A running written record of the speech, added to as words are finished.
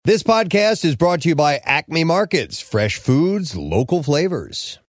This podcast is brought to you by Acme Markets, fresh foods, local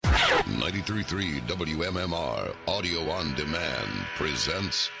flavors. 93.3 WMMR Audio on Demand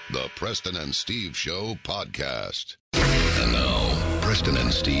presents the Preston and Steve Show podcast. And now, Preston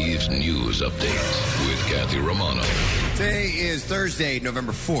and Steve's news update with Kathy Romano. Today is Thursday,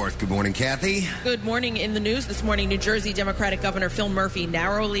 November 4th. Good morning, Kathy. Good morning. In the news this morning, New Jersey Democratic Governor Phil Murphy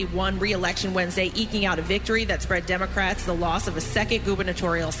narrowly won re-election Wednesday, eking out a victory that spread Democrats the loss of a second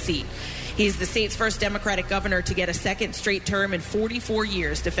gubernatorial seat. He's the state's first Democratic governor to get a second straight term in 44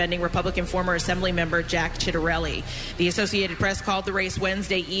 years, defending Republican former Assembly member Jack Ciattarelli. The Associated Press called the race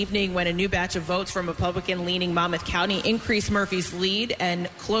Wednesday evening when a new batch of votes from Republican-leaning Monmouth County increased Murphy's lead and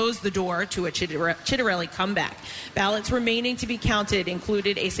closed the door to a Ciattarelli comeback. Ballots remaining to be counted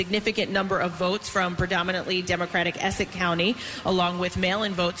included a significant number of votes from predominantly Democratic Essex County, along with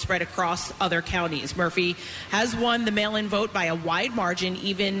mail-in votes spread across other counties. Murphy has won the mail-in vote by a wide margin,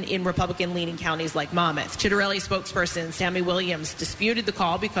 even in Republican-leaning counties like Monmouth. Ciattarelli spokesperson Sammy Williams disputed the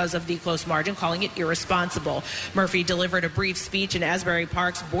call because of the close margin, calling it irresponsible. Murphy delivered a brief speech in Asbury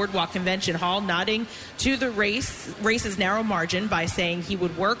Park's Boardwalk Convention Hall, nodding to the race's narrow margin by saying he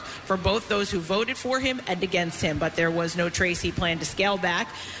would work for both those who voted for him and against him, but there was no trace he planned to scale back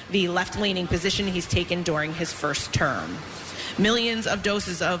the left-leaning position he's taken during his first term. Millions of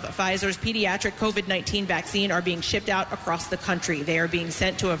doses of Pfizer's pediatric COVID-19 vaccine are being shipped out across the country. They are being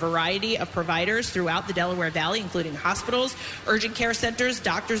sent to a variety of providers throughout the Delaware Valley, including hospitals, urgent care centers,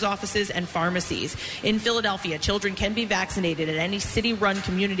 doctors' offices, and pharmacies. In Philadelphia, children can be vaccinated at any city-run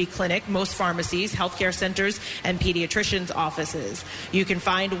community clinic, most pharmacies, healthcare centers, and pediatricians' offices. You can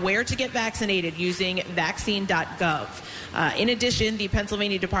find where to get vaccinated using vaccine.gov. In addition, the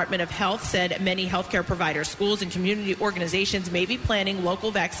Pennsylvania Department of Health said many healthcare providers, schools, and community organizations may be planning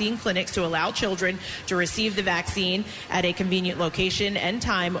local vaccine clinics to allow children to receive the vaccine at a convenient location and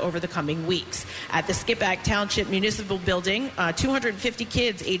time over the coming weeks. At the Skippack Township Municipal Building, 250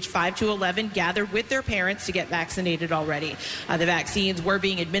 kids aged 5 to 11 gathered with their parents to get vaccinated already. The vaccines were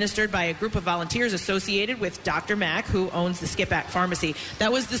being administered by a group of volunteers associated with Dr. Mack, who owns the Skippack Pharmacy.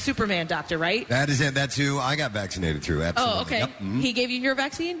 That was the Superman doctor, right? That is it. That's who I got vaccinated through. Absolutely. Oh, okay. Yep. Mm-hmm. He gave you your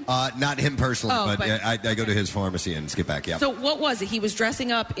vaccine? Not him personally, but I go to his pharmacy and Skippack, yeah. So what was it? He was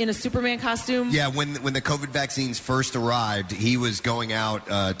dressing up in a Superman costume? Yeah, when the COVID vaccines first arrived, he was going out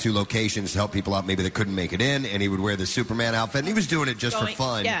to locations to help people out maybe that couldn't make it in, and he would wear the Superman outfit, and he was doing it just for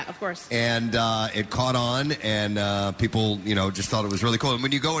fun. Yeah, of course. And it caught on, and people, just thought it was really cool. And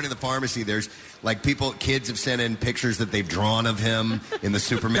when you go into the pharmacy, there's kids have sent in pictures that they've drawn of him in the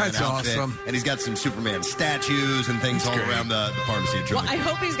Superman That's outfit. Awesome. And he's got some Superman statues and things all around the pharmacy. Well, I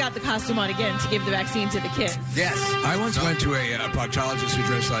hope he's got the costume on again to give the vaccine to the kids. Yes. I once went to a proctologist who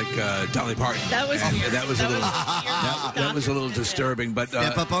dressed like Dolly Parton. That was that was a little disturbing. But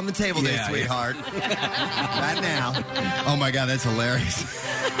step up on the table there, sweetheart. Right now. Oh my God, that's hilarious.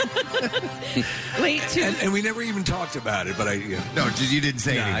 And we never even talked about it. But no, you didn't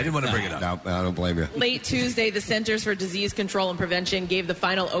say anything. I didn't want to bring it up. No, I don't blame you. Late Tuesday, the Centers for Disease Control and Prevention gave the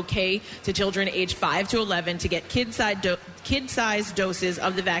final okay to children aged 5 to 11 to get kid-sized doses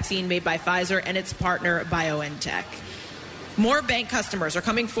of the vaccine made by Pfizer and its partner BioNTech. More bank customers are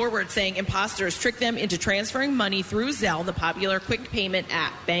coming forward saying imposters trick them into transferring money through Zelle, the popular quick payment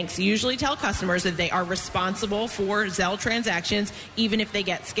app. Banks usually tell customers that they are responsible for Zelle transactions, even if they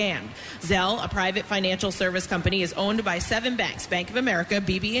get scammed. Zelle, a private financial service company, is owned by 7 banks: Bank of America,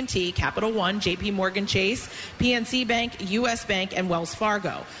 BB&T, Capital One, JP Morgan Chase, PNC Bank, U.S. Bank, and Wells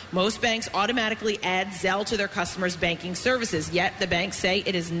Fargo. Most banks automatically add Zelle to their customers' banking services, yet the banks say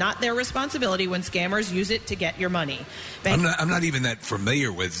it is not their responsibility when scammers use it to get your money. I'm not even that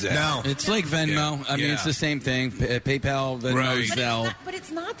familiar with Zelle. No. It's like Venmo. Yeah. I mean, it's the same thing. PayPal, Venmo, right. Zelle. But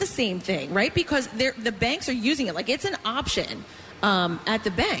it's not the same thing, right? Because the banks are using it. Like, it's an option at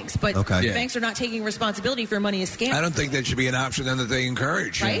the banks, but the banks are not taking responsibility for money is scammed. I don't think that should be an option then that they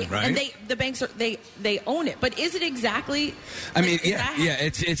encourage, right? Right? And the banks they own it. But is it exactly? I mean,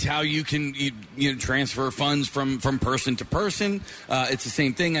 it's how you can transfer funds from person to person. It's the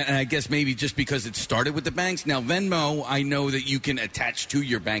same thing, and I guess maybe just because it started with the banks. Now Venmo, I know that you can attach to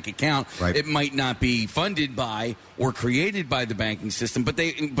your bank account. Right. It might not be funded by or created by the banking system,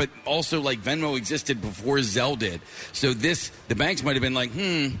 but also like Venmo existed before Zelle did. So the banks might have been like,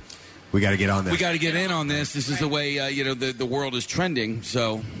 we got to get on this. We got to get in on this. This is the way the world is trending.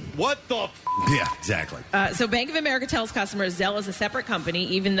 So what the Yeah, exactly. So Bank of America tells customers Zelle is a separate company,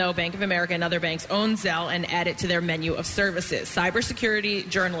 even though Bank of America and other banks own Zelle and add it to their menu of services. Cybersecurity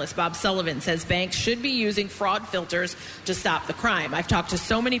journalist Bob Sullivan says banks should be using fraud filters to stop the crime. I've talked to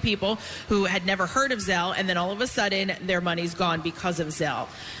so many people who had never heard of Zelle, and then all of a sudden their money's gone because of Zelle.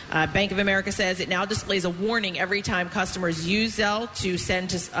 Bank of America says it now displays a warning every time customers use Zelle to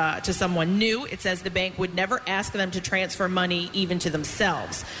send to someone new. It says the bank would never ask them to transfer money even to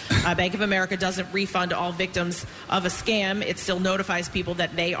themselves. Bank of America doesn't refund all victims of a scam. It still notifies people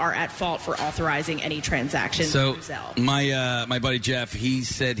that they are at fault for authorizing any transaction through Zelle. My buddy Jeff, he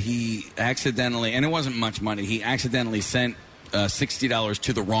said he accidentally, and it wasn't much money, he accidentally sent $60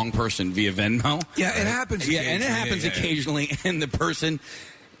 to the wrong person via Venmo. Yeah, it happens. Yeah, and it happens occasionally, and the person,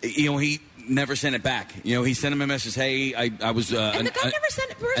 he never sent it back. He sent him a message, hey, I was... and the guy never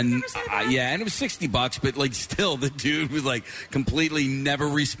sent it back? Yeah, and it was $60, but, still, the dude was, completely never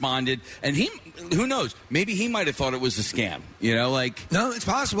responded. And he, who knows, maybe he might have thought it was a scam, No, it's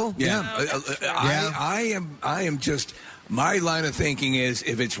possible. Yeah. I am just... My line of thinking is,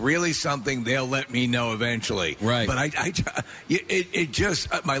 if it's really something, they'll let me know eventually. Right. But it just,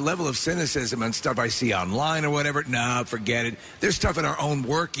 my level of cynicism and stuff I see online or whatever, forget it. There's stuff in our own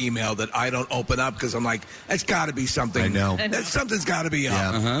work email that I don't open up because I'm like, that's got to be something. I know. Something's got to be up.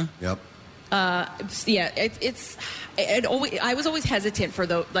 Yeah. Uh-huh. Yep. I was always hesitant for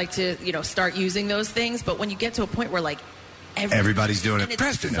to start using those things, but when you get to a point where everybody's doing it. And it's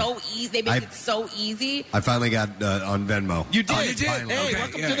Preston, so easy. They make it so easy. I finally got on Venmo. You did? You did? Finally. Hey,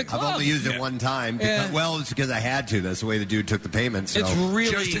 welcome to the club. I've only used it one time. It's because I had to. That's the way the dude took the payment. So. It's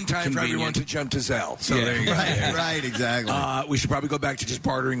really just in time for everyone to jump to Zelle. So there you go. Right, exactly. We should probably go back to just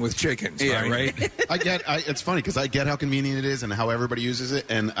bartering with chickens. Yeah, right. It's funny because I get how convenient it is and how everybody uses it,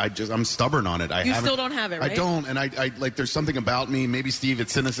 and I'm stubborn on it. You still don't have it, right? I don't, and I there's something about me. Maybe Steve,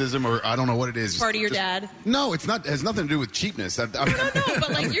 it's cynicism, or I don't know what it is. Part of your dad. No, it's not. It has nothing to do with cheapness. No,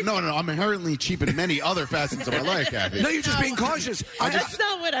 I'm inherently cheap in many other facets of my life, Kathy. No, you're just being cautious. That's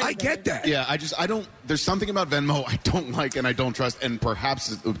not what I get that. Yeah, I don't. There's something about Venmo I don't like and I don't trust, and perhaps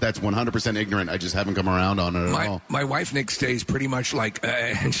that's 100% ignorant. I just haven't come around on it at all. My wife Nick stays pretty much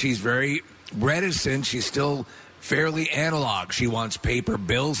and she's very reticent. She's still fairly analog. She wants paper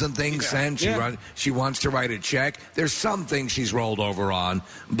bills and things sent. She wants to write a check. There's some things she's rolled over on,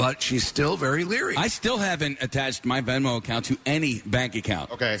 but she's still very leery. I still haven't attached my Venmo account to any bank account.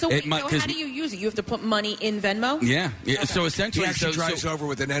 Okay. So, how do you use it? You have to put money in Venmo? Yeah. Okay. So essentially, he actually drives over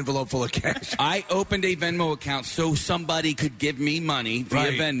with an envelope full of cash. I opened a Venmo account so somebody could give me money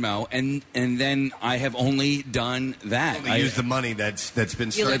via Venmo, and then I have only done that. I use the money that's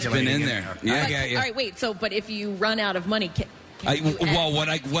been circulating. That's been in there. Yeah. All right, wait. So, but if you run out of money, this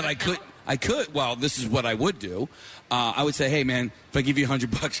is what I would do. I would say, hey man, if I give you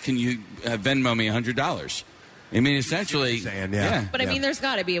 $100, can you Venmo me $100? I mean, essentially, But I mean, there's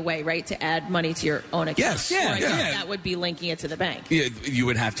got to be a way, right, to add money to your own account. Yes, That would be linking it to the bank. Yeah, you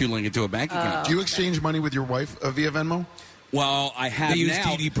would have to link it to a bank account. Do you exchange money with your wife via Venmo? Well, I have they use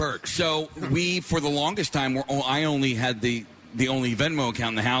now. TD Perks. So for the longest time, I only had the only Venmo account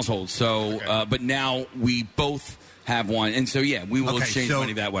in the household. So, but now we both have one, and so we will exchange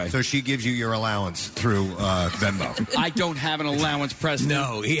money that way. So she gives you your allowance through Venmo. I don't have an allowance, Preston.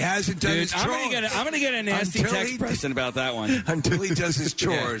 No, he hasn't done his chores. I'm going to get a nasty text, Preston, about that one. Until he does his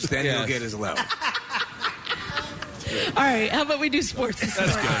chores, then he'll get his allowance. All right, how about we do sports?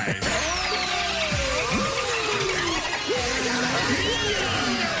 That's good.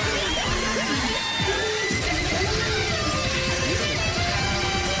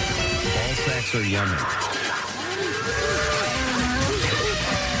 Ball sacks are yummy.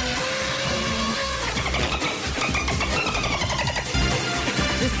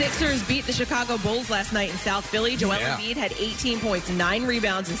 The Sixers beat the Chicago Bulls last night in South Philly. Joel Embiid had 18 points, 9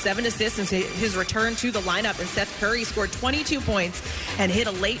 rebounds, and 7 assists since his return to the lineup. And Seth Curry scored 22 points and hit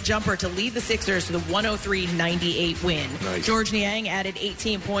a late jumper to lead the Sixers to the 103-98 win. Nice. George Niang added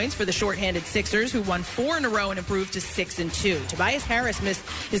 18 points for the shorthanded Sixers, who won 4 in a row and improved to 6-2. Tobias Harris missed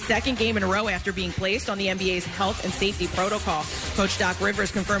his second game in a row after being placed on the NBA's health and safety protocol. Coach Doc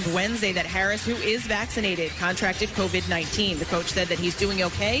Rivers confirmed Wednesday that Harris, who is vaccinated, contracted COVID-19. The coach said that he's doing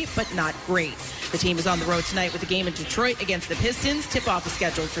okay, but not great. The team is on the road tonight with a game in Detroit against the Pistons. Tip-off is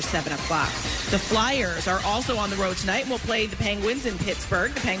scheduled for 7 o'clock. The Flyers are also on the road tonight and will play the Penguins in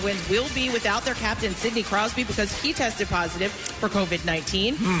Pittsburgh. The Penguins will be without their captain, Sidney Crosby, because he tested positive for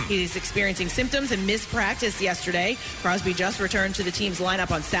COVID-19. He's experiencing symptoms and missed practice yesterday. Crosby just returned to the team's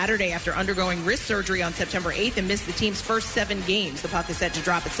lineup on Saturday after undergoing wrist surgery on September 8th and missed the team's first 7 games. The puck is set to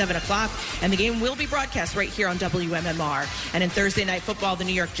drop at 7 o'clock, and the game will be broadcast right here on WMMR. And in Thursday Night Football, the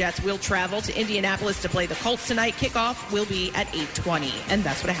New York Jets will travel to Indianapolis to play the Colts tonight. Kickoff will be at 8:20. And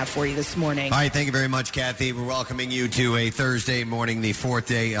that's what I have for you this morning. All right, thank you very much, Kathy. We're welcoming you to a Thursday morning, the 4th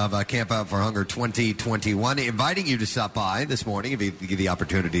day of Camp Out for Hunger 2021. Inviting you to stop by this morning if you get the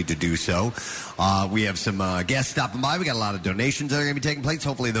opportunity to do so. We have some guests stopping by. We got a lot of donations that are going to be taking place.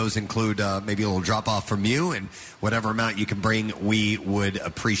 Hopefully those include maybe a little drop-off from you, and whatever amount you can bring, we would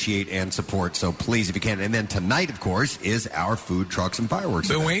appreciate and support. So please, if you can. And then tonight, of course, is our food trucks and fireworks.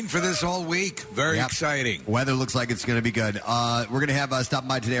 Been waiting for this all week. Very exciting. Weather looks like it's going to be good. We're going to have stopping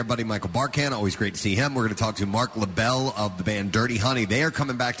by today our buddy Michael Barkan. Always great to see him. We're going to talk to Mark LaBelle of the band Dirty Honey. They are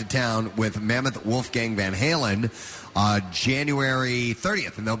coming back to town with Mammoth Wolfgang Van Halen January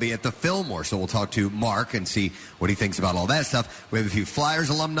 30th, and they'll be at the Fillmore. So we'll talk to Mark and see what he thinks about all that stuff. We have a few Flyers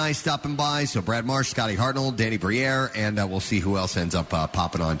alumni stopping by. So Brad Marsh, Scotty Hartnell, Danny Briere, and we'll see who else ends up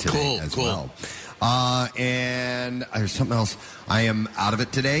popping on today as well. And there's something else. I am out of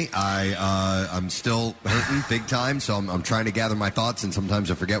it today. I'm still hurting big time, so I'm trying to gather my thoughts, and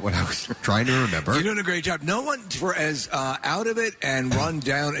sometimes I forget what I was trying to remember. You're doing a great job. No one, for as out of it and run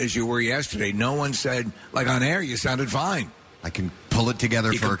down as you were yesterday, no one said, like on air, you sounded fine. I can pull it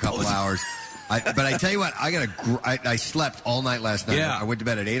together for a couple hours. But I tell you what, I slept all night last night. Yeah. I went to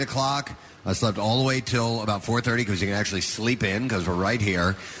bed at 8 o'clock. I slept all the way till about 4:30 because you can actually sleep in because we're right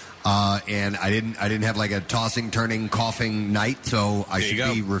here. And I didn't have like a tossing, turning, coughing night, so I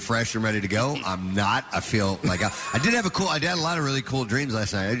should be refreshed and ready to go. I'm not. I feel like I did a lot of really cool dreams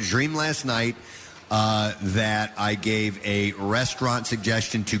last night. I had a dream last night that I gave a restaurant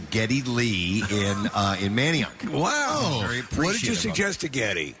suggestion to Geddy Lee in Manioc. Wow! What did you suggest to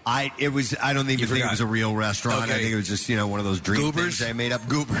Geddy? I don't even think it was a real restaurant. Okay. I think it was just one of those dream things I made up.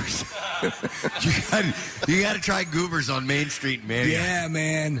 Goobers. you got to try Goobers on Main Street in Manioc. Yeah,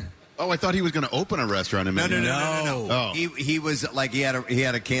 man. Oh, I thought he was going to open a restaurant in Manioc. No. Oh. He was like he had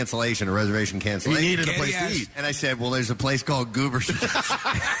a cancellation, a reservation cancellation. He needed a place to eat, and I said, "Well, there's a place called Goobers."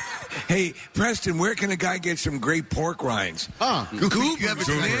 Hey, Preston, where can a guy get some great pork rinds? Goobers.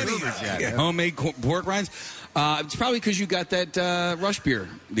 Homemade pork rinds. It's probably because you got that Rush beer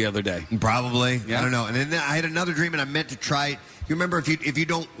the other day. Probably. Yeah. I don't know. And then I had another dream, and I meant to try it. You remember, if you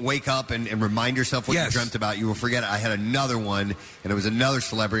don't wake up and remind yourself what you dreamt about, you will forget it. I had another one, and it was another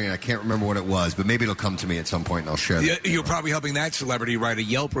celebrity, and I can't remember what it was, but maybe it'll come to me at some point, and I'll share that. You're probably helping that celebrity write a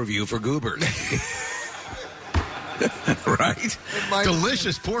Yelp review for Goobers. Right?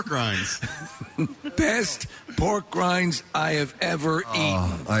 Delicious pork rinds. Best pork rinds I have ever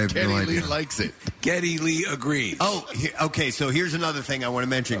eaten. I have no idea. Geddy Lee likes it. Geddy Lee agrees. Oh, okay. So here's another thing I want to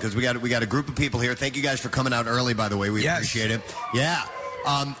mention because we got a group of people here. Thank you guys for coming out early. By the way, we appreciate it. Yeah,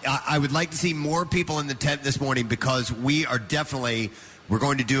 I would like to see more people in the tent this morning because we're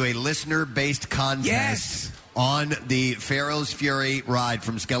going to do a listener-based contest. Yes. On the Pharaoh's Fury ride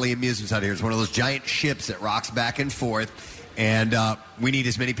from Skelly Amusements out here. It's one of those giant ships that rocks back and forth. And we need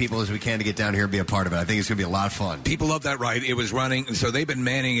as many people as we can to get down here and be a part of it. I think it's going to be a lot of fun. People love that ride. It was running, and so they've been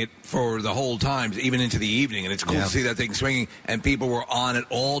manning it for the whole time, even into the evening. And it's cool to see that thing swinging. And people were on it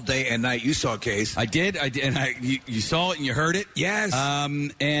all day and night. You saw Case. I did. And you saw it and you heard it. Yes.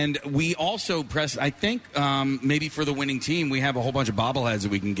 And we also pressed, I think, maybe for the winning team, we have a whole bunch of bobbleheads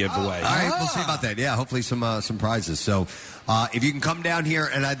that we can give away. All right, we'll see about that. Yeah, hopefully some prizes. So if you can come down here,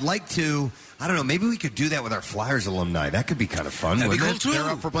 and I'd like to... I don't know. Maybe we could do that with our Flyers alumni. That could be kind of fun. That'd be cool too. They're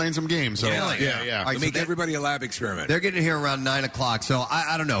up for playing some games. So yeah. Right, make everybody a lab experiment. They're getting here around 9 o'clock. So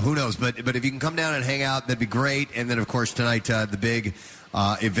I don't know. Who knows? But if you can come down and hang out, that'd be great. And then, of course, tonight, the big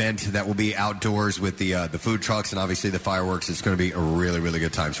event that will be outdoors with the food trucks and obviously the fireworks. It's going to be a really, really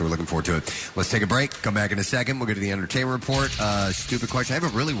good time. So we're looking forward to it. Let's take a break. Come back in a second. We'll get to the entertainment report. Stupid question. I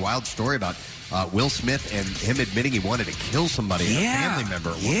have a really wild story about Will Smith and him admitting he wanted to kill somebody, a family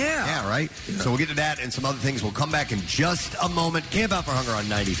member. Yeah, right? Yeah. So we'll get to that and some other things. We'll come back in just a moment. Camp Out for Hunger on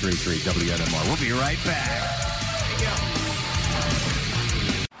 93.3 WMMR. We'll be right back.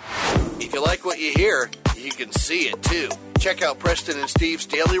 If you like what you hear, you can see it too. Check out Preston and Steve's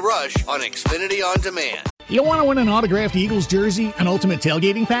Daily Rush on Xfinity On Demand. You want to win an autographed Eagles jersey, an ultimate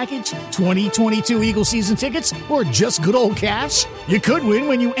tailgating package, 2022 Eagles season tickets, or just good old cash? You could win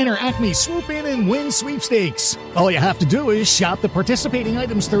when you enter Acme Swoop In and Win sweepstakes. All you have to do is shop the participating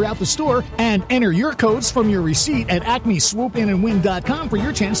items throughout the store and enter your codes from your receipt at acmeswoopinandwin.com for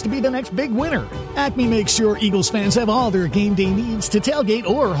your chance to be the next big winner. Acme makes sure Eagles fans have all their game day needs to tailgate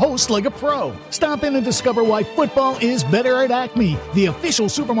or host like a pro. Stop in and discover why football is better at Acme, the official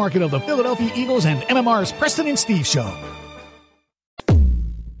supermarket of the Philadelphia Eagles and MMR's Preston and Steve Show.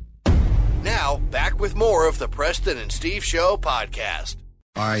 Now, back with more of the Preston and Steve Show podcast.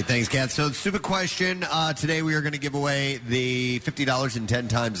 All right, thanks, Kat. So, stupid question. Today we are going to give away the $50 and 10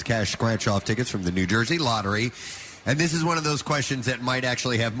 times cash scratch-off tickets from the New Jersey Lottery. And this is one of those questions that might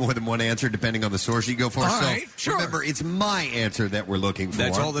actually have more than one answer depending on the source you go for. All right, sure. Remember, it's my answer that we're looking for.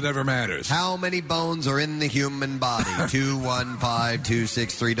 That's all that ever matters. How many bones are in the human body?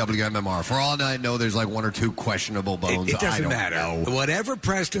 215-263-WMMR. For all I know, there's like one or two questionable bones. It doesn't matter. Know. Whatever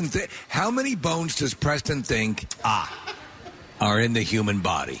Preston how many bones does Preston think are in the human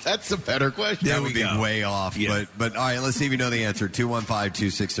body? That's a better question. That would be way off. Yeah. But all right, let's see if you know the answer.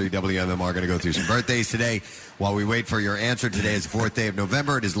 215-263-WMMR. Going to go through some birthdays today. While we wait for your answer, today is the 4th day of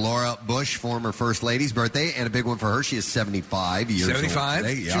November. It is Laura Bush, former First Lady's birthday, and a big one for her. She is 75 years 75? old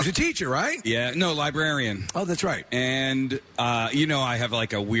today. She was a teacher, right? Yeah, no, librarian. Oh, that's right. And, I have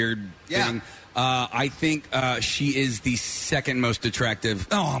like a weird thing. I think she is the second most attractive.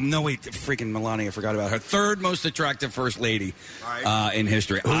 Oh, no, wait. Freaking Melania. I forgot about her. Third most attractive First Lady in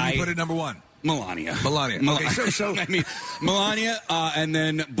history. Who do you put at number one? Melania. Okay, so I mean, Melania, and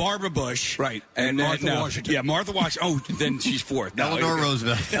then Barbara Bush. Right. And Martha Washington. Yeah, Martha Washington. Oh, then she's fourth. Eleanor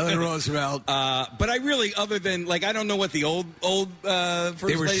Roosevelt. Eleanor Roosevelt. But I really, other than, I don't know what the old First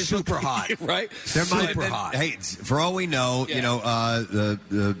They were Ladies super look like, hot. right? They're super hot. Hey, for all we know,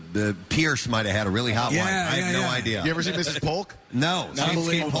 the Pierce might have had a really hot wife. I have no idea. You ever seen Mrs. Polk? No.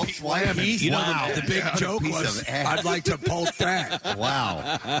 Unbelievable. The big joke piece was, of ass. I'd like to poke that.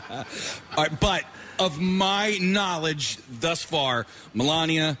 Wow. All right, but of my knowledge thus far,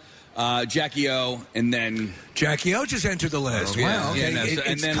 Melania, Jackie O, and then Jackie O just entered the list. Yeah, Wow. Okay. yeah, no, and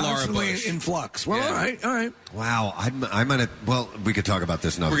It's then Laura constantly Bush. in flux. Well, all right. Wow, I'm gonna. Well, we could talk about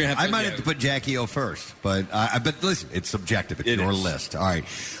this another. We're gonna have I to- might yeah. have to put Jackie O first, but listen, it's subjective. It's It your is. list. All right.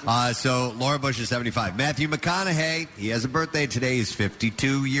 So Laura Bush is 75. Matthew McConaughey, he has a birthday today. He's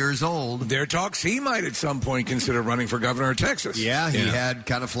 52 years old. There are talks he might at some point consider running for governor of Texas. Yeah, he had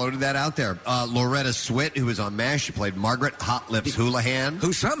kind of floated that out there. Loretta Swit, who was on MASH, she played Margaret Hot Lips Houlihan.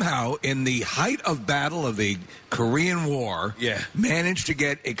 Who somehow, in the height of battle of the Korean War, managed to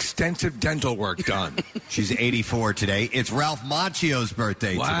get extensive dental work done. She's 84 today. It's Ralph Macchio's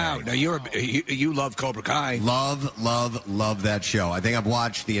birthday Wow. today. Now, you love Cobra Kai. Love that show. I think I've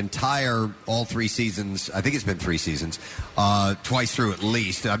watched all 3 seasons. I think it's been 3 seasons, twice through at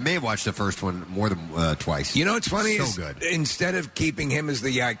least. I may have watched the first one more than twice. You know what's funny So is good. instead of keeping him as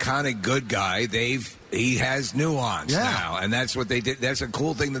the iconic good guy, he has nuance now, and that's what they did. That's a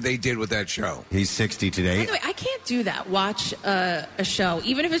cool thing that they did with that show. He's 60 today. By the way, I can't do that. Watch a show,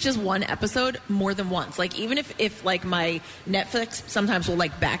 even if it's just one episode, more than once. Like, even if my Netflix sometimes will,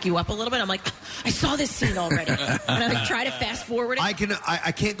 back you up a little bit. I'm like, I saw this scene already. And I try to fast forward it. I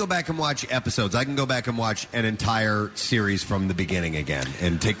can't go back and watch episodes. I can go back and watch an entire series from the beginning again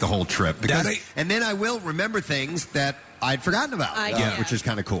and take the whole trip. And then I will remember things that I'd forgotten about, which is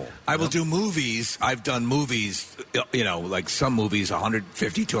kind of cool. I will do movies. I've done movies, like some movies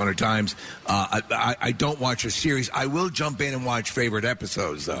 150, 200 times. I don't watch a series. I will jump in and watch favorite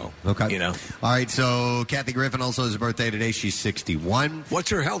episodes, though. Okay. All right, so Kathy Griffin also has a birthday today. She's 61. What's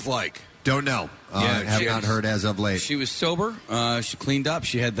her health like? Don't know. Have not heard as of late. She was sober. She cleaned up.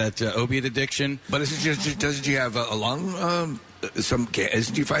 She had that opiate addiction. But doesn't she have a lung?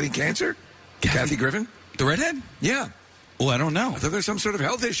 Isn't she fighting cancer? Kathy Griffin? The redhead? Yeah. Oh, I don't know. I thought there's some sort of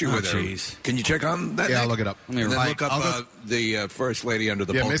health issue with her. Geez. Can you check on that? Yeah, Nick? I'll look it up. And then look up the First Lady under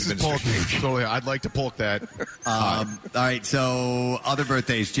the Polk Mrs. Polk. administration. Totally. I'd like to Polk that. All right, so other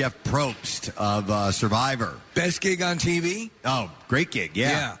birthdays. Jeff Probst of Survivor. Best gig on TV? Oh, great gig,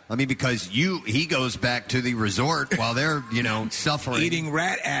 yeah. I mean, because he goes back to the resort while they're, suffering. Eating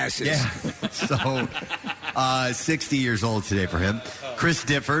rat asses. Yeah. So, 60 years old today for him. Chris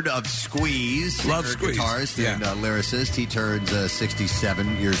Difford of Squeeze. Love singer, Squeeze. guitarist and lyricist. He turns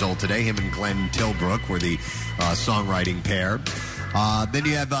 67 years old today. Him and Glenn Tilbrook were the songwriting pair. Then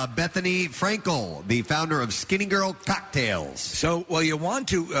you have Bethany Frankel, the founder of Skinny Girl Cocktails. So, you want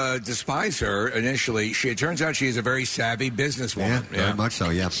to despise her initially. It turns out she is a very savvy businesswoman. Very much so,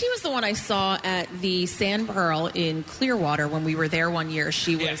 yeah. She was the one I saw at the Sand Pearl in Clearwater when we were there one year.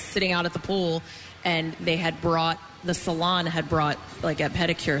 She was sitting out at the pool, and the salon had brought like a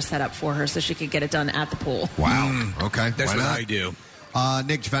pedicure set up for her so she could get it done at the pool. Wow. Okay. That's what I do. Nick,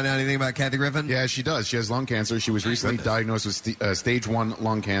 did you find out anything about Kathy Griffin? Yeah, she does. She has lung cancer. She was recently diagnosed with stage 1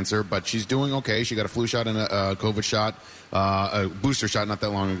 lung cancer, but she's doing okay. She got a flu shot and a COVID shot, a booster shot not that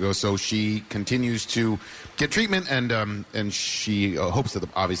long ago. So she continues to get treatment, and she hopes that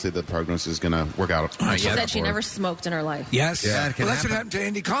obviously the prognosis is going to work out. She said she never smoked in her life. Yes. Yeah, Well, that's what happened to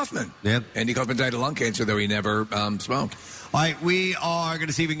Andy Kaufman. Yep. Andy Kaufman died of lung cancer, though he never smoked. All right, we are going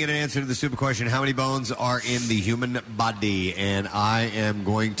to see if we can get an answer to the super question. How many bones are in the human body? And I am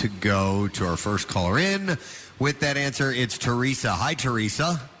going to go to our first caller in. With that answer, it's Teresa. Hi,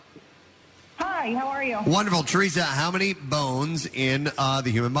 Teresa. Hi, how are you? Wonderful. Teresa, how many bones in the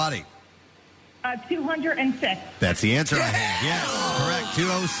human body? 206. That's the answer I have. Yes, correct.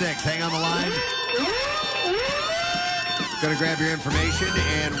 206. Hang on the line. Going to grab your information,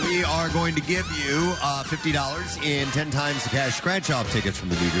 and we are going to give you $50 in 10 times the cash scratch-off tickets from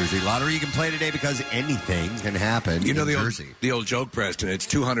the New Jersey Lottery. You can play today because anything can happen in Jersey. The old joke, Preston, it's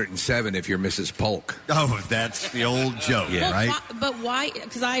 207 if you're Mrs. Polk. Oh, that's the old joke, right? But why?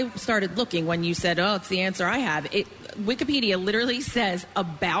 Because I started looking when you said, it's the answer I have. Wikipedia literally says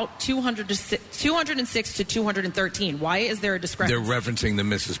about 206 to 213. Why is there a discrepancy? They're referencing the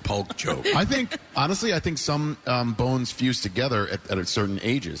Mrs. Polk joke. Honestly, I think some bones fuse together at certain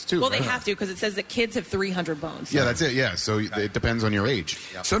ages, too. Well, right? they have to because it says that kids have 300 bones. Yeah, that's it, yeah. So it depends on your age.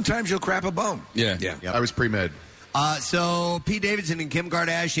 Yep. Sometimes you'll crap a bone. Yeah. Yep. I was pre-med. So Pete Davidson and Kim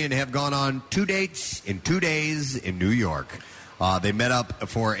Kardashian have gone on 2 dates in 2 days in New York. They met up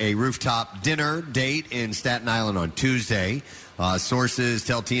for a rooftop dinner date in Staten Island on Tuesday. Sources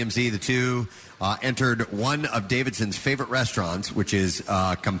tell TMZ the two entered one of Davidson's favorite restaurants, which is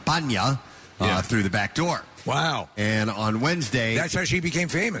Campagna, through the back door. Wow. And on Wednesday... That's how she became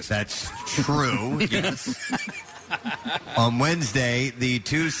famous. That's true, yes. On Wednesday, the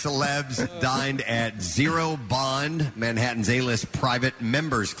two celebs dined at Zero Bond, Manhattan's A-list private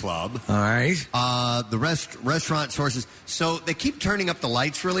members club. All right. The restaurant sources. So they keep turning up the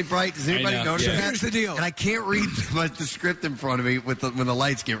lights really bright. Does anybody notice that? Here's the deal. And I can't read the script in front of me when the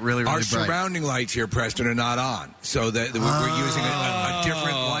lights get really, really Our bright. surrounding lights here, Preston, are not on. So that we're using a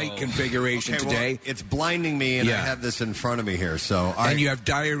different light configuration today. Well, it's blinding me, and I have this in front of me here. So you have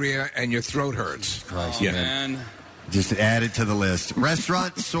diarrhea, and your throat hurts. Christ, man. Just add it to the list.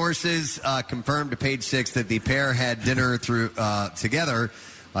 Restaurant sources confirmed to Page 6 that the pair had dinner together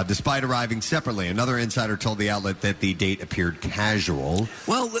despite arriving separately. Another insider told the outlet that the date appeared casual.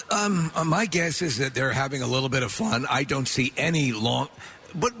 Well, my guess is that they're having a little bit of fun. I don't see any long...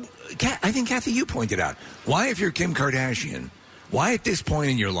 But I think, Kathy, you pointed out, why, if you're Kim Kardashian, why at this point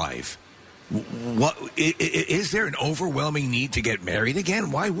in your life... What is there an overwhelming need to get married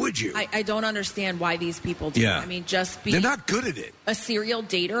again? Why would you? I don't understand why these people do. Yeah. I mean, just be... They're not good at it. A serial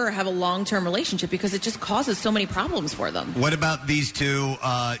dater or have a long-term relationship because it just causes so many problems for them. What about these two,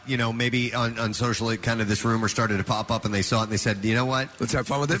 maybe on social, kind of this rumor started to pop up and they saw it and they said, you know what? Let's have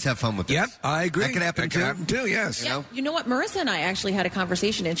fun with it. Let's have fun with this. Yep, I agree. That could happen, too, yes. Yeah, you know what? Marissa and I actually had a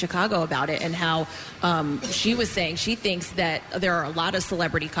conversation in Chicago about it and how she was saying she thinks that there are a lot of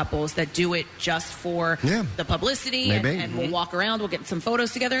celebrity couples that do it just for the publicity and we'll walk around, we'll get some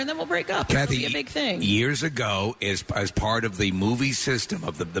photos together, and then we'll break up. Kathy, it'll be a big thing. Years ago, as part of the movie system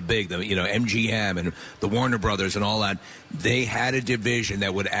of the MGM and the Warner Brothers and all that, they had a division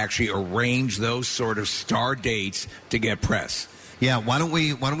that would actually arrange those sort of star dates to get press. Yeah, why don't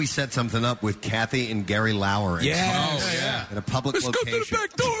we set something up with Kathy and Gary Lauer in a public location? Let's go to the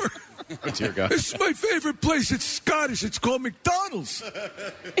back door. Oh, dear God. This is my favorite place. It's Scottish. It's called McDonald's.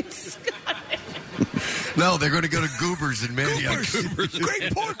 It's Scottish. No, they're going to go to Goobers in Manhattan. Goobers.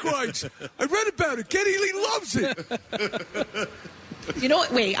 Great pork rinds. I read about it. Kenny Lee loves it. You know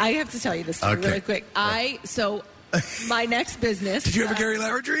what? Wait, I have to tell you this story really quick. My next business. Did you have a Gary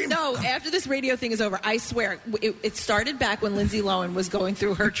Lauer dream? No, after this radio thing is over, I swear, it started back when Lindsay Lohan was going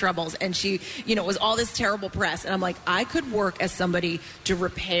through her troubles, and she, it was all this terrible press, and I'm like, I could work as somebody to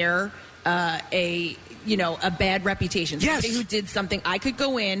repair a bad reputation. Yes. Somebody who did something. I could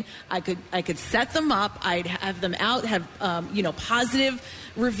go in, I could set them up, I'd have them out, have positive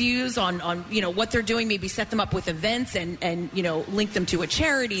reviews on what they're doing, maybe set them up with events and link them to a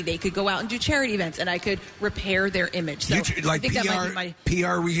charity. They could go out and do charity events, and I could repair their image. So like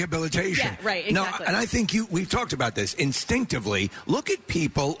PR rehabilitation. Yeah, right, exactly. No, and I think we've talked about this. Instinctively, look at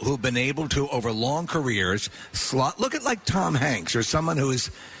people who've been able to, over long careers, look at like Tom Hanks or someone who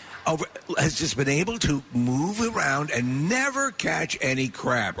has just been able to move around and never catch any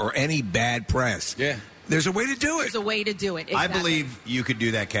crap or any bad press. Yeah. There's a way to do it. There's a way to do it. I Exactly. believe you could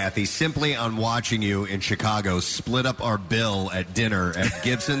do that, Kathy, simply on watching you in Chicago split up our bill at dinner at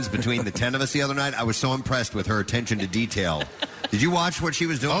Gibson's between the 10 of us the other night. I was so impressed with her attention to detail. Did you watch what she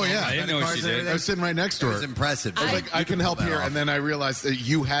was doing? Oh, yeah. I didn't know what she did. I was sitting right next to her. It was impressive. I was like, I can help here. And then I realized that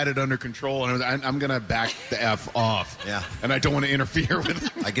you had it under control. And I was, I'm going to back the F off. Yeah. And I don't want to interfere with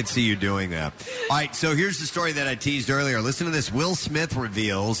it. I could see you doing that. All right, so here's the story that I teased earlier. Listen to this. Will Smith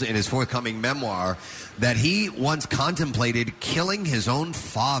reveals in his forthcoming memoir that he once contemplated killing his own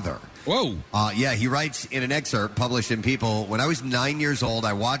father. Whoa. Yeah, he writes in an excerpt published in People, when I was 9 years old,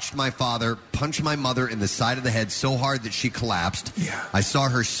 I watched my father punch my mother in the side of the head so hard that she collapsed. Yeah. I saw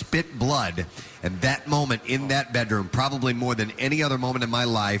her spit blood, and that moment in that bedroom, probably more than any other moment in my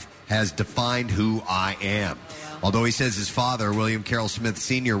life, has defined who I am. Although he says his father, William Carroll Smith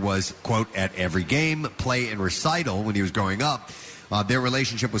Sr., was, quote, at every game, play, and recital when he was growing up, their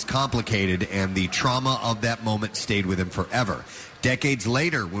relationship was complicated, and the trauma of that moment stayed with him forever. Decades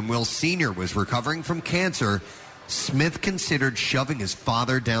later, when Will Sr. was recovering from cancer, Smith considered shoving his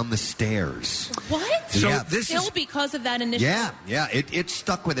father down the stairs. What? So Yeah. this Still is- because of that initial... Yeah, it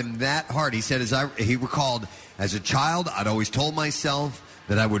stuck with him that hard. He said, he recalled, as a child, I'd always told myself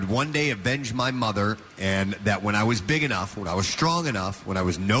that I would one day avenge my mother, and that when I was big enough, when I was strong enough, when I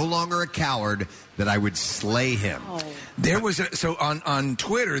was no longer a coward, that I would slay him. There was on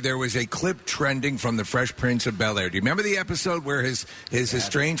Twitter there was a clip trending from the Fresh Prince of Bel-Air. Do you remember the episode where his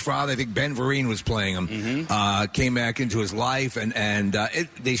estranged father, I think Ben Vereen was playing him, came back into his life, and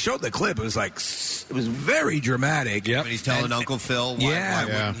they showed the clip. It was like it was very dramatic. When he's telling Uncle Phil,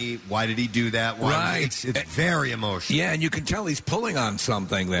 why did he do that? It's very emotional. Yeah, and you can tell he's pulling on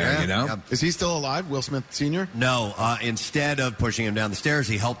something there. You know, Is he still alive, Will Smith Sr.? No. Instead of pushing him down the stairs,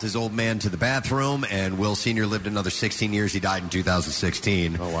 he helped his old man to the bathroom, and Will Sr. lived another 16 years. He died in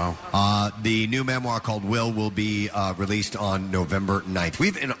 2016. Oh, wow. The new memoir called Will be released on November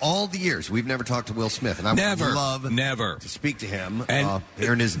 9th. In all the years, we've never talked to Will Smith, and I would love to speak to him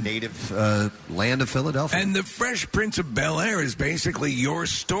here in his native land of Philadelphia. And the Fresh Prince of Bel-Air is basically your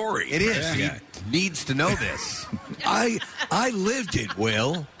story. It is. He needs to know this. I lived it,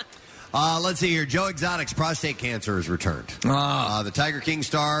 Will. Let's see here. Joe Exotic's prostate cancer has returned. The Tiger King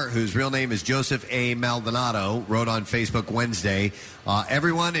star, whose real name is Joseph A. Maldonado, wrote on Facebook Wednesday,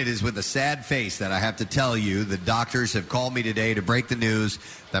 everyone, it is with a sad face that I have to tell you the doctors have called me today to break the news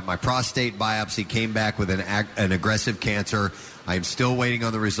that my prostate biopsy came back with an aggressive cancer. I am still waiting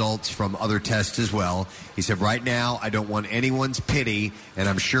on the results from other tests as well. He said, right now, I don't want anyone's pity, and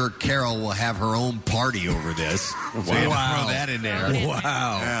I'm sure Carol will have her own party over this. So you had to throw that in there.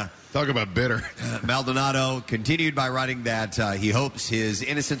 Wow. Yeah. Talk about bitter. Maldonado continued by writing that he hopes his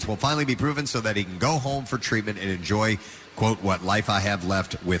innocence will finally be proven so that he can go home for treatment and enjoy, quote, what life I have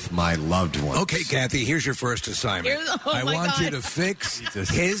left with my loved ones. Okay, Kathy, here's your first assignment. I want you to fix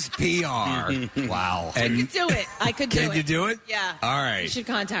his PR. Wow. I could do it. I could do it. Can you do it? Yeah. All right. You should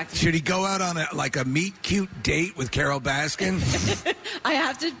contact me. Should he go out on a meet cute date with Carol Baskin? I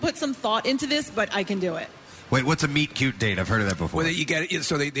have to put some thought into this, but I can do it. Wait, what's a meet cute date? I've heard of that before. Well, you get it.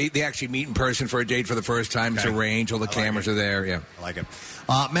 So they actually meet in person for a date for the first time. It's arranged. All the cameras are there. Yeah. I like it.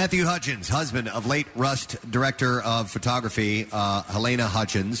 Matthew Hutchins, husband of late Rust director of photography, Helena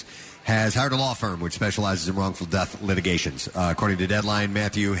Hutchins, has hired a law firm which specializes in wrongful death litigations. According to Deadline,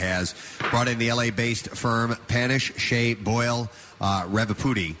 Matthew has brought in the LA-based firm Panish, Shea, Boyle,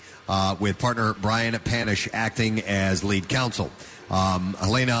 Revaputi, with partner Brian Panish acting as lead counsel.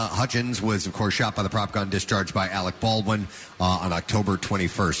 Helena Hutchins was, of course, shot by the prop gun discharged by Alec Baldwin on October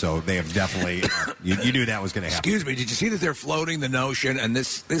 21st. So they have definitely, you knew that was going to happen. Excuse me, did you see that they're floating the notion, and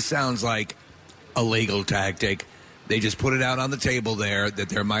this sounds like a legal tactic, they just put it out on the table there, that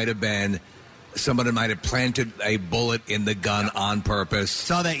there might have been, somebody might have planted a bullet in the gun on purpose.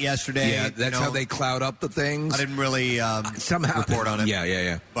 Saw that yesterday. Yeah, that's how they cloud up the things. I didn't really somehow report on it.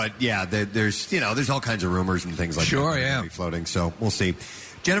 Yeah. But yeah, there's all kinds of rumors and things like that. Sure, that yeah. be floating. So we'll see.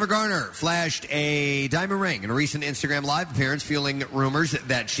 Jennifer Garner flashed a diamond ring in a recent Instagram Live appearance, fueling rumors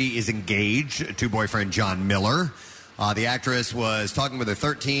that she is engaged to boyfriend John Miller. The actress was talking with her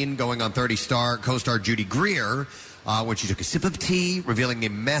 13, going on 30 co-star Judy Greer when she took a sip of tea, revealing a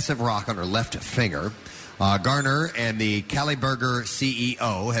massive rock on her left finger. Garner and the Cali Burger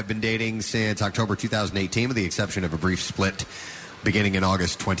CEO have been dating since October 2018, with the exception of a brief split beginning in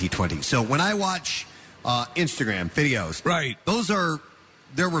August 2020. So when I watch Instagram videos, right,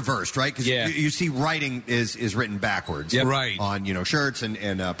 they're reversed, right? Because Yeah. you see writing is written backwards, Yep. Right, on shirts and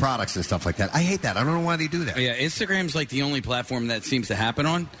products and stuff like that. I hate that. I don't know why they do that. Yeah, Instagram's like the only platform that seems to happen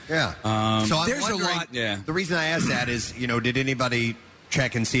on. Yeah. So I'm there's a wondering, lot- Yeah. The reason I asked that is, did anybody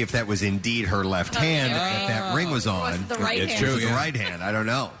check and see if that was indeed her left hand that ring was on. Or was it the right It's hand? true, Yeah. the right hand. I don't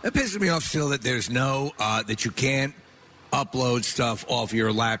know. It pisses me off still that there's no that you can't upload stuff off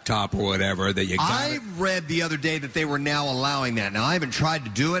your laptop or whatever that you got. I read the other day that they were now allowing that. Now, I haven't tried to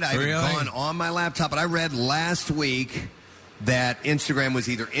do it. I haven't gone on my laptop, but I read last week that Instagram was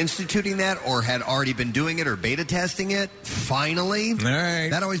either instituting that or had already been doing it or beta testing it. Finally. All right.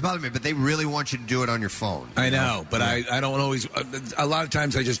 That always bothered me, but they really want you to do it on your phone. I know, but I don't always. A lot of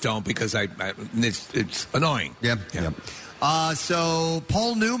times I just don't because it's annoying. Yep. So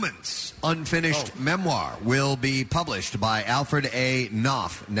Paul Newman's unfinished memoir will be published by Alfred A.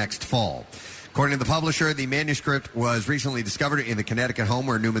 Knopf next fall. According to the publisher, the manuscript was recently discovered in the Connecticut home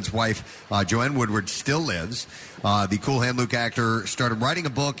where Newman's wife, Joanne Woodward, still lives. The Cool Hand Luke actor started writing a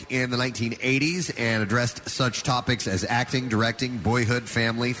book in the 1980s and addressed such topics as acting, directing, boyhood,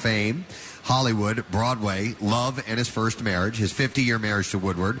 family, fame, Hollywood, Broadway, love, and his first marriage, his 50-year marriage to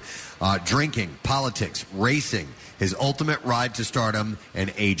Woodward, drinking, politics, racing, his ultimate ride to stardom,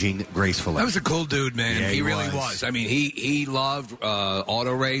 and aging gracefully. That was a cool dude, man. Yeah, he really was. was. I mean, he loved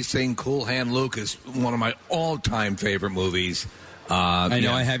auto racing. Cool Hand Luke is one of my all-time favorite movies. I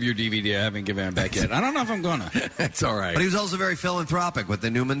know I have your DVD. I haven't given it back yet. I don't know if I'm going to. That's all right. But he was also very philanthropic with the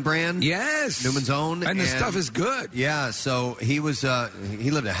Newman brand. Yes. Newman's own. And the stuff is good. Yeah, so he was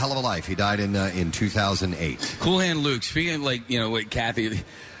he lived a hell of a life. He died in 2008. Cool Hand Luke, speaking of, like, what Kathy...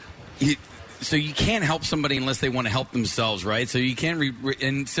 So you can't help somebody unless they want to help themselves, right? So you can't...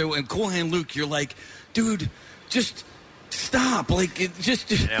 in Cool Hand Luke, you're like, dude, just... Stop! Like, it just.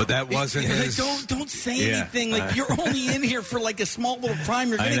 But that wasn't his. Like, don't say anything. Like, you're only in here for like a small little crime.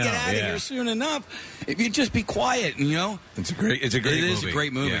 You're going to get out of here soon enough. If you just be quiet, It's a great movie. It is a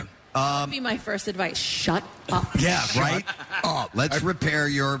great movie. Yeah. That would be my first advice. Shut up. Yeah, right? Let's repair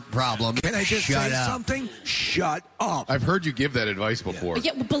your problem. Can I just Shut say up. something? Shut up. I've heard you give that advice before.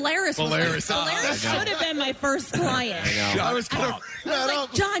 Yeah, Polaris should have been my first client. Shut up. I was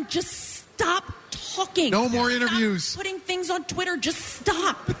like, John, just stop talking. No more Stop interviews. putting things on Twitter. Just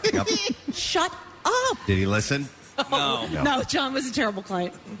stop. Shut up. Did he listen? No, John was a terrible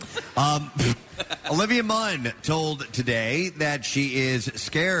client. Olivia Munn told today that she is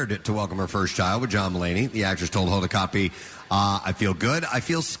scared to welcome her first child with John Mulaney. The actress told Hold a Copy, I feel good, I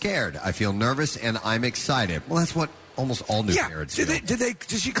feel scared, I feel nervous, and I'm excited. Well, that's what almost all new parents feel. Did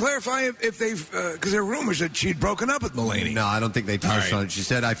she clarify if they've, because there are rumors that she'd broken up with Mulaney? No, I don't think they touched on it. She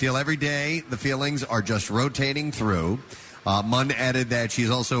said, I feel every day the feelings are just rotating through. Munn added that she's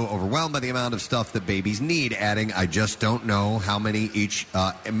also overwhelmed by the amount of stuff that babies need, adding, I just don't know how many of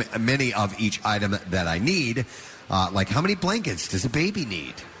each item that I need. Like, how many blankets does a baby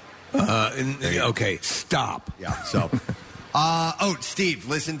need? Okay, stop. Yeah, so. Steve,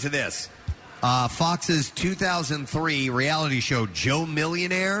 listen to this. Fox's 2003 reality show Joe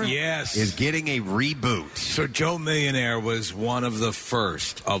Millionaire is getting a reboot. So Joe Millionaire was one of the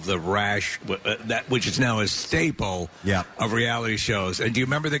first of the rash, which is now a staple of reality shows. And do you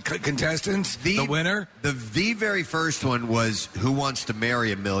remember the contestants, the winner? The very first one was Who Wants to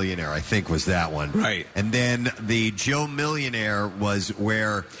Marry a Millionaire, I think was that one. Right. And then the Joe Millionaire was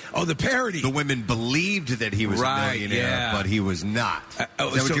where... Oh, the parody. The women believed that he was a millionaire, but he was not. Is that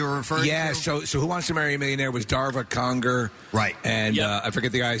what you were referring to? So Who Wants to Marry a Millionaire was Darva Conger. Right. And I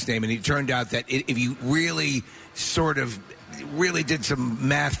forget the guy's name. And it turned out that if you really did some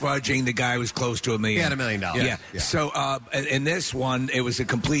math fudging, the guy was close to $1 million. He had $1 million. Yeah. So in this one, it was a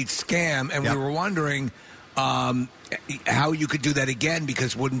complete scam. And we were wondering how you could do that again,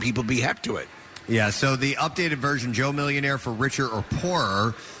 because wouldn't people be hep to it? Yeah, so the updated version, Joe Millionaire for Richer or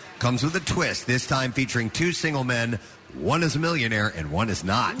Poorer, comes with a twist, this time featuring two single men. One is a millionaire and one is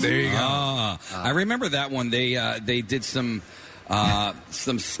not. There you go. I remember that one. They did some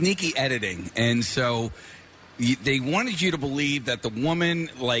sneaky editing, and so they wanted you to believe that the woman,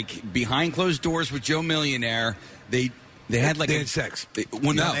 like, behind closed doors with Joe Millionaire, they had like they had sex. They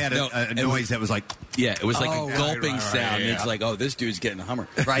had a noise that was like, it was like a gulping sound. Yeah. It's like, oh, this dude's getting a Hummer,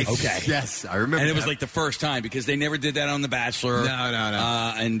 right? Okay, yes, I remember. And it was like the first time, because they never did that on The Bachelor.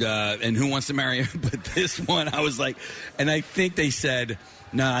 No. And Who Wants to Marry Her? But this one, I was like, and I think they said,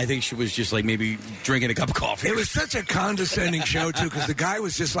 no, I think she was just like maybe drinking a cup of coffee. It was such a condescending show too, because the guy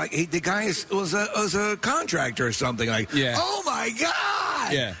was just like, was a contractor or something. Like, oh my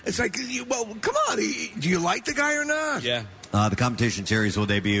god, yeah. It's like, well, come on, do you like the guy or not? Yeah. The competition series will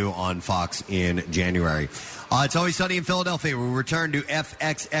debut on Fox in January. It's Always Sunny in Philadelphia. We'll return to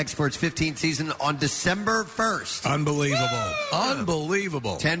FXX for its 15th season on December 1st. Unbelievable.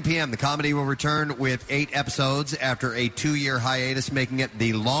 Unbelievable. 10 p.m. The comedy will return with 8 episodes after a 2-year hiatus, making it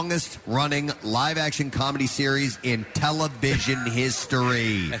the longest-running live-action comedy series in television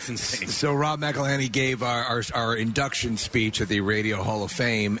history. That's insane. So Rob McElhenney gave our induction speech at the Radio Hall of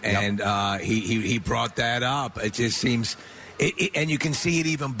Fame, and he brought that up. It just seems... and you can see it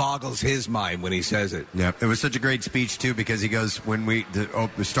even boggles his mind when he says it. Yeah, it was such a great speech, too, because he goes, when we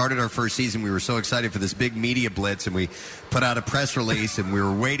started our first season, we were so excited for this big media blitz, and we put out a press release, and we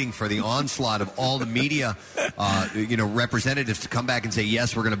were waiting for the onslaught of all the media representatives to come back and say,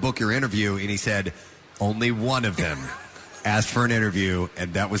 yes, we're going to book your interview. And he said, only one of them asked for an interview,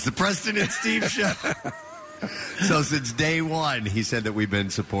 and that was the Preston and Steve Show. So since day one, he said that we've been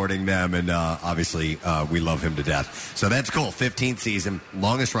supporting them, and obviously we love him to death. So that's cool. 15th season,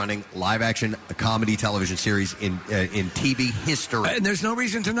 longest-running live-action comedy television series in TV history. And there's no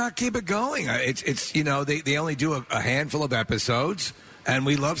reason to not keep it going. It's they only do a handful of episodes, and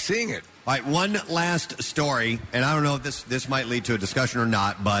we love seeing it. All right, one last story, and I don't know if this might lead to a discussion or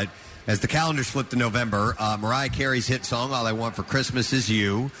not, but as the calendars flip to November, Mariah Carey's hit song, All I Want for Christmas Is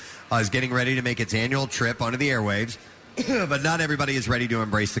You, is getting ready to make its annual trip onto the airwaves. But not everybody is ready to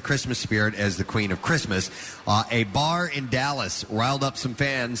embrace the Christmas spirit as the Queen of Christmas. A bar in Dallas riled up some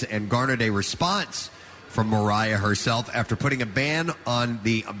fans and garnered a response from Mariah herself after putting a ban on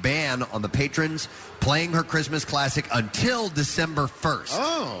the patrons playing her Christmas classic until December 1st.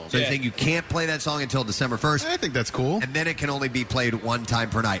 Oh. So you're saying you can't play that song until December 1st. I think that's cool. And then it can only be played one time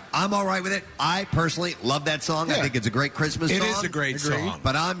per night. I'm all right with it. I personally love that song. Yeah. I think it's a great Christmas song. It is a great song.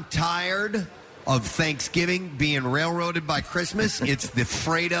 But I'm tired of Thanksgiving being railroaded by Christmas. It's the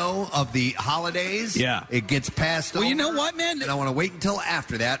Fredo of the holidays. Yeah. It gets passed over. Well, you know what, man? And I want to wait until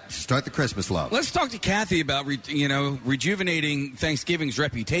after that to start the Christmas love. Let's talk to Kathy about rejuvenating Thanksgiving's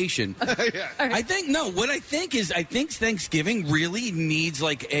reputation. I think Thanksgiving really needs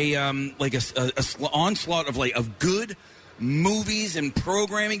like a onslaught of good movies and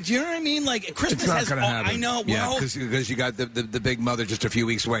programming. Do you know what I mean? Like Christmas It's not has going to happen. I know. Yeah, Well, because you got the Big Mother just a few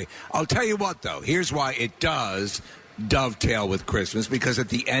weeks away. I'll tell you what, though. Here's why it does dovetail with Christmas, because at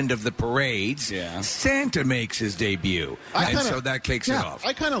the end of the parades, Santa makes his debut, so that kicks it off.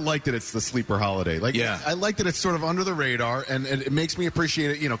 I kind of like that it's the sleeper holiday. I like that it's sort of under the radar, and it makes me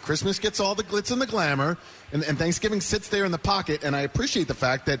appreciate it. Christmas gets all the glitz and the glamour, and Thanksgiving sits there in the pocket, and I appreciate the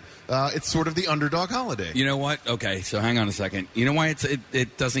fact that it's sort of the underdog holiday. You know what? Okay, so hang on a second. You know why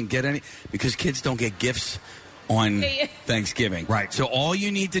it doesn't get any? Because kids don't get gifts on Thanksgiving. Right. So all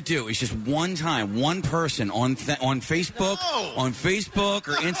you need to do is just one time, one person on Facebook,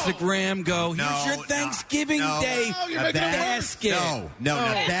 or Instagram go, here's your Thanksgiving Day basket. No,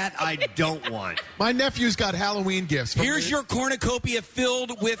 that I don't want. My nephew's got Halloween gifts. Here's your cornucopia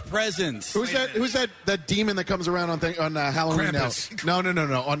filled with presents. Who's that demon that comes around on Halloween Krampus. now?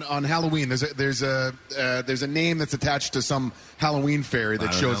 No. On Halloween, there's a name that's attached to some Halloween fairy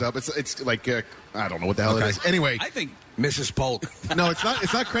that shows up. It's like I don't know what the hell it is. Anyway, I think Mrs. Polk. No, it's not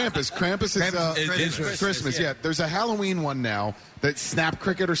Krampus. Krampus is Christmas. Yeah, there's a Halloween one now that's Snap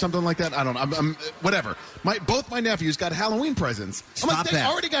Cricket or something like that. I don't know. I'm whatever. Both my nephews got Halloween presents. They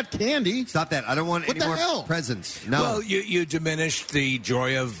already got candy. Stop that. I don't want any more presents. No. Well, you diminish the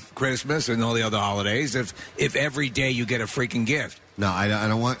joy of Christmas and all the other holidays if every day you get a freaking gift. No, I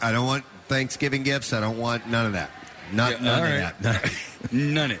don't want Thanksgiving gifts. I don't want none of that. None of that.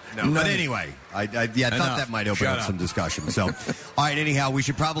 None of it. No. But anyway, I thought that might open up some discussion. So, all right, anyhow, we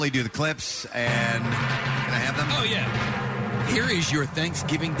should probably do the clips. And can I have them? Oh, yeah. Here is your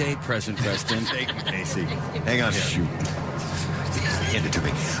Thanksgiving Day present, Preston. Thank you, Casey. Hang on. Shoot. Hand it to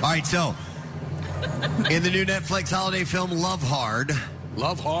me. All right, so in the new Netflix holiday film Love Hard.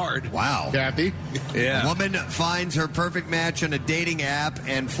 Love Hard. Wow. Kathy? Yeah. A woman finds her perfect match on a dating app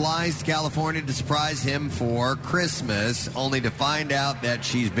and flies to California to surprise him for Christmas, only to find out that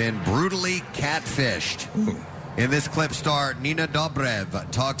she's been brutally catfished. In this clip, star Nina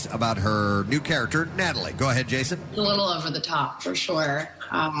Dobrev talks about her new character, Natalie. Go ahead, Jason. A little over the top, for sure,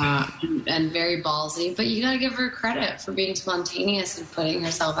 and very ballsy. But you got to give her credit for being spontaneous and putting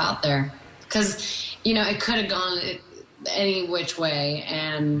herself out there. Because, it could have gone any which way,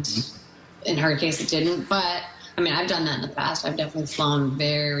 and in her case it didn't. But I've done that in the past. I've definitely flown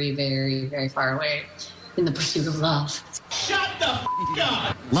very, very, very far away in the pursuit of love. Shut the f***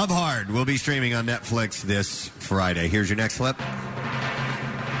 up! Love Hard will be streaming on Netflix this Friday. Here's your next clip.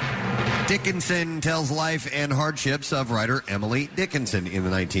 Dickinson tells life and hardships of writer Emily Dickinson in the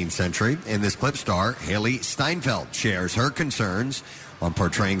 19th century. In this clip, star Haley Steinfeld shares her concerns on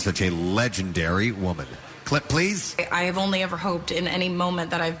portraying such a legendary woman. Clip, please. I have only ever hoped in any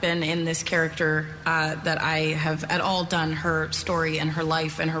moment that I've been in this character that I have at all done her story and her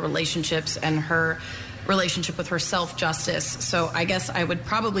life and her relationships and her relationship with her self-justice. So I guess I would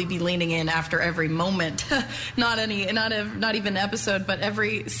probably be leaning in after every moment, not even episode, but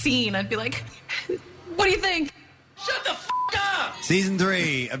every scene. I'd be like, what do you think? Shut the f*** up! Season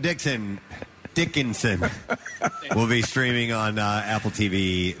 3 of Dickinson will be streaming on Apple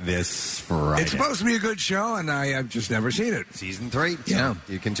TV this Friday. It's supposed to be a good show, and I have just never seen it. Season 3. So yeah.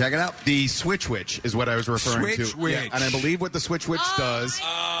 You can check it out. The Switch Witch is what I was referring to. Switch Witch. Yeah, and I believe what the Switch Witch does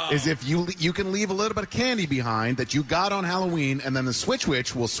is if you can leave a little bit of candy behind that you got on Halloween, and then the Switch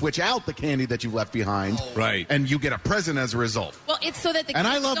Witch will switch out the candy that you left behind. Right. And you get a present as a result. Well, it's so that the And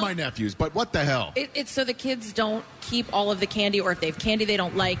kids I love don't- my nephews, but what the hell? It's so the kids don't keep all of the candy, or if they have candy they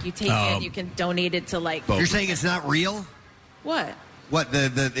don't like, you take it, you can donate it to like. You're saying it's not real? What? What,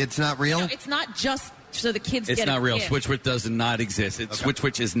 it's not real? No, it's not just so the kids It's get not a real. gift. Switch Witch does not exist. Switch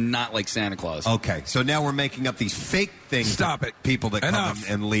Witch is not like Santa Claus. Okay, so now we're making up these fake things. Stop it. People that Enough.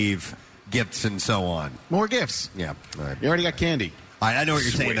 come and leave gifts and so on. More gifts. Yeah. All right. You already got candy. I know what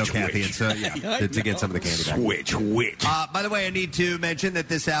you're saying, though, Switch Kathy. Witch. It's to get some of the candy back. Switch Witch. By the way, I need to mention that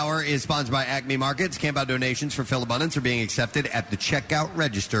this hour is sponsored by Acme Markets. Camp Out donations for Phil Abundance are being accepted at the checkout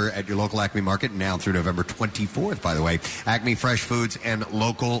register at your local Acme Market now through November 24th, by the way. Acme Fresh Foods and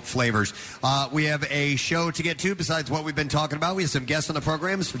local flavors. We have a show to get to besides what we've been talking about. We have some guests on the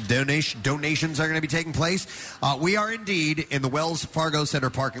program. Some donations are going to be taking place. We are indeed in the Wells Fargo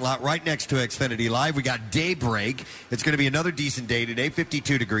Center parking lot right next to Xfinity Live. We got Daybreak. It's going to be another decent day today,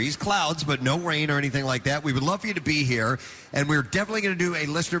 52 degrees. Clouds, but no rain or anything like that. We would love for you to be here, and we're definitely going to do a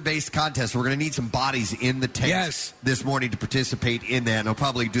listener-based contest. We're going to need some bodies in the tent this morning to participate in that, and I'll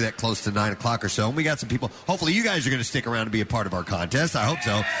probably do that close to 9 o'clock or so. And we got some people. Hopefully, you guys are going to stick around to be a part of our contest. I hope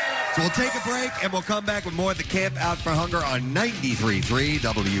so. So we'll take a break, and we'll come back with more of the Camp Out for Hunger on 93.3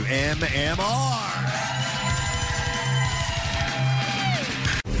 WMMR.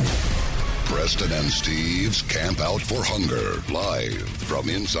 Preston and Steve's Camp Out for Hunger, live from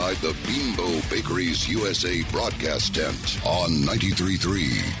inside the Bimbo Bakeries USA broadcast tent on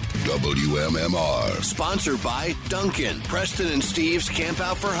 93.3 WMMR. Sponsored by Dunkin'. Preston and Steve's Camp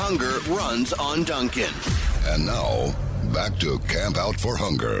Out for Hunger runs on Dunkin'. And now, back to Camp Out for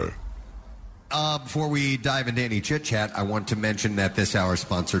Hunger. Before we dive into any chit-chat, I want to mention that this hour is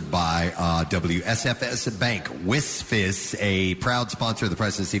sponsored by WSFS Bank. WSFS, a proud sponsor of the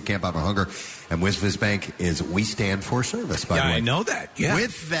Preston and Steve Camp Out for Hunger. And WSFS Bank is We Stand for Service, by the way. I know that, yeah.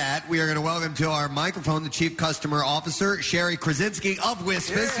 With that, we are going to welcome to our microphone the Chief Customer Officer, Sherry Krasinski of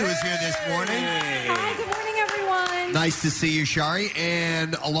WSFS, who is here this morning. Hi, good morning, everyone. Nice to see you, Shari.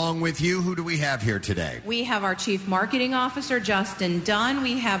 And along with you, who do we have here today? We have our Chief Marketing Officer, Justin Dunn.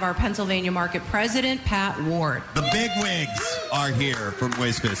 We have our Pennsylvania Market President, Pat Ward. The big wigs are here from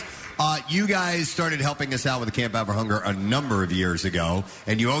WSFS. You guys started helping us out with the Camp Out for Hunger a number of years ago,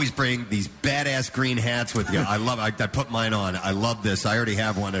 and you always bring these badass green hats with you. I love it. I put mine on. I love this. I already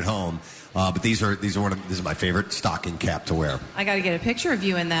have one at home. But these are this is my favorite stocking cap to wear. I got to get a picture of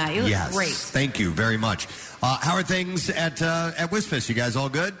you in that. You look great. Thank you very much. How are things at WSFS? You guys all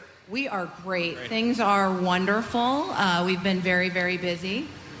good? We are great. Things are wonderful. We've been very, very busy.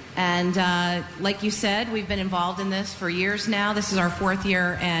 And like you said, we've been involved in this for years now. This is our 4th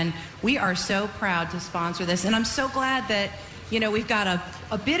year, and we are so proud to sponsor this. And I'm so glad that, we've got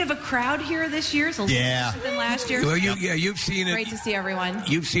a bit of a crowd here this year. It's a little different than last year. Well, you've seen it. Great to see everyone.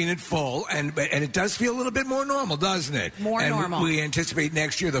 You've seen it full, and it does feel a little bit more normal, doesn't it? More normal. We anticipate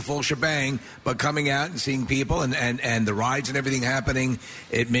next year the full shebang, but coming out and seeing people and the rides and everything happening,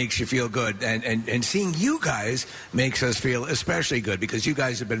 it makes you feel good. And seeing you guys makes us feel especially good because you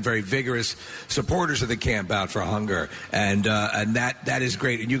guys have been very vigorous supporters of the Camp Out for Hunger, and that is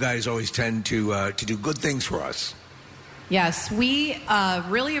great. And you guys always tend to do good things for us. Yes, we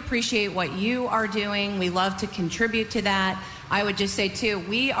really appreciate what you are doing. We love to contribute to that. I would just say, too,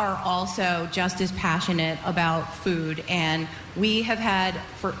 we are also just as passionate about food. And we have had,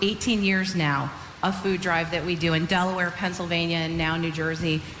 for 18 years now, a food drive that we do in Delaware, Pennsylvania, and now New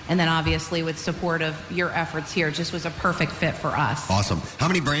Jersey. And then, obviously, with support of your efforts here, just was a perfect fit for us. Awesome. How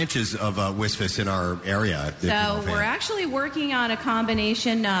many branches of WSFS in our area? So we're actually working on a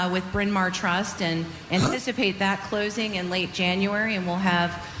combination with Bryn Mawr Trust and anticipate that closing in late January, and we'll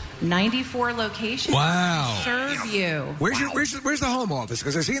have 94 locations wow. to serve you. Where's the home office?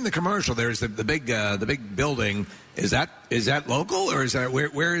 Because I see in the commercial there's the big building. Is that local or is that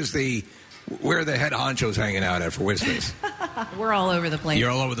where is the Where are the head honchos hanging out at for Whiskas? We're all over the place.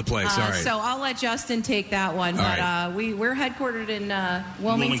 You're all over the place. All right. So I'll let Justin take that one. All But right. we're headquartered in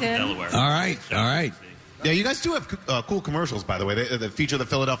Wilmington, Delaware. All right. Yeah, you guys do have cool commercials, by the way. They feature the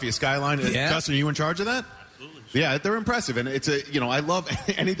Philadelphia skyline. Yeah. Justin, are you in charge of that? Yeah, they're impressive, and it's I love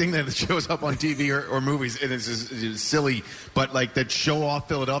anything that shows up on TV or movies, and it's just silly, but like that show off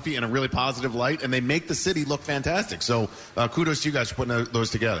Philadelphia in a really positive light, and they make the city look fantastic. So kudos to you guys for putting those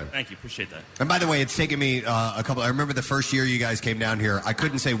together. Thank you, appreciate that. And by the way, it's taken me a couple. I remember the first year you guys came down here. I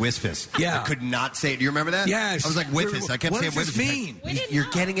couldn't say Wisfis. Yeah. I could not say it. Do you remember that? Yes. I was like Wisfis. I kept What saying does Wisfis. this mean? You're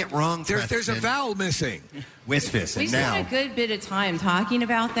getting it wrong. There's a vowel missing. Wisfis. we And spent now a good bit of time talking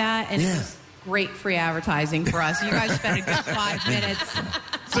about that, and it was great free advertising for us. You guys spent a good 5 minutes.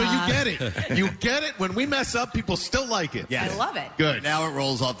 So you get it. You get it. When we mess up, people still like it. Yes. I love it. Good. Now it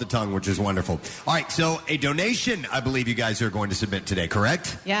rolls off the tongue, which is wonderful. All right, so a donation, I believe you guys are going to submit today,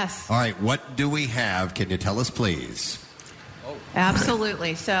 correct? Yes. All right, what do we have? Can you tell us, please?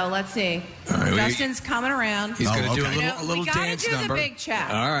 Absolutely. So let's see. right, Justin's coming around. He's going to do okay. a little we gotta dance do number. the big check.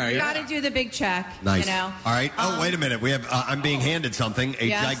 All right. We got to do the big check. Nice. You know. All right. Oh, wait a minute. We have. I'm being handed something. A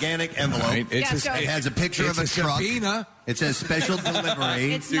Yes. gigantic envelope. All right. It's Yeah, a, go. It has a picture it's of a truck. subpoena. It says special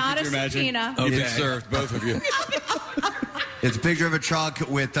delivery. It's not a subpoena. Okay. It's served, both of you. It's a picture of a truck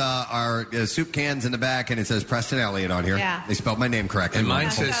with our soup cans in the back, and it says Preston Elliott on here. Yeah. They spelled my name correctly. And mine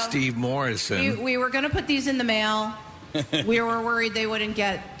Wonderful. says Steve Morrison. We were going to put these in the mail. We were worried they wouldn't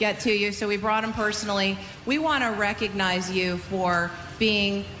get to you, so we brought them personally. We want to recognize you for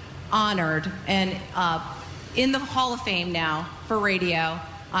being honored and in the Hall of Fame now for radio.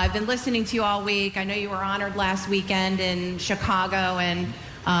 I've been listening to you all week. I know you were honored last weekend in Chicago, and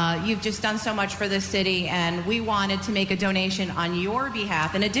you've just done so much for this city, and we wanted to make a donation on your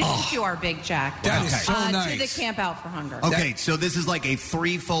behalf, in addition to our big check. That is so nice. To the Camp Out for Hunger. Okay, so this is like a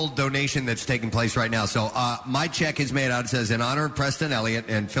threefold donation that's taking place right now. So my check is made out. It says, in honor of Preston Elliott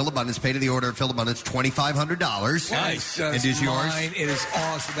and Phil Abundance, pay to the order of Phil Abundance, $2,500. Nice. It is yours. Mine. It is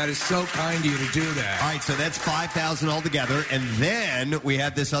awesome. That is so kind of you to do that. All right, so that's $5,000 altogether. And then we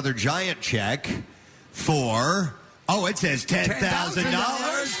have this other giant check for... Oh, it says $10,000.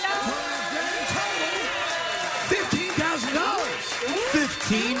 $15,000.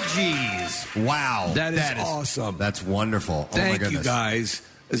 15 G's. Wow. That is awesome. That's wonderful. Oh, my Thank goodness. you, guys.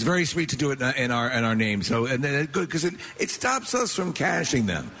 It's very sweet to do it in our name. So, and then good because it stops us from cashing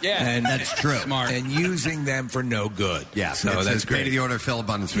them. Yeah, and that's true. Smart. And using them for no good. Yeah, so it that's says pay great. to the order of Phil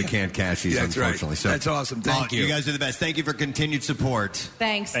Abundance. We can't cash these, That's unfortunately. right. So That's awesome. Thank you. You guys are the best. Thank you for continued support.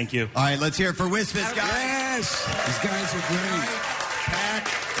 Thanks. Thank you. All right, let's hear it for Wisfis, guys. Yes, these guys are great. Pat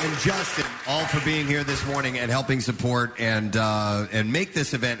and Justin, all for being here this morning and helping support and make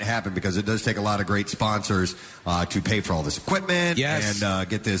this event happen, because it does take a lot of great sponsors to pay for all this equipment and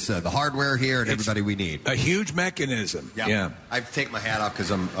get this the hardware here and everybody we need. A huge mechanism. Yeah. I take my hat off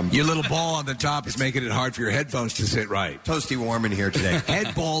because I'm your little ball on the top is making it hard for your headphones to sit right. Toasty warm in here today.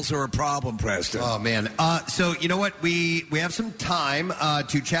 Head balls are a problem, Preston. Oh man. So you know what? We have some time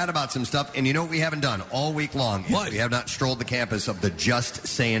to chat about some stuff, and you know what we haven't done all week long? What? We have not strolled the campus of the Just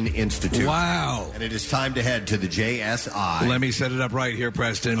Saying Institute. Wow. And it is time to head to the JSI. Let me set it up right here,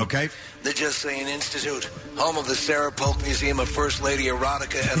 Preston. Okay. The Just Saying Institute, home of the Sarah Polk Museum of First Lady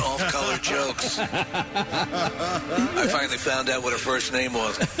Erotica and Off-Color Jokes. I finally found out what her first name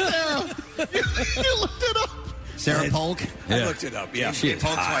was. You looked it up. Sarah Polk? I looked it up, yeah. She is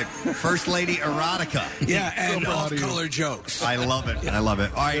Polk's wife. First Lady Erotica. Yeah, and So proud of you. off-color jokes. I love it. I love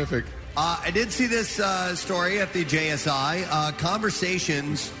it. All right. Terrific. I did see this story at the JSI.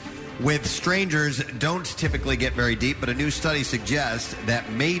 Conversations with strangers don't typically get very deep, but a new study suggests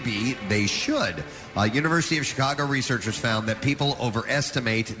that maybe they should. University of Chicago researchers found that people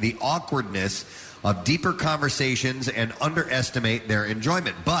overestimate the awkwardness of deeper conversations and underestimate their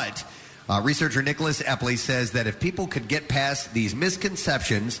enjoyment. But researcher Nicholas Epley says that if people could get past these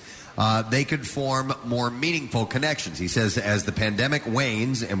misconceptions, they could form more meaningful connections. He says as the pandemic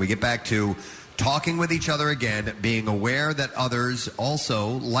wanes and we get back to talking with each other again, being aware that others also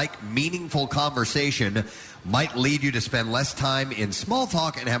like meaningful conversation might lead you to spend less time in small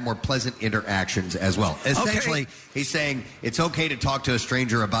talk and have more pleasant interactions as well. Essentially, he's saying it's okay to talk to a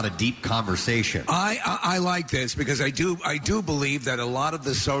stranger about a deep conversation. I like this because I do believe that a lot of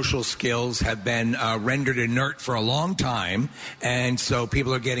the social skills have been rendered inert for a long time, and so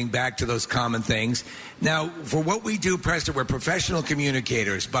people are getting back to those common things. Now, for what we do, Preston, we're professional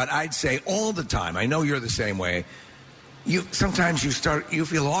communicators, but I'd say all the time, I know you're the same way, sometimes you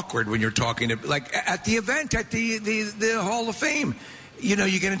feel awkward when you're talking to, like at the event at the Hall of Fame. You know,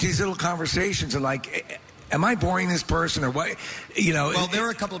 you get into these little conversations and like am I boring this person or what? Well, there were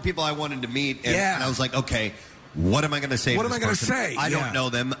a couple of people I wanted to meet, and I was like, okay, what am I going to say? What to am this I going to person? say? I don't know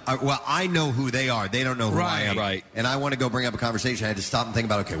them. Well, I know who they are. They don't know who I am. Right. And I want to go bring up a conversation. I had to stop and think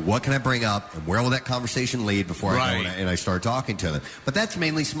about, okay, what can I bring up, and where will that conversation lead before I go and I start talking to them? But that's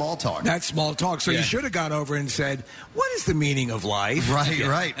mainly small talk. That's small talk. So you should have gone over and said, what is the meaning of life?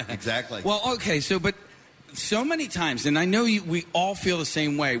 Right, exactly. Well, okay, but so many times, and I know we all feel the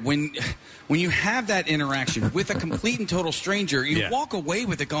same way, when you have that interaction with a complete and total stranger, you walk away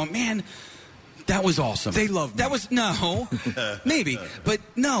with it going, man, that was awesome. They loved me. That was maybe, but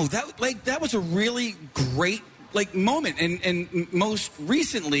no. That was a really great moment. And most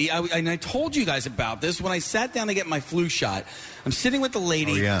recently, I told you guys about this when I sat down to get my flu shot. I'm sitting with the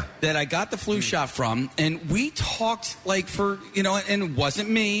lady that I got the flu shot from, and we talked and it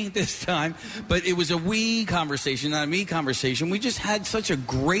wasn't me this time, but it was a we conversation, not a me conversation. We just had such a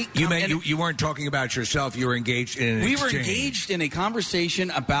great. You weren't talking about yourself. You were engaged in an exchange. We were engaged in a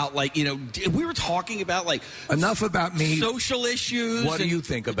conversation about we were talking about enough about me, social issues. What do you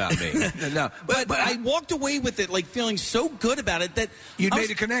think about me? No, but I walked away with it feeling so good about it that you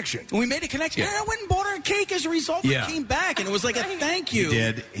made a connection. We made a connection, and I went and bought her a cake as a result. And came back, and it was like a thank you. He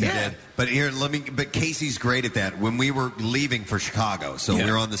did. But but Casey's great at that. When we were leaving for Chicago, so we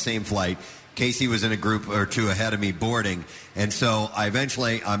were on the same flight. Casey was in a group or two ahead of me boarding, and so I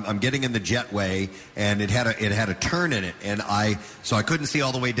eventually I'm getting in the jetway, and it had a turn in it, and I couldn't see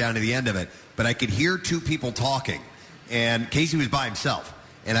all the way down to the end of it, but I could hear two people talking, and Casey was by himself.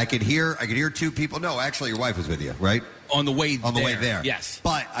 And I could hear two people. No, actually, your wife was with you, right? On the way there. Yes.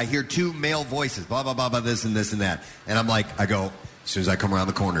 But I hear two male voices, blah, blah, blah, blah, this and this and that. And I go, as soon as I come around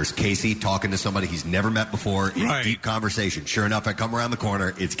the corner, it's Casey talking to somebody he's never met before in a deep conversation. Sure enough, I come around the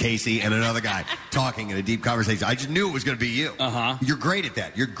corner, it's Casey and another guy talking in a deep conversation. I just knew it was going to be you. Uh-huh. You're great at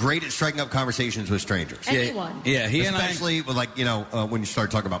that. You're great at striking up conversations with strangers. Anyone. Yeah, especially with when you start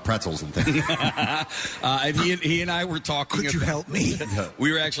talking about pretzels and things. He and I were talking. Could you help me?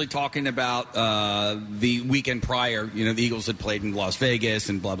 We were actually talking about the weekend prior. The Eagles had played in Las Vegas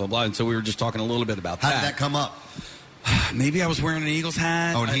and blah, blah, blah. And so we were just talking a little bit about that. How did that come up? Maybe I was wearing an Eagles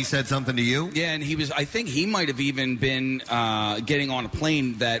hat. Oh, and he said something to you? Yeah, and I think he might have even been getting on a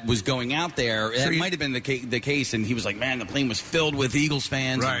plane that was going out there. That might have been the case, and he was like, man, the plane was filled with Eagles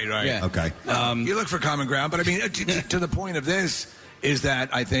fans. Right. Yeah. Okay. You look for common ground, but I mean, to the point of this is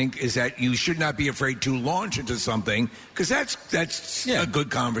that you should not be afraid to launch into something, because that's a good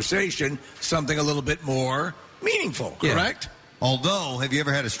conversation, something a little bit more meaningful, correct? Although, have you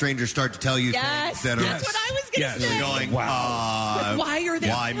ever had a stranger start to tell you things that are... That's what I was going to say. Going, wow. Why are they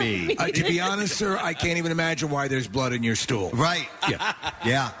Why me? To be honest, sir, I can't even imagine why there's blood in your stool. Right.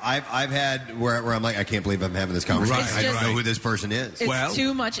 Yeah. I've had where I'm like, I can't believe I'm having this conversation. Right. I don't know who this person is. It's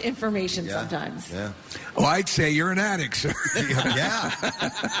too much information sometimes. Yeah. Well, I'd say you're an addict, sir. Yeah.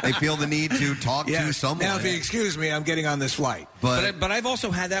 They feel the need to talk to someone. Now, if you excuse me, I'm getting on this flight. But I've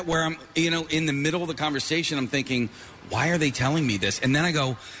also had that where I'm, in the middle of the conversation, I'm thinking, why are they telling me this? And then I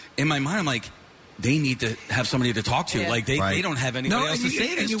go, in my mind, I'm like, they need to have somebody to talk to. Yeah. They don't have anybody else to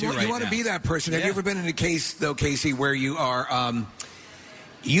say this to right now. You want to be that person. Have you ever been in a case, though, Casey, where you are...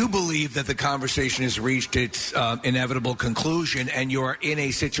 you believe that the conversation has reached its inevitable conclusion, and you're in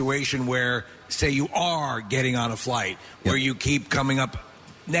a situation where, say, you are getting on a flight, where you keep coming up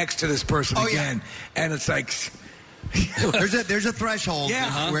next to this person again, and it's like... there's a threshold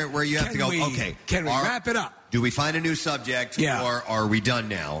where you have to go, okay, can we wrap it up? Do we find a new subject, or are we done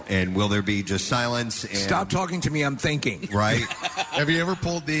now? And will there be just silence? And... Stop talking to me. I'm thinking. Right. Have you ever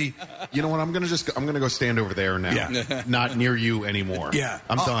pulled the? You know what? I'm gonna go stand over there now. Yeah. Not near you anymore. Yeah.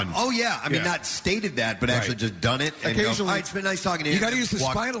 I'm done. Oh yeah. I mean, not stated that, but actually just done it. And occasionally, all right, it's been nice talking to you. You got to use the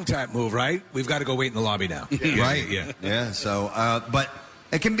spinal tap move, right? We've got to go wait in the lobby now. Right. Yeah. So, but.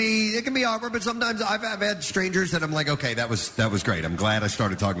 It can be awkward, but sometimes I've had strangers that I'm like, okay, that was great. I'm glad I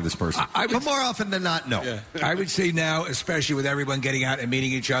started talking to this person. But more often than not, no. Yeah. I would say now, especially with everyone getting out and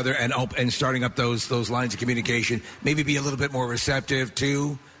meeting each other and starting up those lines of communication, maybe be a little bit more receptive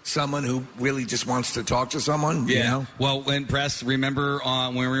to someone who really just wants to talk to someone. Yeah. You know? Well, when remember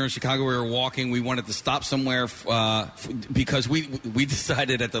when we were in Chicago, we were walking. We wanted to stop somewhere because we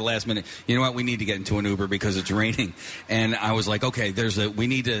decided at the last minute, you know what, we need to get into an Uber because it's raining. And I was like, okay, we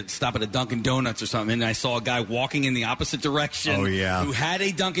need to stop at a Dunkin' Donuts or something. And I saw a guy walking in the opposite direction. Oh, yeah. Who had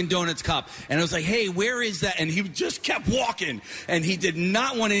a Dunkin' Donuts cup. And I was like, hey, where is that? And he just kept walking. And he did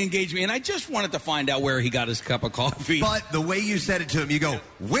not want to engage me. And I just wanted to find out where he got his cup of coffee. But the way you said it to him, you go,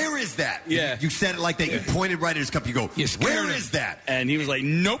 where is that? Yeah. You said it like that. You pointed right at his cup. You go, where is that? And he was like,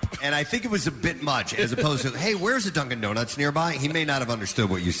 nope. And I think it was a bit much, as opposed to, hey, where's a Dunkin' Donuts nearby? He may not have understood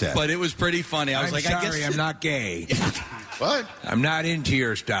what you said. But it was pretty funny. I was I'm like, sorry, I guess I'm not gay. What? I'm not into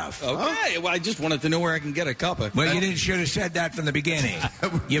your stuff. Okay. Well, I just wanted to know where I can get a cup of. Well, you should have said that from the beginning.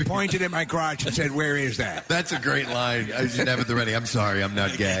 You pointed at my crotch and said, where is that? That's a great line. I should have it ready. I'm sorry, I'm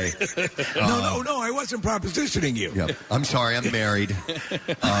not gay. No, I wasn't propositioning you. Yep. I'm sorry, I'm married.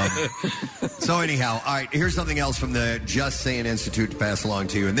 So anyhow, all right, here's something else from the Just Saying Institute to pass along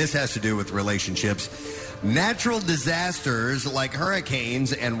to you, and this has to do with relationships. Natural disasters like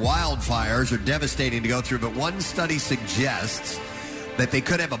hurricanes and wildfires are devastating to go through, but one study suggests that they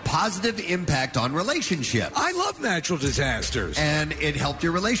could have a positive impact on relationships. I love natural disasters. And it helped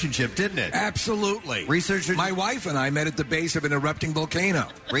your relationship, didn't it? Absolutely. Researchers... My wife and I met at the base of an erupting volcano.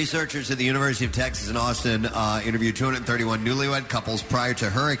 Researchers at the University of Texas in Austin interviewed 231 newlywed couples prior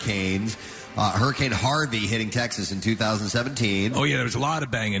to hurricanes. Hurricane Harvey hitting Texas in 2017. Oh, yeah, there was a lot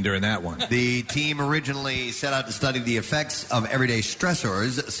of banging during that one. The team originally set out to study the effects of everyday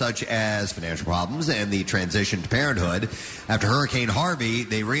stressors, such as financial problems and the transition to parenthood. After Hurricane Harvey,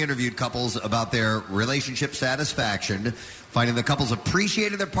 they re-interviewed couples about their relationship satisfaction, finding the couples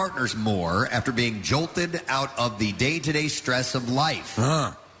appreciated their partners more after being jolted out of the day-to-day stress of life.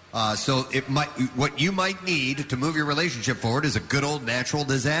 So what you might need to move your relationship forward is a good old natural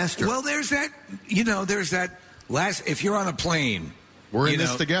disaster. Well, there's that if you're on a plane. We're in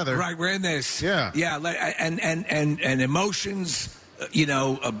this together. Right, we're in this. Yeah. Yeah, and emotions,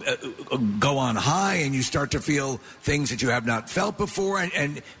 go on high, and you start to feel things that you have not felt before,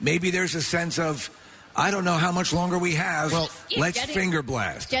 and maybe there's a sense of, I don't know how much longer we have. Well, let's finger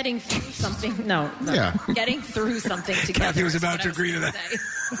blast. Getting through something. No. Yeah. Getting through something together. Kathy was about to agree to that.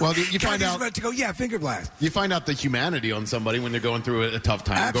 Well, you find out. About to go, yeah, finger blast. You find out the humanity on somebody when they're going through a tough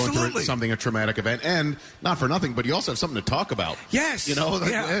time, Absolutely. going through something, a traumatic event, and not for nothing, but you also have something to talk about. Yes.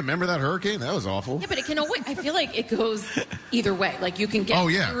 Hey, remember that hurricane? That was awful. Yeah, but it can always, I feel like it goes either way. Like you can get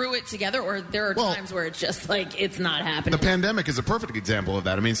through it together, or there are times where it's just like it's not happening. The pandemic is a perfect example of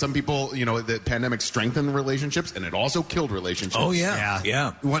that. I mean, some people, the pandemic strengthened relationships, and it also killed relationships. Oh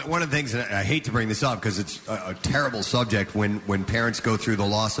yeah. One of the things, and I hate to bring this up because it's a terrible subject, when parents go through the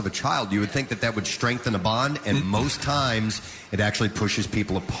loss of a child, you would think that would strengthen a bond, and most times it actually pushes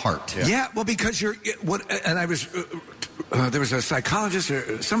people apart. Yeah, well, because there was a psychologist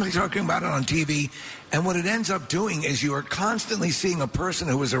or somebody talking about it on TV, and what it ends up doing is you are constantly seeing a person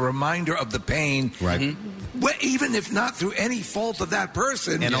who is a reminder of the pain, right? Well, even if not through any fault of that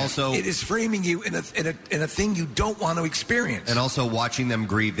person, and also it is framing you in a thing you don't want to experience. And also watching them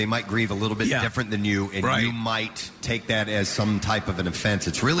grieve, they might grieve a little bit different than you, and you might take that as some type of an offense.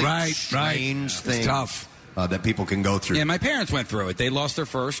 It's really a strange thing. It's tough. That people can go through. Yeah, my parents went through it. They lost their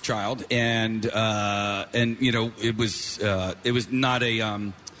first child, and it was not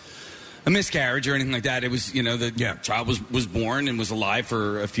a miscarriage or anything like that. It was, the child was born and was alive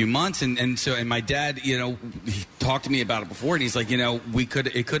for a few months, and my dad, he talked to me about it before, and he's like, it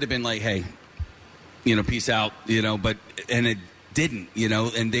could have been like, hey, peace out, but it didn't,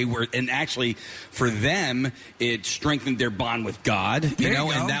 and actually for them it strengthened their bond with God,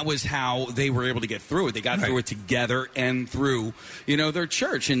 and that was how they were able to get through it. They got through it together and through, their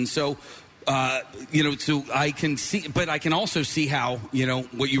church. And so so I can see, but I can also see how,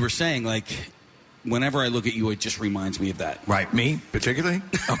 what you were saying, like, whenever I look at you, it just reminds me of that. Right. Me, particularly?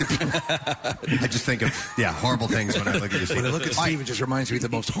 I just think of, horrible things when I look at you. When I look at Steve, it just reminds me of the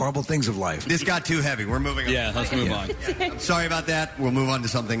most horrible things of life. This got too heavy. We're moving on. Yeah, let's move on. Sorry about that. We'll move on to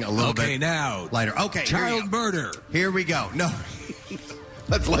something a little bit now lighter. Okay. Child murder. Here we go. No.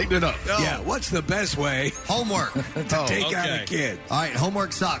 Let's lighten it up. No. Yeah, what's the best way Homework. to take out a kid? All right,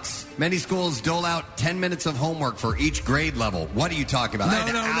 homework sucks. Many schools dole out 10 minutes of homework for each grade level. What are you talking about? I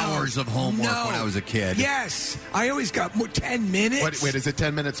had hours of homework when I was a kid. Yes. I always got 10 minutes. Wait, is it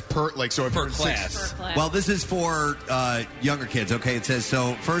 10 minutes per class? Well, this is for younger kids, okay? It says,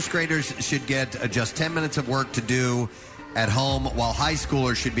 so first graders should get just 10 minutes of work to do at home, while high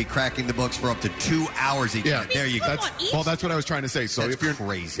schoolers should be cracking the books for up to 2 hours each. Yeah, there you go. That's what I was trying to say. So that's if you're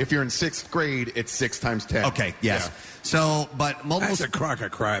crazy. If you're in 6th grade, it's 6 times 10. Okay, yes. Yeah. So, but that's a crock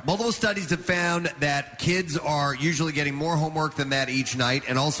of crap. Multiple studies have found that kids are usually getting more homework than that each night,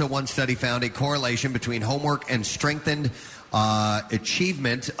 and also one study found a correlation between homework and strengthened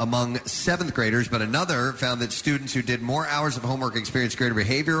achievement among 7th graders, but another found that students who did more hours of homework experienced greater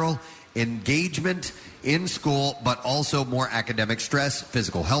behavioral engagement in school, but also more academic stress,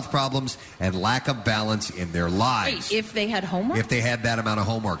 physical health problems, and lack of balance in their lives. Wait, if they had homework? If they had that amount of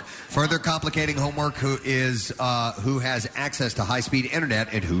homework. Further complicating homework who has access to high-speed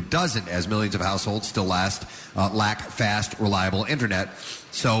internet and who doesn't, as millions of households still lack fast, reliable internet.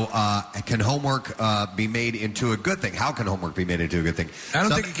 So can homework be made into a good thing? How can homework be made into a good thing? I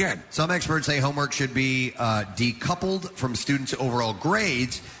don't think it can. Some experts say homework should be decoupled from students' overall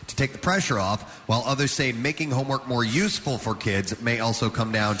grades to take the pressure off, while others say making homework more useful for kids may also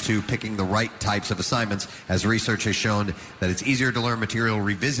come down to picking the right types of assignments, as research has shown that it's easier to learn material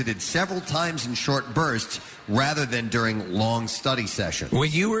revisited several times in short bursts rather than during long study sessions. When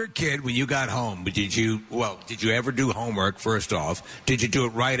you were a kid, when you got home, did you ever do homework, first off? Did you do it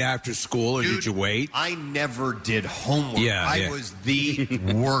right after school, or did you wait? I never did homework. I was the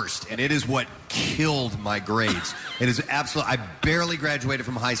worst, and it is what killed my grades. It is absolutely... I barely graduated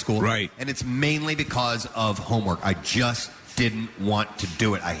from high school. Right. And it's mainly because of homework. I just didn't want to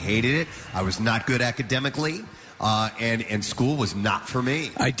do it. I hated it. I was not good academically. And school was not for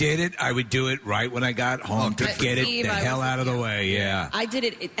me. I did it. I would do it right when I got home to get it the hell out of the way. Yeah. I did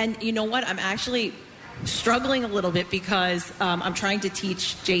it. And you know what? I'm actually struggling a little bit because I'm trying to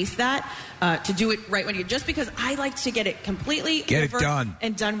teach Jace that to do it right when just because I like to get it completely over done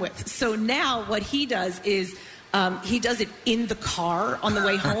and done with. So now what he does is he does it in the car on the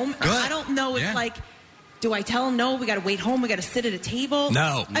way home. I don't know if do I tell him no? We got to wait home. We got to sit at a table.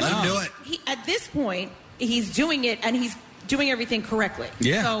 No, I mean, do it. At this point, he's doing it and he's doing everything correctly.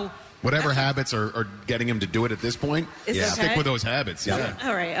 Yeah. So whatever habits are getting him to do it at this point, stick with those habits. Yeah.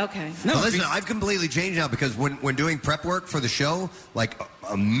 All right. Okay. No, listen, I've completely changed now because when doing prep work for the show, like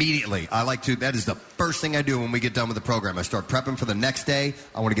immediately, I like to, that is the first thing I do when we get done with the program. I start prepping for the next day.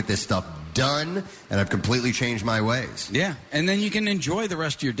 I want to get this stuff done, and I've completely changed my ways. Yeah, and then you can enjoy the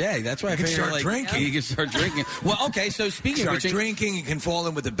rest of your day. That's why I figure start drinking. You can start drinking. Well, okay, so speaking of drinking, you can fall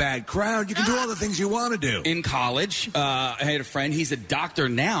in with a bad crowd. You can do all the things you want to do. In college, I had a friend. He's a doctor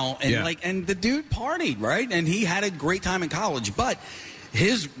now, and and the dude partied, right? And he had a great time in college, but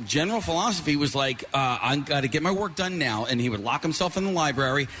his general philosophy was like, I've got to get my work done now. And he would lock himself in the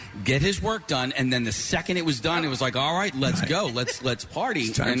library, get his work done, and then the second it was done, it was like, all right, let's go. Let's party.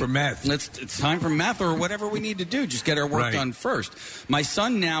 It's time for meth. It's time for meth or whatever we need to do. Just get our work done first. My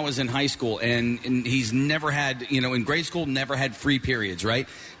son now is in high school, and he's never had, in grade school, never had free periods, right?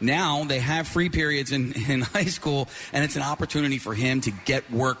 Now they have free periods in high school, and it's an opportunity for him to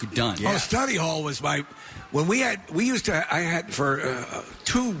get work done. Yeah. Oh, study hall was I had for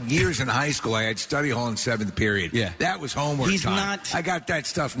 2 years in high school, I had study hall in 7th period. Yeah. That was homework time. I got that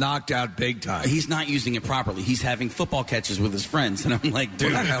stuff knocked out big time. He's not using it properly. He's having football catches with his friends. And I'm like,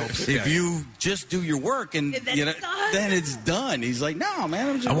 dude, that helps. If you just do your work and then it's done. He's like, no,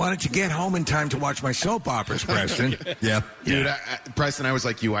 man. I wanted to get home in time to watch my soap operas, Preston. Yeah. Dude, Preston, I was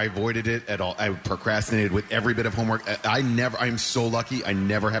like you. I avoided it at all. I procrastinated with every bit of homework. I'm so lucky. I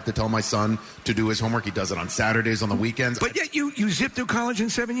never have to tell my son to do his homework. He does it on Saturdays, on the weekends. But yet you zipped through college in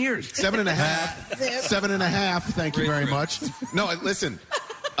 7 years. 7.5. 7.5. Thank you very much. No, listen.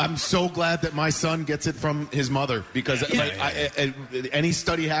 I'm so glad that my son gets it from his mother because any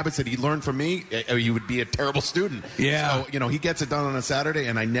study habits that he learned from me, you would be a terrible student. Yeah. So, he gets it done on a Saturday,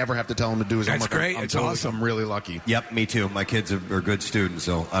 and I never have to tell him to do his homework. That's great. It's awesome. I'm really lucky. Yep, me too. My kids are good students,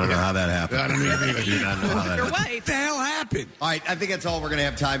 so I don't know how that happened. I don't either. do not know how that happened. Wife. What the hell happened? All right, I think that's all we're going to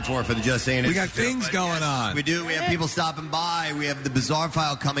have time for the Just Saying It. We got things going on. We do. We have people stopping by. We have the Bizarre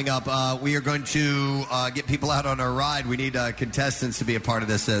File coming up. We are going to get people out on our ride. We need contestants to be a part of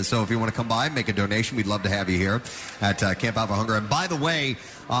this. So if you want to come by, make a donation. We'd love to have you here at Camp Out for Hunger. And by the way,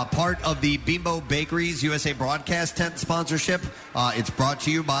 part of the Bimbo Bakeries USA broadcast tent sponsorship. It's brought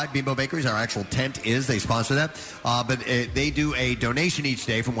to you by Bimbo Bakeries. Our actual tent is. They sponsor that. But they do a donation each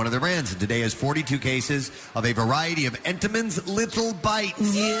day from one of their brands. And today is 42 cases of a variety of Entenmann's Little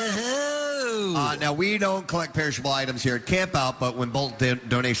Bites. Now, we don't collect perishable items here at Camp Out, but when bulk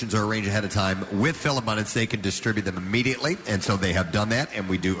donations are arranged ahead of time with Phil Abundance, they can distribute them immediately. And so they have done that, and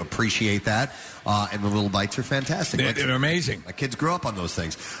we do appreciate that. And the Little Bites are fantastic. They're amazing. My kids grew up on those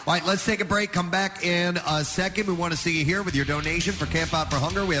things. All right, let's take a break. Come back in a second. We want to see you here with your donation for Camp Out for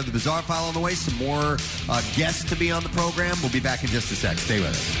Hunger. We have the Bizarre File on the way. Some more guests to be on the program. We'll be back in just a sec. Stay with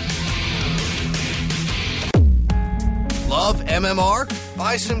us. Love MMR?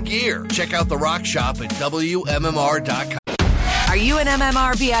 Buy some gear. Check out the rock shop at WMMR.com. Are you an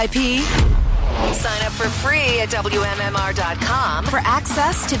MMR VIP? Sign up for free at WMMR.com for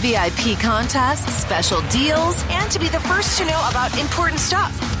access to VIP contests, special deals, and to be the first to know about important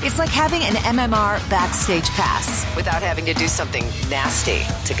stuff. It's like having an MMR backstage pass without having to do something nasty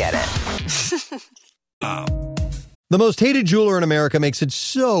to get it. The most hated jeweler in America makes it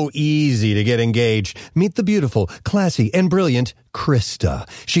so easy to get engaged. Meet the beautiful, classy, and brilliant Krista.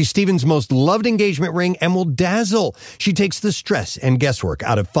 She's Steven's most loved engagement ring and will dazzle. She takes the stress and guesswork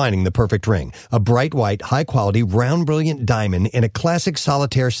out of finding the perfect ring. A bright white, high-quality, round, brilliant diamond in a classic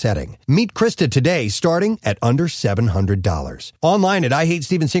solitaire setting. Meet Krista today, starting at under $700. Online at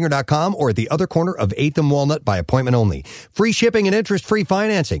IHateStevenSinger.com or at the other corner of 8th and Walnut by appointment only. Free shipping and interest-free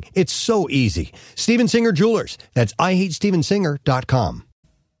financing. It's so easy. Steven Singer Jewelers. That's IHateStevenSinger.com.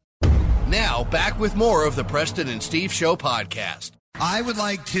 Now, back with more of the Preston and Steve Show podcast. I would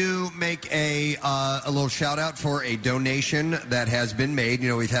like to make a little shout out for a donation that has been made. You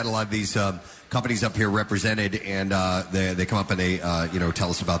know, we've had a lot of these companies up here represented, and they come up and they tell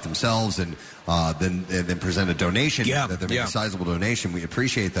us about themselves, and then present a donation. That they make a sizable donation. We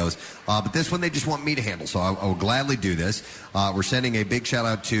appreciate those. But this one they just want me to handle, so I will gladly do this. We're sending a big shout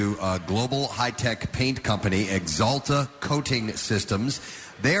out to global high-tech paint company Axalta Coating Systems.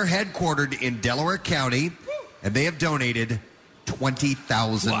 They're headquartered in Delaware County, and they have donated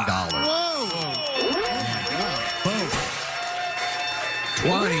 $20,000. Whoa!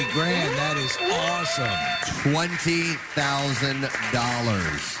 20 grand, that is awesome.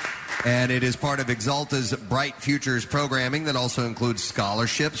 $20,000. And it is part of Axalta's Bright Futures programming that also includes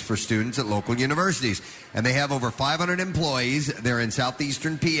scholarships for students at local universities. And they have over 500 employees. They're in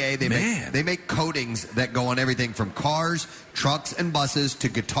southeastern PA. They make coatings that go on everything from cars, trucks, and buses to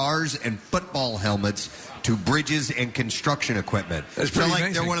guitars and football helmets to bridges and construction equipment. That's pretty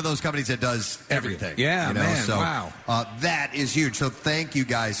amazing. They're one of those companies that does everything. Yeah, man, so, wow. That is huge. So thank you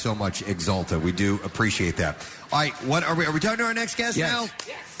guys so much, Axalta. We do appreciate that. All right, what are we talking to our next guest now?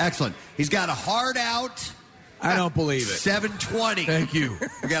 Yes. Excellent. He's got a hard out. I don't believe it. 720. Thank you.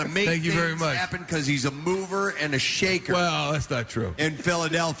 We got to make Thank you very much. happen because he's a mover and a shaker. Well, that's not true. In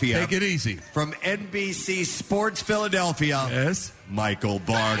Philadelphia. Take it easy. From NBC Sports Philadelphia. Yes. Michael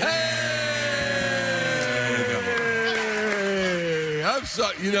Barker. I'm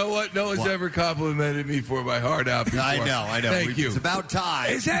sorry. You know what? No one's ever complimented me for my heart out before. I know. Thank you. It's about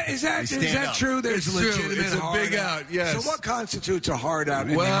time. Is that true? There's It's a legitimate true. It's a hard big out. Yes. So what constitutes a hard out?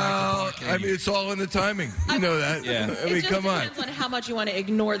 Well, I mean, it's all in the timing. You know that. Yeah. I mean, come on. It depends on how much you want to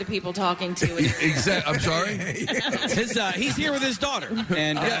ignore the people talking to you. Exactly. I'm sorry. He's here with his daughter,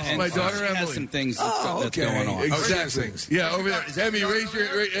 and yes, my daughter she Emily has some things that's going on. Exactly. Yeah, over there. Emmy,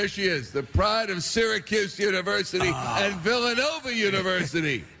 there she is. The pride of Syracuse University and Villanova University.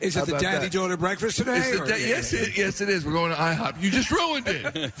 Is it the daddy-daughter breakfast today? Yes, it is. We're going to IHOP. You just ruined it.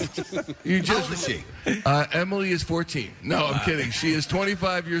 How old is she? Emily is 14. No, I'm kidding. She is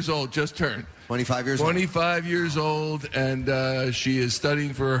 25 years old, just turned. 25 years old? 25 years old, and she is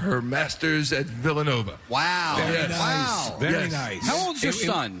studying for her master's at Villanova. Wow. Very nice. Wow. Very nice. How old's your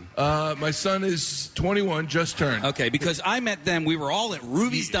son? My son is 21, just turned. Okay, because I met them. We were all at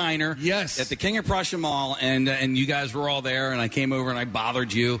Ruby's Diner. Yes. At the King of Prussia Mall, and you guys were all there, and I came over and I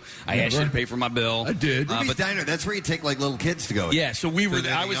bothered you. I asked you to pay for my bill. I did. Ruby's Diner, that's where you take like little kids to go. Yeah, so we were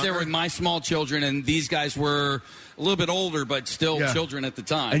there. I was there with my small children, and these guys were a little bit older, but still children at the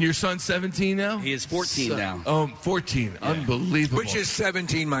time. And your son's 17 now? He is 14 now. Oh, 14. Yeah. Unbelievable. Which is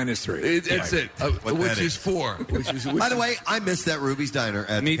 17 minus 3. That's it. Which is 4. By the way, I missed that Ruby's Diner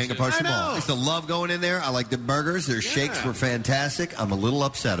at the King of Prussia Mall. I used to love going in there. I like the burgers. Their shakes were fantastic. I'm a little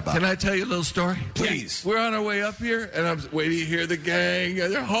upset about it. Can I tell you a little story? Please. We're on our way up here, and I'm waiting to hear the gang.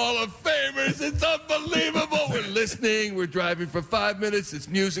 They're Hall of Famers. It's unbelievable. We're listening. We're driving for 5 minutes. It's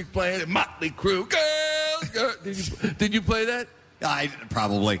music playing. Motley Crue. Girls. Did you play that? I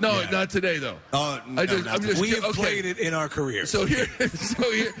probably. No, not today though. Oh, no, we have played it in our career. So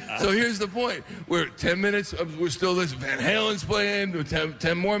here's the point. We're 10 minutes. We're still listening. Van Halen's playing.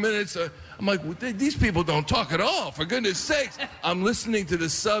 10 more minutes. I'm like, well, these people don't talk at all. For goodness sakes, I'm listening to the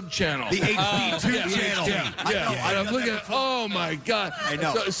sub channel, the HD2 channel. Yeah. And I'm looking at, oh my God. I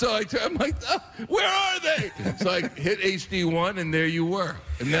know. So I'm like, where are they? So I hit HD1, and there you were.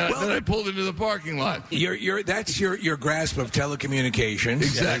 And then I pulled into the parking lot. That's your grasp of telecommunications.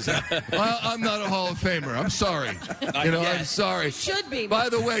 Exactly. Well, I'm not a Hall of Famer. I'm sorry. I'm sorry. Should be. By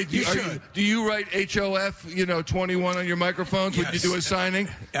the way, do you write HOF 21 on your microphones when you do a signing?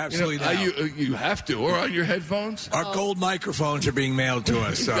 Absolutely not. You have to, or on your headphones. Our gold microphones are being mailed to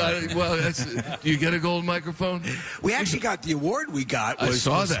us. So. Do you get a gold microphone? We actually got the award we got. I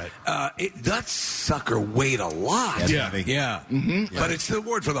saw that. That sucker weighed a lot. Yeah. Mm-hmm. But it's the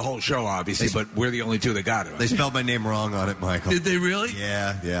award for the whole show, obviously, but we're the only two that got it. They spelled my name wrong on it, Michael. Did they really?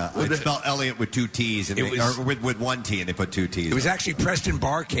 Yeah. I spelled Elliot with 2 T's, or with 1 T, and they put 2 T's. It was actually Preston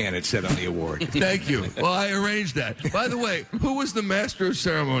Barkan, it said on the award. Thank you. Well, I arranged that. By the way, who was the master of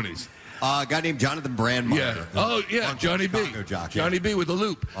ceremonies? A guy named Jonathan Brandmeier. Yeah. Oh, yeah, Johnny B. Jock, Johnny B with the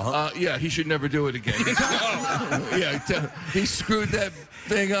loop. Yeah, he should never do it again. He screwed that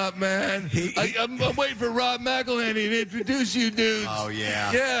thing up, man. I'm waiting for Rob McElhenney to introduce you dudes. Oh,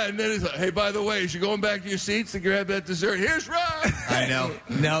 yeah. Yeah, and then he's like, hey, by the way, as you're going back to your seats to grab that dessert, here's Rob. I know.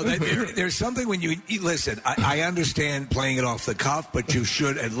 No, there's something when you listen. I understand playing it off the cuff, but you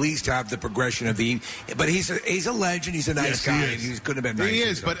should at least have the progression of the. But he's a legend. He's a nice guy. And he couldn't have been nicer. He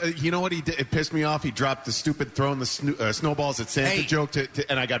is, but you know what he did? It pissed me off. He dropped the stupid throwing the snowballs at Santa joke,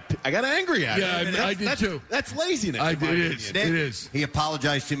 and I got angry at him. Yeah, I did too. That's laziness. It is. He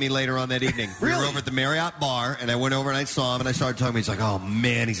apologized to me later on that evening. Really? We were over at the Marriott bar, and I went over and I saw him, and I started talking to him. He's like, oh,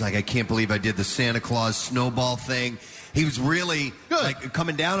 man. He's like, I can't believe I did the Santa Claus snowball thing. He was really like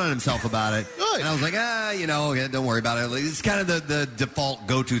coming down on himself about it. Good. And I was like, don't worry about it. It's kind of the default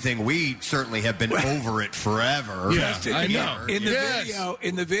go-to thing. We certainly have been over it forever. Yeah, I know.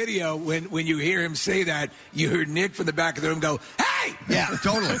 In the video, when you hear him say that, you hear Nick from the back of the room go, "Hey!" Yeah,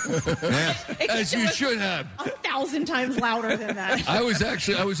 totally. Yeah. As you should have. 1,000 times louder than that. I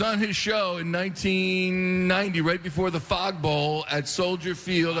was on his show in 1990, right before the Fog Bowl at Soldier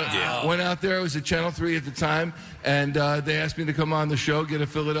Field. I went out there. I was at Channel 3 at the time, and they asked me to come on the show, get a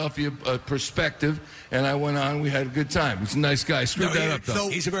Philadelphia perspective, and I went on. We had a good time. He's a nice guy. Screwed that up, though. So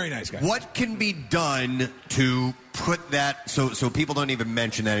he's a very nice guy. What can be done to put that so people don't even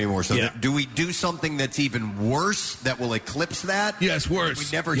mention that anymore? So do we do something that's even worse that will eclipse that? Yes, worse. We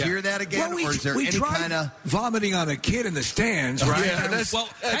never hear that again? Well, or is there any kind of vomiting on a kid in the stands, right? Yeah, that's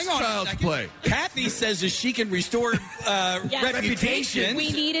hang on child's play. Kathy says that she can restore reputation.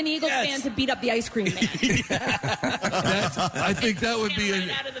 We need an Eagles fan to beat up the ice cream man. I think that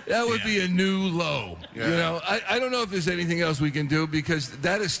would be a new low. Yeah. You know, I don't know if there's anything else we can do because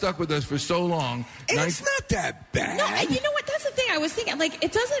that has stuck with us for so long. And it's not that bad. No, and you know what? That's the thing. I was thinking, like,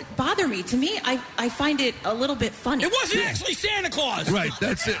 it doesn't bother me. To me, I find it a little bit funny. It wasn't actually Santa Claus. Right,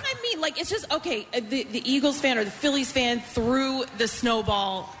 that's it. I mean, like, it's just, okay, the Eagles fan or the Phillies fan threw the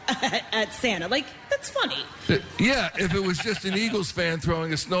snowball at Santa. Like, that's funny. Yeah, if it was just an Eagles fan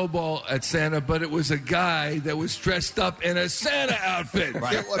throwing a snowball at Santa, but it was a guy that was dressed up in a Santa outfit.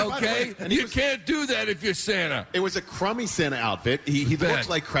 Right. Okay? And you can't do that if you're Santa. It was a crummy Santa outfit. He looked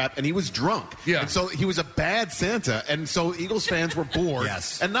like crap, and he was drunk. Yeah. And so he was a bad Santa, and so Eagles fans were bored.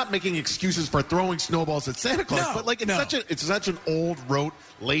 Yes. And not making excuses for throwing snowballs at Santa Claus. No, but like it's such an old, rote,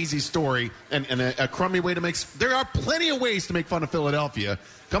 lazy story, and a crummy way to make. There are plenty of ways to make fun of Philadelphia.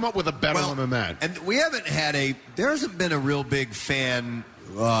 Come up with a better one than that. And we haven't had there hasn't been a real big fan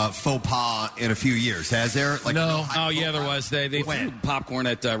faux pas in a few years, has there? Like, no. Oh, yeah, there was. They threw popcorn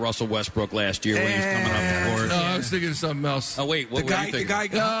at Russell Westbrook last year when he was coming up the court. No, I was thinking of something else. Oh, wait, what were you thinking?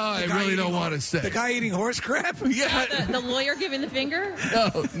 I really don't want to say. The guy eating horse crap? Yeah. The lawyer giving the finger? No.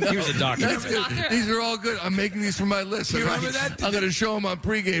 He was a doctor. These are all good. I'm making these for my list. You remember that? I'm going to show them on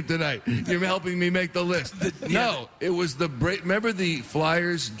pregame tonight. You're helping me make the list. No, it was the remember the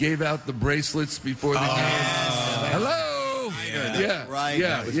Flyers gave out the bracelets before the game? Hello. Yeah, right.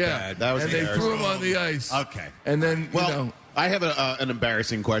 Yeah, That was bad. That was and they embarrassing. threw him on the ice. Okay. And then, I have an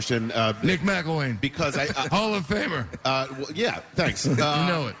embarrassing question. Nick McElwain. Because Hall of Famer. Yeah, thanks. You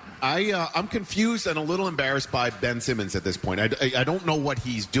know it. I'm confused and a little embarrassed by Ben Simmons at this point. I don't know what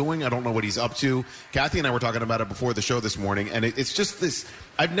he's doing. I don't know what he's up to. Kathy and I were talking about it before the show this morning, and it's just this.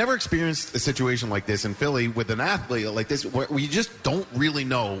 I've never experienced a situation like this in Philly with an athlete like this where you just don't really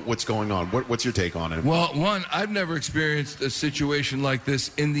know what's going on. What's your take on it? Well, one, I've never experienced a situation like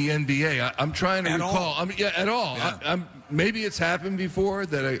this in the NBA. I'm trying to recall. At all. Yeah. Maybe it's happened before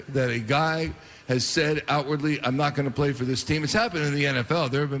that a guy has said outwardly, I'm not going to play for this team. It's happened in the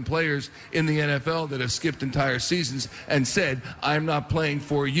NFL. There have been players in the NFL that have skipped entire seasons and said, I'm not playing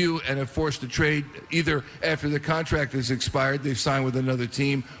for you, and have forced to trade either after the contract has expired, they've signed with another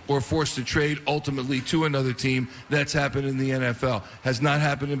team, or forced to trade ultimately to another team. That's happened in the NFL. Has not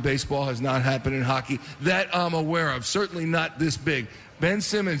happened in baseball, has not happened in hockey. That I'm aware of. Certainly not this big. Ben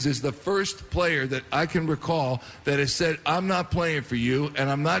Simmons is the first player that I can recall that has said, I'm not playing for you, and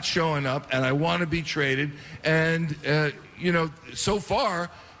I'm not showing up, and I want to be traded. And, so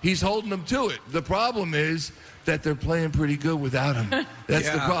far, he's holding them to it. The problem is that they're playing pretty good without him. That's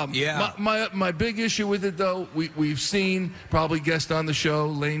the problem. Yeah. My big issue with it, though, we've seen, probably guest on the show,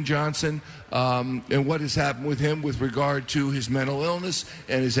 Lane Johnson, and what has happened with him with regard to his mental illness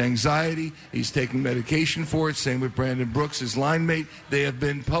and his anxiety. He's taking medication for it. Same with Brandon Brooks, his line mate. They have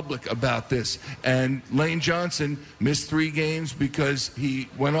been public about this. And Lane Johnson missed 3 games because he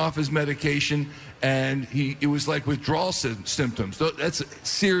went off his medication, and it was like withdrawal symptoms. That's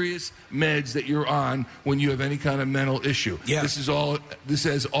serious. serious meds that you're on when you have any kind of mental issue. Yeah. This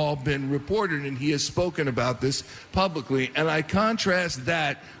has all been reported, and he has spoken about this publicly. And I contrast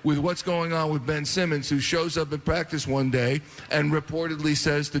that with what's going on with Ben Simmons, who shows up at practice one day and reportedly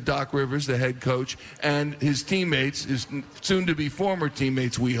says to Doc Rivers, the head coach, and his teammates, his soon-to-be former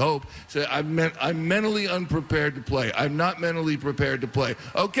teammates, we hope, say, I'm mentally unprepared to play. I'm not mentally prepared to play.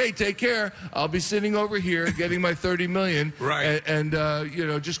 Okay, take care. I'll be sitting over here getting my $30 million. Right. And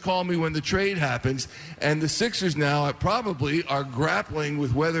just call me when the trade happens. And the Sixers now probably are grappling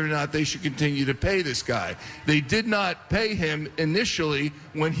with whether or not they should continue to pay this guy. They did not pay him initially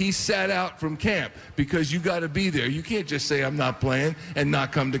when he sat out from camp, because you got to be there. You can't just say I'm not playing and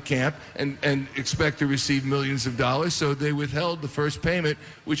not come to camp and expect to receive millions of dollars. So they withheld the first payment,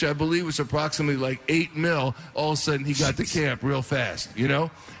 which I believe was approximately like $8 million. All of a sudden he got to camp real fast,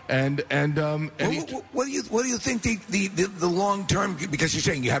 And what do you think the long term? Because you're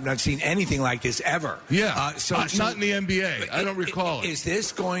saying you have not seen anything like this ever. Yeah, so not in the NBA. I don't recall it. Is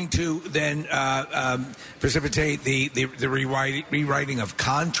this going to then precipitate the rewriting of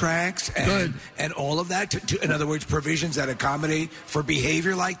contracts and all of that? In other words, provisions that accommodate for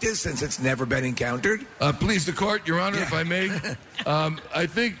behavior like this, since it's never been encountered. Please the court, Your Honor, if I may. I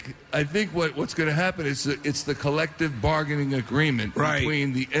think what's going to happen is it's the collective bargaining agreement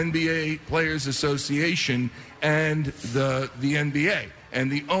between the NBA Players Association and the NBA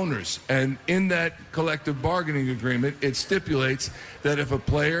and the owners. And in that collective bargaining agreement, it stipulates that if a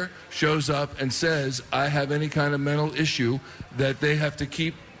player shows up and says, I have any kind of mental issue, that they have to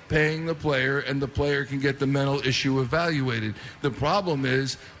keep paying the player, and the player can get the mental issue evaluated. The problem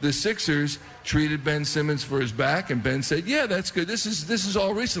is the Sixers treated Ben Simmons for his back, and Ben said, yeah, that's good. This is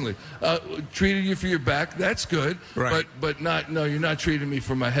all recently. Treated you for your back, that's good. Right. But you're not treating me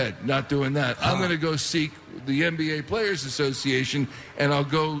for my head. Not doing that. I'm going to go seek the NBA Players Association, and I'll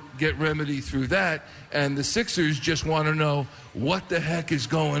go get remedy through that. And the Sixers just want to know what the heck is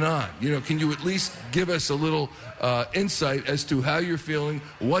going on. Can you at least give us a little insight as to how you're feeling,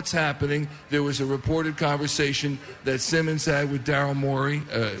 what's happening? There was a reported conversation that Simmons had with Daryl Morey.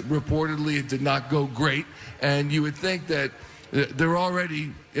 Reportedly, it did not go great. And you would think that they're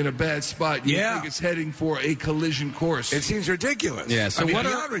already in a bad spot. You think it's heading for a collision course. It seems ridiculous. Yeah. So what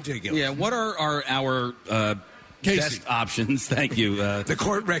are ridiculous? Yeah. What are our best options? Thank you. The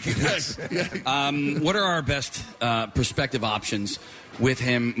court recognizes. What are our best prospective options with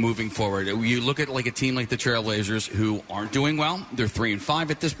him moving forward? You look at like a team like the Trailblazers, who aren't doing well. They're 3-5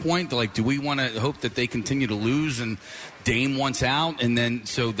 at this point. They're like, do we want to hope that they continue to lose and Dame wants out, and then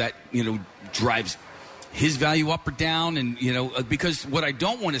so that drives his value up or down? And because what I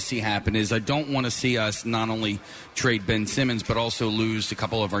don't want to see happen is I don't want to see us not only trade Ben Simmons but also lose a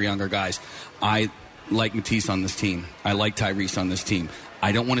couple of our younger guys. I like Matisse on this team. I like Tyrese on this team.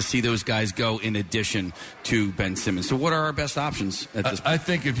 I don't want to see those guys go in addition to Ben Simmons. So what are our best options at this point? I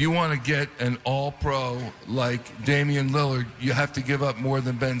think if you want to get an all-pro like Damian Lillard, you have to give up more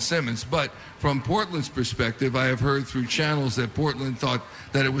than Ben Simmons. But from Portland's perspective, I have heard through channels that Portland thought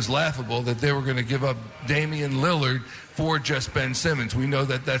that it was laughable that they were going to give up Damian Lillard for just Ben Simmons. We know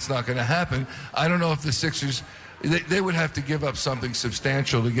that that's not going to happen. I don't know if the Sixers... They would have to give up something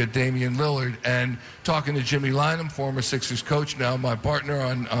substantial to get Damian Lillard. And talking to Jimmy Lynam, former Sixers coach, now my partner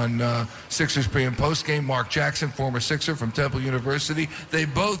on Sixers pre- and post-game, Mark Jackson, former Sixer from Temple University, they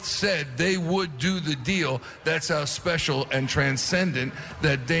both said they would do the deal. That's how special and transcendent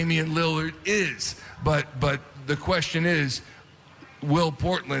that Damian Lillard is. But the question is, will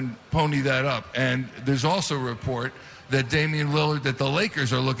Portland pony that up? And there's also a report that that the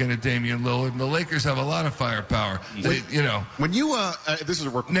Lakers are looking at Damian Lillard, and the Lakers have a lot of firepower. When you this is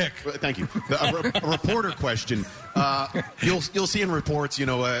a Nick, thank you. A reporter question. You'll see in reports,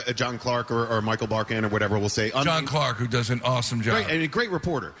 John Clark or Michael Barkan or whatever will say John Clark, who does an awesome job, a great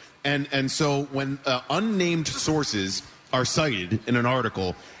reporter, and so when unnamed sources are cited in an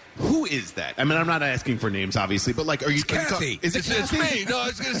article. Who is that? I mean, I'm not asking for names, obviously, but like, are you? Kathy. Is it Kathy? It's me. No, I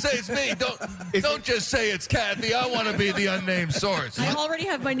was going to say it's me. Don't just say it's Kathy. I want to be the unnamed source. I already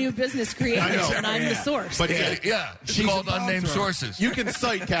have my new business created, and I'm the source. But it's called unnamed sources. You can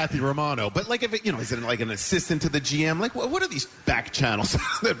cite Kathy Romano, but like, if it, is it like an assistant to the GM? Like, what are these back channels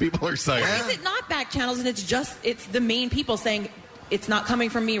that people are citing? Or is it not back channels, and it's the main people saying, it's not coming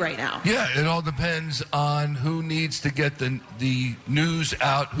from me right now? Yeah, it all depends on who needs to get the news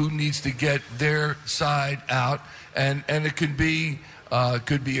out, who needs to get their side out, and it could be a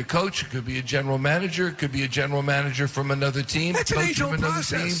coach, it could be a general manager, it could be a general manager from another team. That's an age-old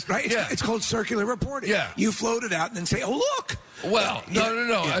process, right? Yeah. It's called circular reporting. Yeah. You float it out and then say, oh, look, Well,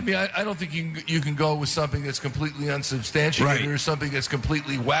 no. Yeah. I mean, I don't think you can go with something that's completely unsubstantiated or something that's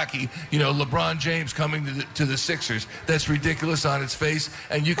completely wacky. You know, LeBron James coming to the Sixers. That's ridiculous on its face.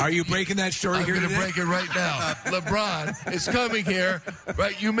 And are you breaking that story I'm here going to today? break it right now. LeBron is coming here.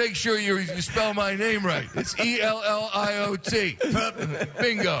 Right? You make sure you spell my name right. It's Elliot.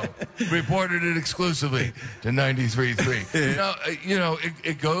 Bingo. Reported it exclusively to 93.3. Now,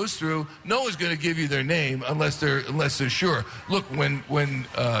 it goes through. No one's going to give you their name unless they're sure. Look, when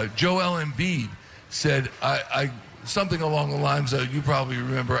Joel Embiid said I something along the lines of, you probably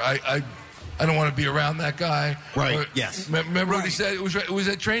remember, I don't want to be around that guy. Right. Yes. Remember what he said? It was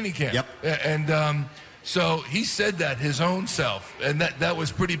at training camp. Yep. And so he said that his own self, and that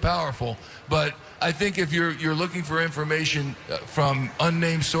was pretty powerful. But I think if you're looking for information from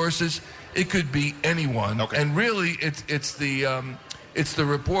unnamed sources, it could be anyone. Okay. And really, it's the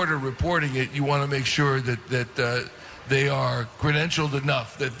reporter reporting it. You want to make sure that they are credentialed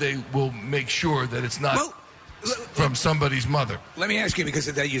enough that they will make sure that it's not from somebody's mother. Let me ask you, because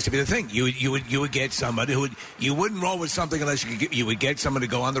that used to be the thing. You would get somebody who you wouldn't roll with something unless you would get someone to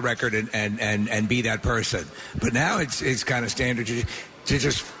go on the record and be that person. But now it's kind of standard to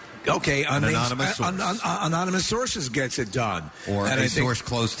just. Okay, anonymous sources gets it done, or a source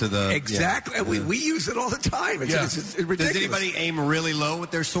close to the exactly. Yeah. We use it all the time. It's ridiculous. Does anybody aim really low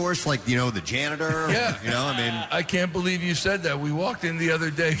with their source, like the janitor? Yeah, I mean, I can't believe you said that. We walked in the other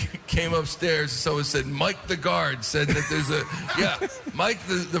day, came upstairs, so it said Mike the guard said that there's Mike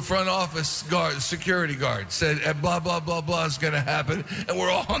the front office guard, security guard said blah blah blah blah is going to happen, and we're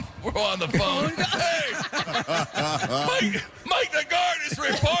all on the phone. Hey, Mike the guard is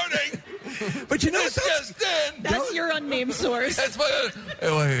reporting. But that's your unnamed source. That's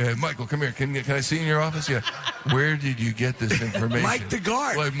hey, Michael, come here. Can I see you in your office? Yeah. Where did you get this information? Mike the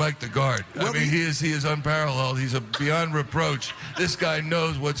guard. Well, Mike the guard. I mean, he is unparalleled. He's beyond reproach. This guy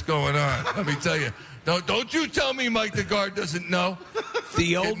knows what's going on. Let me tell you. Don't you tell me Mike the guard doesn't know.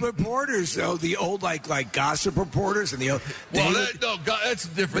 The old reporters, though, the old like gossip reporters, and that's a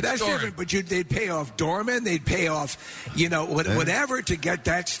different. But that's story. different. But they'd pay off doormen, they'd pay off, whatever to get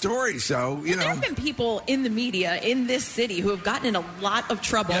that story. So there have been people in the media in this city who have gotten in a lot of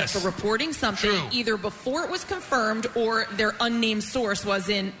trouble for reporting something either before it was confirmed or their unnamed source was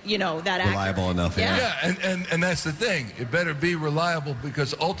in that reliable enough. Yeah, and that's the thing. It better be reliable,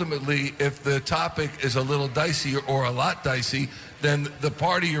 because ultimately, if the topic is a little dicey or a lot dicey, then the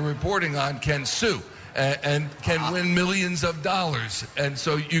party you're reporting on can sue and can win millions of dollars. And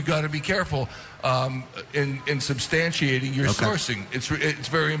so you got to be careful in substantiating your sourcing. It's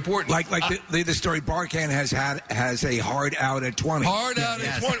very important. Like the story Barkan has a hard out at 20. Hard out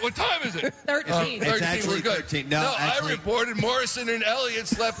at 20. What time is it? 13. It's actually 13. No, I reported Morrison and Elliott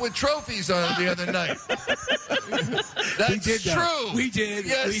slept with trophies on the other night. That's true. We did.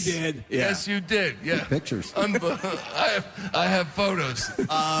 Yes. We did. Yeah. Yes, you did. Yeah. Pictures. I have photos.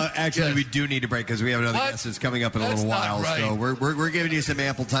 Actually, we do need to break because we have another guest that's coming up in a little while. Right. So we're giving you some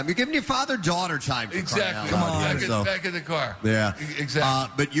ample time. You're giving your father-daughter time. Exactly. Come on, back in the car. Yeah,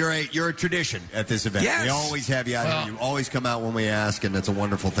 exactly. But you're a tradition at this event. Yes. We always have you out here. You always come out when we ask, and that's a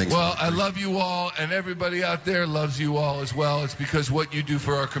wonderful thing. Well, I love you all, and everybody out there loves you all as well. It's because what you do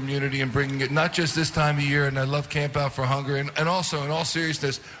for our community and bringing it, not just this time of year, and I love Camp Out for Hunger, and also, in all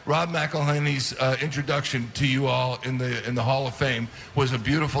seriousness, Rob McElhenney's introduction to you all in the Hall of Fame was a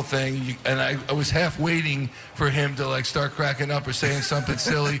beautiful thing, and I was half waiting for him to start cracking up or saying something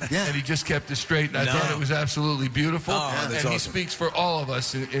silly, and he just kept it straight, and I thought it was absolutely beautiful. And he speaks for all of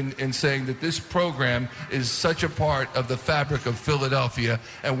us in saying that this program is such a part of the fabric of Philadelphia,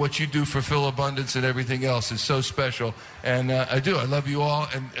 and what you do for Phil Abundance and everything else is so special. And I love you all,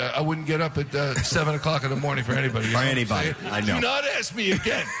 and I wouldn't get up at 7 o'clock in the morning for anybody. For anybody, I know. Do not ask me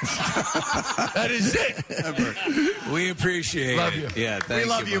again. That is it. We appreciate love it. You. Yeah, thank we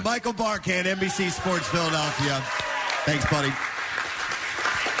love you. Michael Barkan, NBC Sports Philadelphia. Thanks, buddy.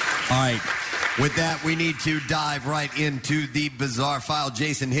 All right. With that, we need to dive right into the bizarre file.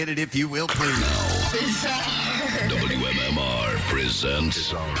 Jason, hit it if you will, please. WMMR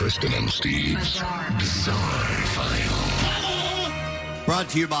presents Preston and Steve's Bizarre File. Brought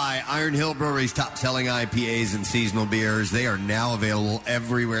to you by Iron Hill Brewery's top-selling IPAs and seasonal beers. They are now available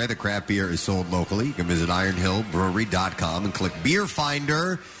everywhere the craft beer is sold locally. You can visit ironhillbrewery.com and click Beer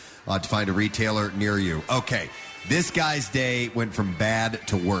Finder to find a retailer near you. Okay. This guy's day went from bad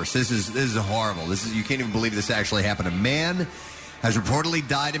to worse. This is horrible. You can't even believe this actually happened. A man has reportedly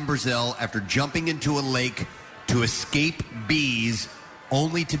died in Brazil after jumping into a lake to escape bees,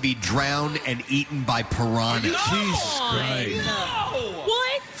 only to be drowned and eaten by piranhas. Jesus Christ. No.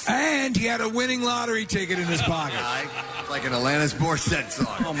 What? And he had a winning lottery ticket in his pocket. Like an Alanis Morissette song.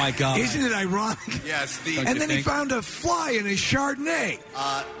 Oh, my God. Isn't it ironic? Yes. And then he found a fly in his Chardonnay.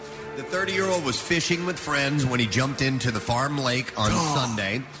 The 30-year-old was fishing with friends when he jumped into the farm lake on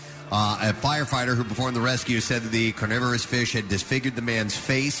Sunday. A firefighter who performed the rescue said that the carnivorous fish had disfigured the man's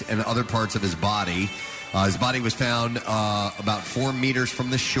face and other parts of his body. His body was found about 4 meters from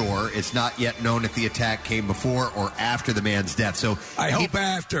the shore. It's not yet known if the attack came before or after the man's death. So I hope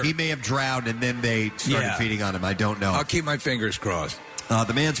after. He may have drowned and then they started feeding on him. I don't know. I'll keep my fingers crossed.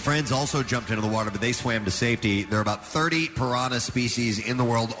 The man's friends also jumped into the water, but they swam to safety. There are about 30 piranha species in the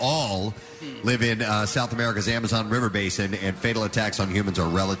world. All live in South America's Amazon River Basin, and fatal attacks on humans are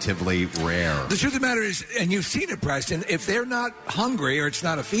relatively rare. The truth of the matter is, and you've seen it, Preston, if they're not hungry or it's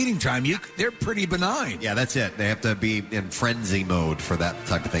not a feeding time, they're pretty benign. Yeah, that's it. They have to be in frenzy mode for that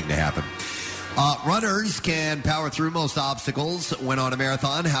type of thing to happen. Runners can power through most obstacles when on a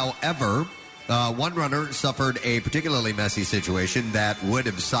marathon. However, one runner suffered a particularly messy situation that would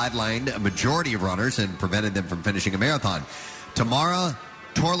have sidelined a majority of runners and prevented them from finishing a marathon. Tamara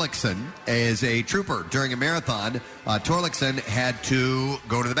Torlikson is a trooper during a marathon. Torlikson had to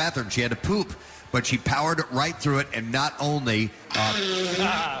go to the bathroom. She had to poop, but she powered right through it and not only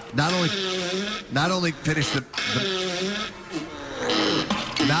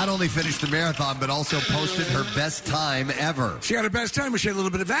finished the marathon, but also posted her best time ever. She had her best time, but she had a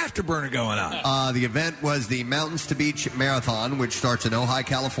little bit of afterburner going on. The event was the Mountains to Beach Marathon, which starts in Ojai,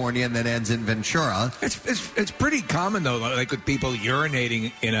 California, and then ends in Ventura. It's pretty common though, like with people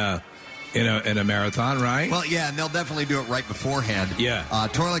urinating in a marathon, right? Well, yeah, and they'll definitely do it right beforehand. Yeah.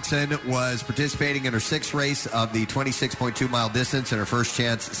 Torlikson was participating in her sixth race of the 26.2-mile distance and her first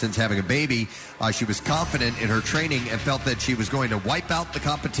chance since having a baby. She was confident in her training and felt that she was going to wipe out the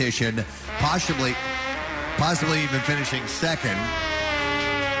competition, possibly even finishing second.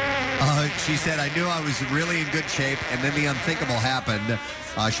 She said, I knew I was really in good shape, and then the unthinkable happened.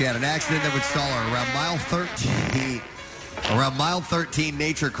 She had an accident that would stall her around mile 13. Around mile 13,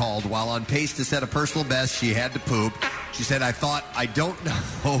 nature called. While on pace to set a personal best, she had to poop. She said, I thought, I don't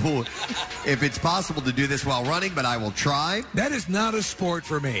know if it's possible to do this while running, but I will try. That is not a sport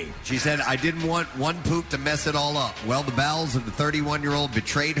for me. She said, I didn't want one poop to mess it all up. Well, the bowels of the 31-year-old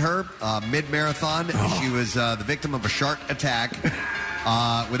betrayed her mid-marathon. She was the victim of a shark attack.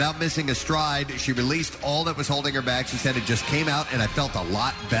 Without missing a stride, she released all that was holding her back. She said, it just came out, and I felt a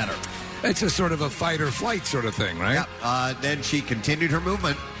lot better. It's a sort of a fight or flight sort of thing, right? Yeah. Then she continued her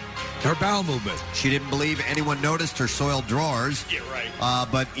movement. Her bowel movement. She didn't believe anyone noticed her soiled drawers. Yeah, right.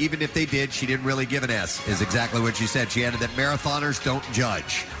 But even if they did, she didn't really give an S, is exactly what she said. She added that marathoners don't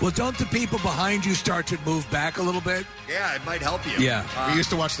judge. Well, don't the people behind you start to move back a little bit? Yeah, it might help you. Yeah. We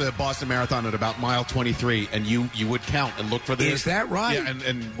used to watch the Boston Marathon at about mile 23, and you would count and look for this. Is that right? Yeah,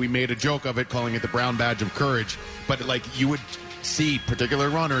 and we made a joke of it, calling it the brown badge of courage. But, like, you would see particular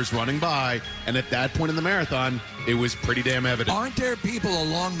runners running by, and at that point in the marathon, it was pretty damn evident. Aren't there people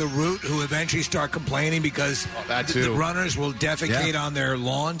along the route who eventually start complaining because the runners will defecate on their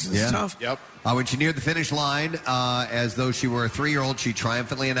lawns and stuff? Yep. When she neared the finish line, as though she were a 3-year-old, she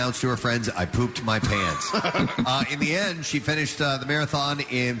triumphantly announced to her friends, I pooped my pants. In the end, she finished the marathon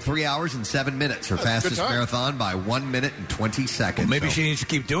in 3 hours and 7 minutes, her fastest marathon by 1 minute and 20 seconds. Well, maybe she needs to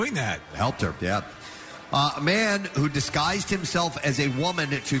keep doing that. Helped her, yeah. A man who disguised himself as a woman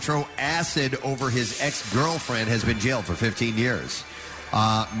to throw acid over his ex-girlfriend has been jailed for 15 years.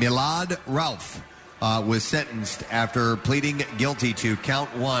 Milad Ralph was sentenced after pleading guilty to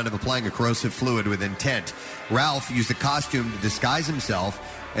count 1 of applying a corrosive fluid with intent. Ralph used a costume to disguise himself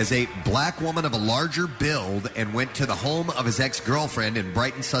as a black woman of a larger build and went to the home of his ex-girlfriend in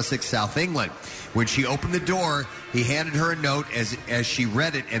Brighton, Sussex, South England. When she opened the door, he handed her a note as she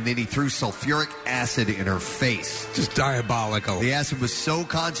read it, and then he threw sulfuric acid in her face. Just diabolical. The acid was so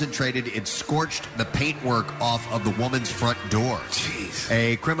concentrated, it scorched the paintwork off of the woman's front door. Jeez.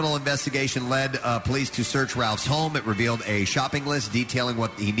 A criminal investigation led police to search Ralph's home. It revealed a shopping list detailing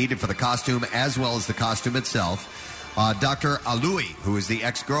what he needed for the costume, as well as the costume itself. Dr. Alui, who is the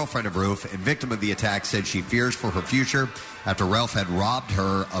ex-girlfriend of Ralph and victim of the attack, said she fears for her future after Ralph had robbed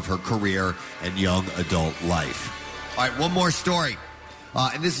her of her career and young adult life. All right, one more story.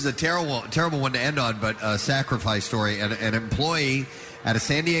 And this is a terrible one to end on, but a sacrifice story. An employee at a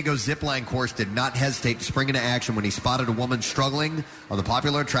San Diego zipline course did not hesitate to spring into action when he spotted a woman struggling on the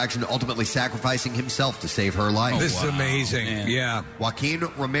popular attraction, ultimately sacrificing himself to save her life. This is amazing. Man. Yeah. Joaquin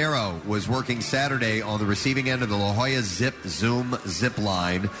Romero was working Saturday on the receiving end of the La Jolla Zoom zip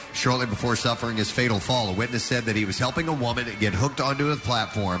line shortly before suffering his fatal fall. A witness said that he was helping a woman get hooked onto a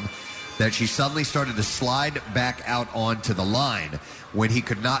platform. that she suddenly started to slide back out onto the line. When he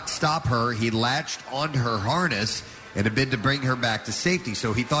could not stop her, he latched onto her harness in a bid to bring her back to safety.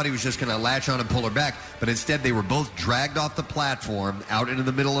 So he thought he was just going to latch on and pull her back, but instead they were both dragged off the platform out into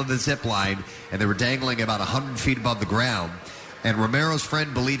the middle of the zip line, and they were dangling about 100 feet above the ground. And Romero's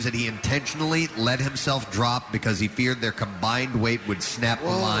friend believes that he intentionally let himself drop because he feared their combined weight would snap the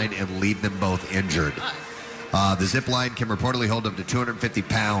line and leave them both injured. The zip line can reportedly hold up to 250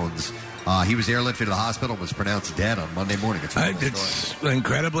 pounds. He was airlifted to the hospital and was pronounced dead on Monday morning. It's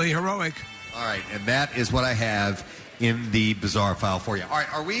incredibly heroic. All right, and that is what I have in the bizarre file for you. All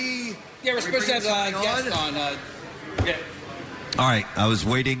right, are we... Yeah, we're supposed to have a guest on. Yeah. All right, I was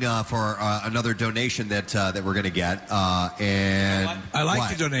waiting for another donation that we're going to get, and I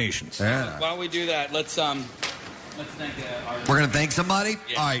like the donations. Yeah. Why don't we do that? Let's thank We're going to thank somebody?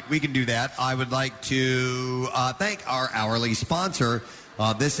 Yeah. All right, we can do that. I would like to thank our hourly sponsor.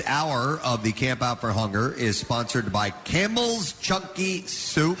 This hour of the Camp Out for Hunger is sponsored by Campbell's Chunky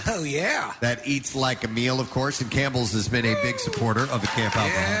Soup. Oh, yeah. That eats like a meal, of course, and Campbell's has been a big supporter of the Camp Out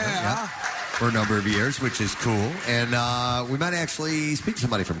for Hunger for a number of years, which is cool. And we might actually speak to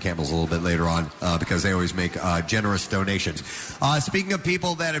somebody from Campbell's a little bit later on because they always make generous donations. Speaking of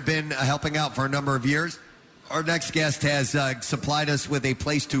people that have been helping out for a number of years, our next guest has supplied us with a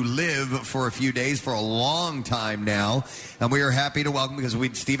place to live for a few days for a long time now. And we are happy to welcome, because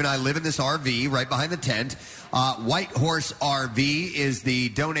Steve and I live in this RV right behind the tent. White Horse RV is the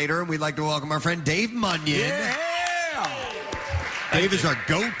donator, and we'd like to welcome our friend Dave Munyon. Yeah! Dave is our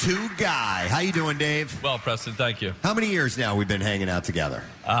go-to guy. How you doing, Dave? Well, Preston, thank you. How many years now we've been hanging out together?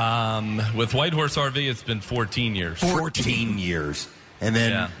 With White Horse RV, it's been 14 years. 14 years. And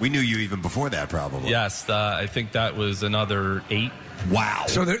then we knew you even before that, probably. Yes, I think that was another 8. Wow.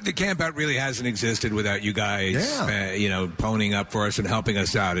 So the camp out really hasn't existed without you guys, ponying up for us and helping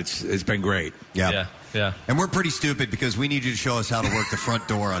us out. It's been great. Yeah. And we're pretty stupid because we need you to show us how to work the front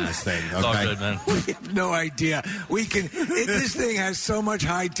door on this thing. Okay? It's all good, man. We have no idea. This thing has so much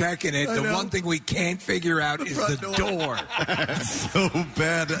high tech in it. The one thing we can't figure out is the door. It's so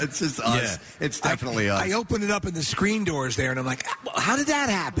bad. It's just us. Yeah. It's definitely us. I opened it up and the screen door's there, and I'm like, how did that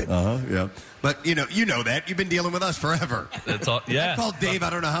happen? Yeah. But you know that you've been dealing with us forever. That's all. Yeah. I called Dave I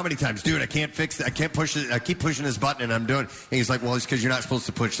don't know how many times, dude. I can't fix it. I can't push it. I keep pushing this button, and I'm doing. And he's like, well, it's because you're not supposed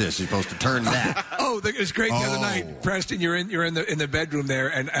to push this. You're supposed to turn that. It was great the other night, Preston. You're in the bedroom there,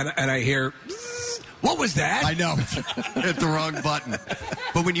 and I hear. What was that? I know. Hit the wrong button.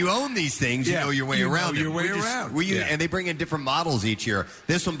 But when you own these things, you know your way around. And they bring in different models each year.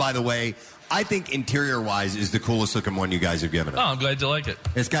 This one, by the way, I think interior-wise is the coolest looking one you guys have given us. Oh, I'm glad you like it.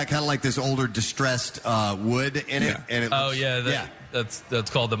 It's got kind of like this older distressed wood in it. And it looks, That's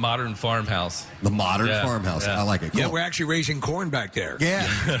called the modern farmhouse. The modern farmhouse. I like it. Cool. Yeah, we're actually raising corn back there. Yeah,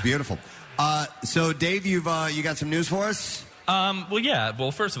 it's beautiful. So, Dave, you got some news for us?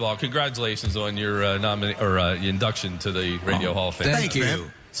 Well, first of all, congratulations on your induction to the Radio Hall of Fame. Thank you.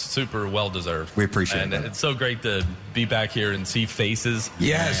 Super well deserved. We appreciate it. And it's so great to be back here and see faces.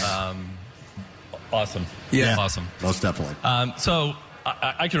 Yes. Awesome. Yeah. Awesome. Most definitely. So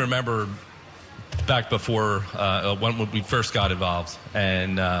I can remember back before when we first got involved,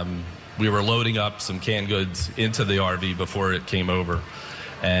 and we were loading up some canned goods into the RV before it came over,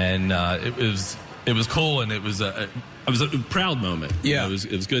 and it was cool, and it was a proud moment. Yeah, it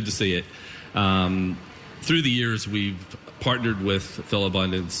was good to see it. Through the years, we've partnered with Phil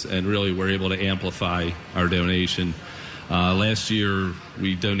Abundance, and really were able to amplify our donation. Last year,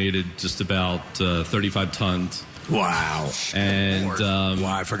 we donated just about 35 tons. Wow. And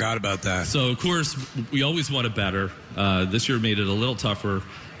I forgot about that. So, of course, we always wanted better. This year made it a little tougher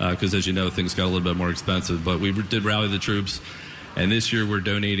because, as you know, things got a little bit more expensive. But we did rally the troops. And this year, we're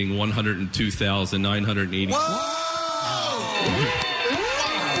donating 102,980.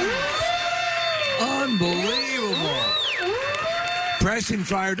 Unbelievable. Preston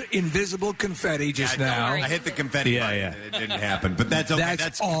fired invisible confetti just now. I hit the confetti button. It didn't happen. But that's okay.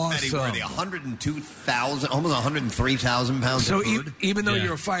 That's confetti awesome. worthy. 102,000, almost 103,000 pounds of food. So even though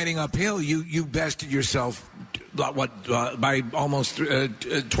you're fighting uphill, you bested yourself, by almost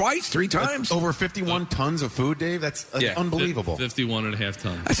twice, 3 times? Over 51 tons of food, Dave? That's unbelievable. 51 and a half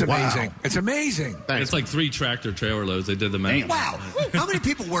tons. That's amazing. Wow. It's amazing. Thanks. It's like 3 tractor trailer loads. They did the math. Wow. How many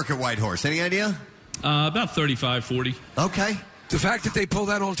people work at White Horse? Any idea? About 35, 40. Okay. The fact that they pull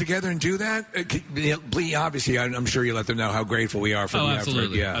that all together and do that, obviously, I'm sure you let them know how grateful we are for the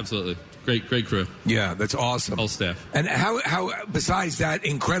absolutely. effort. Yeah, absolutely. Great crew. Yeah, that's awesome. Whole staff. And how besides that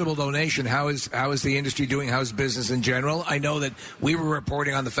incredible donation, how is the industry doing? How's business in general? I know that we were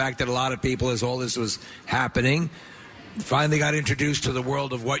reporting on the fact that a lot of people, as all this was happening, finally got introduced to the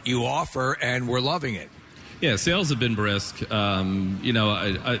world of what you offer, and we're loving it. Yeah, sales have been brisk. A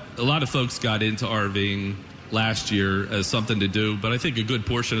lot of folks got into RVing last year as something to do, but I think a good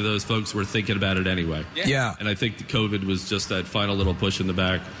portion of those folks were thinking about it anyway. Yeah. And I think the COVID was just that final little push in the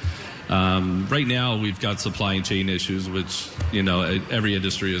back. Right now, we've got supply chain issues, which every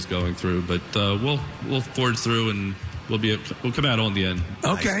industry is going through. But we'll forge through, and we'll come out on the end.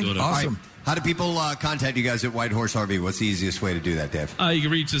 Okay, Nice. Awesome. How do people contact you guys at White Horse RV? What's the easiest way to do that, Dave? You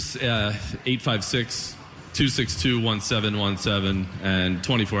can reach us 856-262-1717, and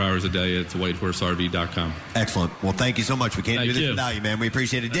 24 hours a day at whitehorserv.com. Excellent. Well, thank you so much. We can't do this without you, man. We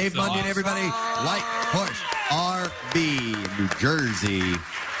appreciate it. Dave Bunyan, everybody. White Horse RV, New Jersey.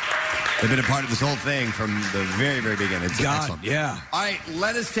 They've been a part of this whole thing from the very, very beginning. It's excellent. Yeah. All right,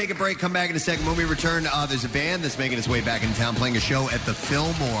 let us take a break. Come back in a second. When we return, there's a band that's making its way back in town, playing a show at the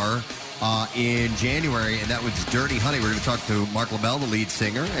Fillmore in January, and that was Dirty Honey. We're going to talk to Mark LaBelle, the lead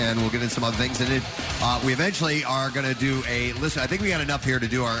singer, and we'll get into some other things. And we eventually are going to do listen, I think we got enough here to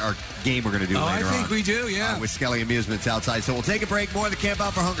do our game we're going to do later on. I think we do, yeah. With Skelly Amusements outside. So we'll take a break. More of the Camp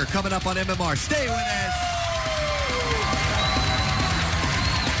Out for Hunger coming up on MMR. Stay with us.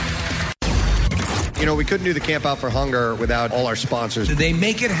 We couldn't do the Camp Out for Hunger without all our sponsors. They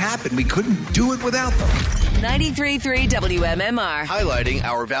make it happen. We couldn't do it without them. 93.3 WMMR. Highlighting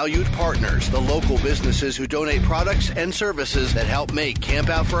our valued partners, the local businesses who donate products and services that help make Camp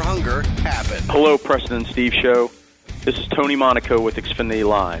Out for Hunger happen. Hello, Preston and Steve Show. This is Tony Monaco with Xfinity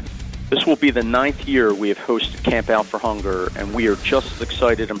Live. This will be the 9th year we have hosted Camp Out for Hunger, and we are just as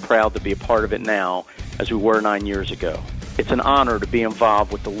excited and proud to be a part of it now as we were 9 years ago. It's an honor to be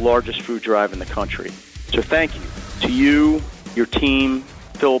involved with the largest food drive in the country. So thank you to you, your team,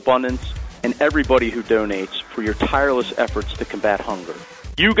 Phil Abundance, and everybody who donates for your tireless efforts to combat hunger.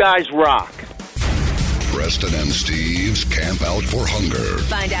 You guys rock. Preston and Steve's Camp Out for Hunger.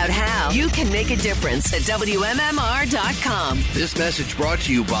 Find out how you can make a difference at WMMR.com. This message brought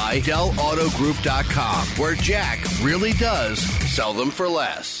to you by DellAutoGroup.com, where Jack really does sell them for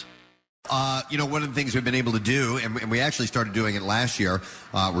less. One of the things we've been able to do, and we actually started doing it last year,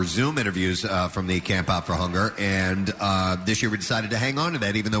 were Zoom interviews from the Camp Out for Hunger. And this year we decided to hang on to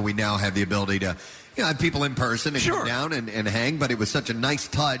that, even though we now have the ability to have people in person and come down and hang. But it was such a nice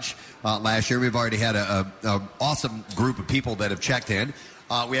touch last year. We've already had a awesome group of people that have checked in.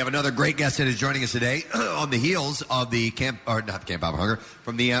 We have another great guest that is joining us today on the heels of the Camp Out for Hunger,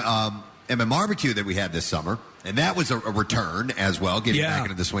 from the MMRBQ that we had this summer. And that was a return as well, getting back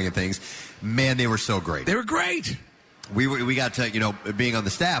into the swing of things. Man, they were so great. They were great. We got to, being on the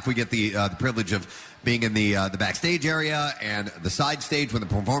staff, we get the privilege of being in the backstage area and the side stage when the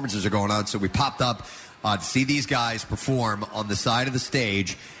performances are going on. So we popped up to see these guys perform on the side of the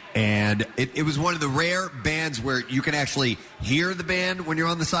stage. And it was one of the rare bands where you can actually hear the band when you're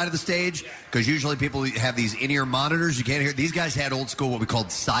on the side of the stage, because usually people have these in-ear monitors. You can't hear. These guys had old school, what we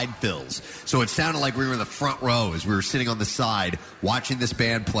called side fills. So it sounded like we were in the front row as we were sitting on the side watching this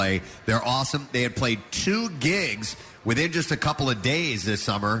band play. They're awesome. They had played 2 gigs within just a couple of days this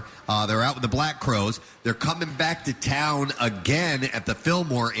summer. They're out with the Black Crowes. They're coming back to town again at the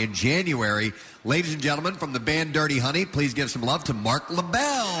Fillmore in January. Ladies and gentlemen, from the band Dirty Honey, please give some love to Mark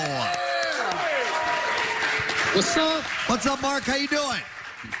LaBelle. What's up? What's up, Mark? How you doing?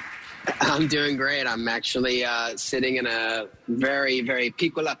 I'm doing great. I'm actually sitting in a very, very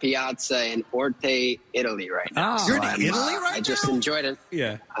piccola piazza in Orte, Italy right now. Oh, you're in Italy right now? I just enjoyed it.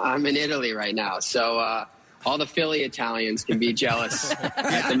 Yeah. I'm in Italy right now. So all the Philly Italians can be jealous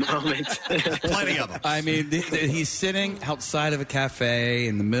at the moment. Plenty of them. I mean, he's sitting outside of a cafe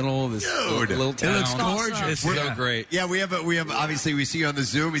in the middle of this little town. It looks gorgeous. It's so great. Yeah, we have obviously we see you on the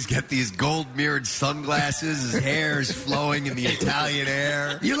Zoom. He's got these gold mirrored sunglasses. His hair is flowing in the Italian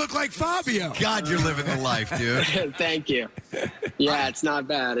air. You look like Fabio. God, you're living the life, dude. Thank you. Yeah, it's not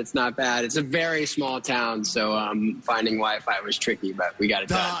bad. It's not bad. It's a very small town, so finding Wi-Fi was tricky, but we got it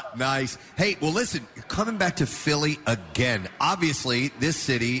done. Nice. Hey, well, listen, coming back to Philly again. Obviously, this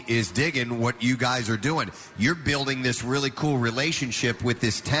city is digging what you guys are doing. You're building this really cool relationship with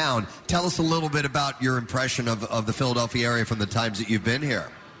this town. Tell us a little bit about your impression of the Philadelphia area from the times that you've been here.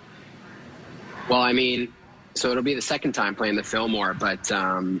 Well, I mean, so it'll be the second time playing the Fillmore, but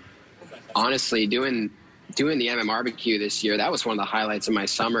honestly, doing the MMRBQ this year, that was one of the highlights of my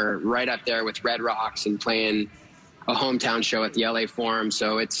summer, right up there with Red Rocks and playing a hometown show at the LA Forum.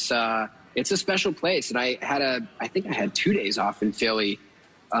 So it's a special place. And I think I had 2 days off in Philly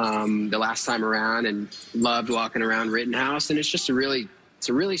the last time around, and loved walking around Rittenhouse. And it's just a really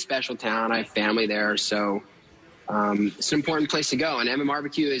special town. I have family there. So it's an important place to go. And MMR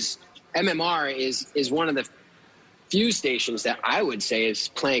is one of the few stations that I would say is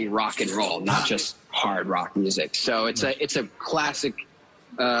playing rock and roll, not just hard rock music. So it's a classic,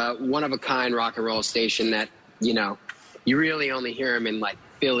 one of a kind rock and roll station that, you know, you really only hear them in like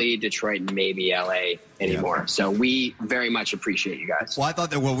Philly, Detroit, and maybe LA anymore. Yeah. So we very much appreciate you guys. Well, I thought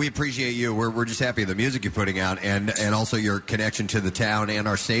that, we appreciate you. We're just happy with the music you're putting out and also your connection to the town and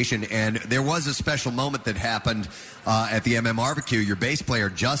our station. And there was a special moment that happened at the MMRBQ. Your bass player,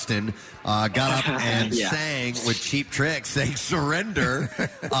 Justin, got up and sang with Cheap Trick, saying surrender.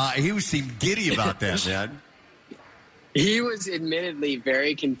 He seemed giddy about that, man. He was admittedly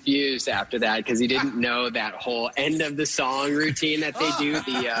very confused after that because he didn't know that whole end of the song routine that they do,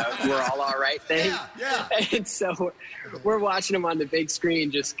 the We're All Right thing. Yeah. And so we're watching him on the big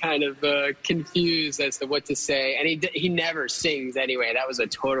screen just kind of confused as to what to say. And he never sings anyway. That was a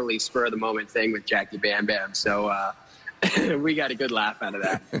totally spur-of-the-moment thing with Jackie Bam Bam. So we got a good laugh out of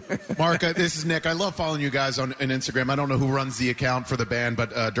that. Mark, this is Nick. I love following you guys on Instagram. I don't know who runs the account for the band,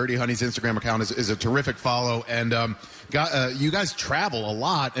 but Dirty Honey's Instagram account is a terrific follow. And you guys travel a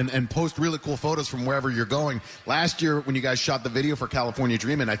lot and post really cool photos from wherever you're going. Last year, when you guys shot the video for California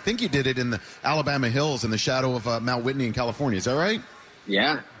Dreamin', I think you did it in the Alabama hills in the shadow of Mount Whitney in California. Is that right?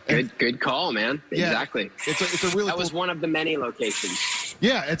 Yeah. Good call, man. Yeah, exactly. It's a really that was one of the many locations.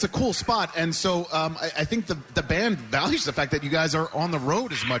 Yeah, it's a cool spot. And so I think the band values the fact that you guys are on the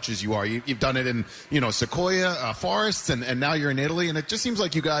road as much as you are. You've done it in, Sequoia forests, and now you're in Italy. And it just seems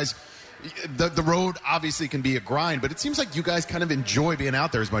like you guys, the road obviously can be a grind, but it seems like you guys kind of enjoy being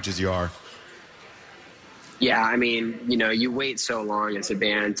out there as much as you are. Yeah, I mean, you wait so long as a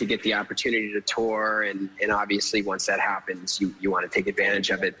band to get the opportunity to tour, and obviously once that happens, you want to take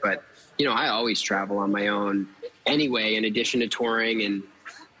advantage of it. But, I always travel on my own anyway, in addition to touring. And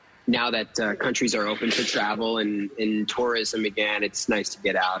now that countries are open for travel and tourism again, it's nice to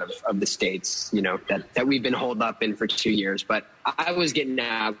get out of the States, that we've been holed up in for 2 years. But I was getting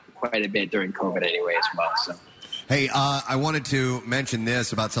out quite a bit during COVID anyway as well, so. Hey, I wanted to mention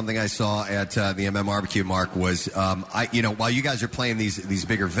this about something I saw at the MMRBQ, Mark, was, while you guys are playing these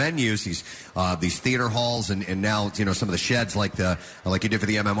bigger venues, these theater halls, and now, some of the sheds like you did for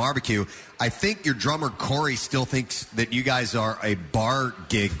the MMRBQ, I think your drummer, Corey, still thinks that you guys are a bar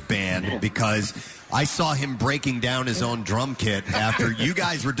gig band because I saw him breaking down his own drum kit after you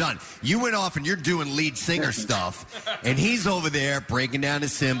guys were done. You went off and you're doing lead singer stuff, and he's over there breaking down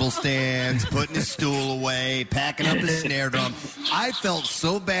his cymbal stands, putting his stool away, packing up his snare drum. I felt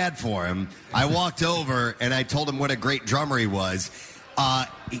so bad for him. I walked over and I told him what a great drummer he was.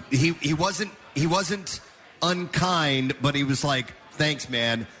 He wasn't unkind, but he was like, "Thanks,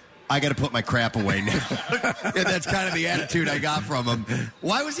 man. I got to put my crap away now." And that's kind of the attitude I got from him.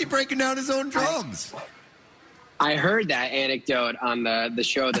 Why was he breaking down his own drums? I heard that anecdote on the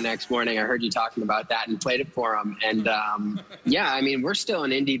show the next morning. I heard you talking about that and played it for him. And, I mean, we're still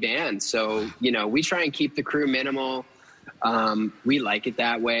an indie band. So, we try and keep the crew minimal. We like it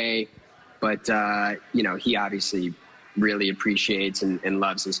that way. But, he obviously really appreciates and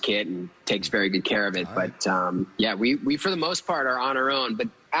loves his kit and takes very good care of it. But, we for the most part are on our own. But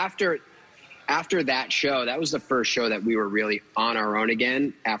after that show, that was the first show that we were really on our own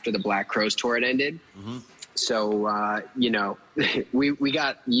again after the Black Crowes tour had ended. Mm-hmm. So, we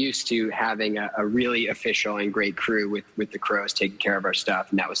got used to having a really official and great crew with the Crowes taking care of our stuff.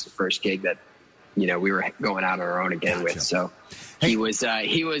 And that was the first gig that, we were going out on our own again with. So he was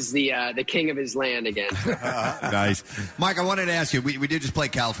the king of his land again. Nice. Mike, I wanted to ask you, we did just play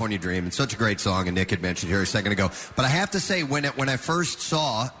California Dream. It's such a great song, and Nick had mentioned here a second ago. But I have to say, when I first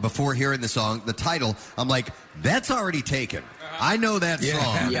saw, before hearing the song, the title, I'm like, that's already taken. I know that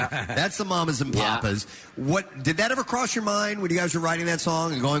song. Yeah. That's the Mamas and Papas. Yeah. What did that ever cross your mind when you guys were writing that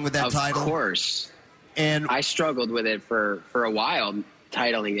song and going with that title? Of course. And I struggled with it for a while,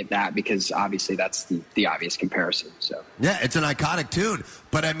 titling it that, because obviously that's the obvious comparison. So yeah, it's an iconic tune.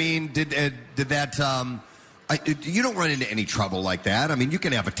 But I mean, did that? You don't run into any trouble like that. I mean, you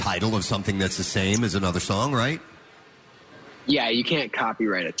can have a title of something that's the same as another song, right? Yeah, you can't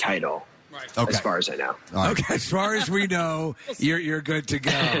copyright a title. Right. Okay. As far as I know. Right. Okay, as far as we know, you're good to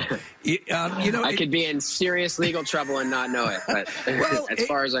go. I could be in serious legal trouble and not know it, but as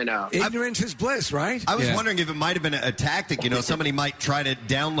far as I know. Ignorance is bliss, right? I was wondering if it might have been a tactic. Somebody might try to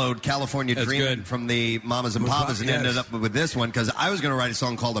download California Dream from the Mamas and Papas and ended up with this one, because I was going to write a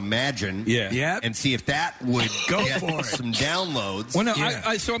song called Imagine and see if that would get some downloads. Well,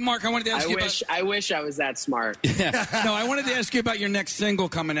 no, so Mark, I wanted to ask you I wish I was that smart. Yeah. No, I wanted to ask you about your next single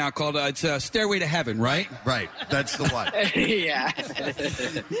coming out called It's Stairway to Heaven, right? Right. That's the one. Yeah.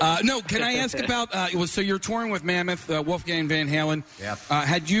 No, can I ask about? So you're touring with Mammoth, Wolfgang Van Halen. Yeah.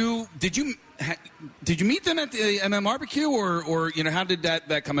 Did you meet them at the MMRBQ, or how did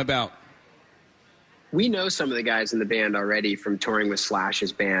that come about? We know some of the guys in the band already from touring with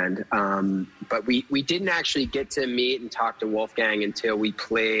Slash's band, but we didn't actually get to meet and talk to Wolfgang until we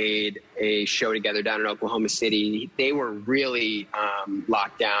played a show together down in Oklahoma City. They were really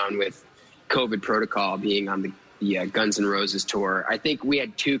locked down with COVID protocol being on the Guns N' Roses tour. I think we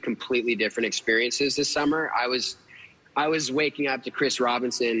had two completely different experiences this summer. I was waking up to Chris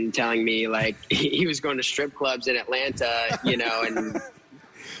Robinson telling me like he was going to strip clubs in Atlanta, and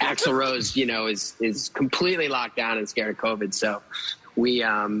Axl Rose, is completely locked down and scared of COVID. So we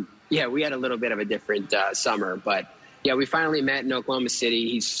had a little bit of a different summer, but yeah, we finally met in Oklahoma City.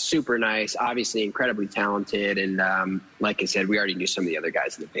 He's super nice, obviously incredibly talented. And like I said, we already knew some of the other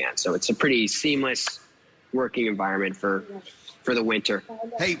guys in the band. So it's a pretty seamless working environment for the winter.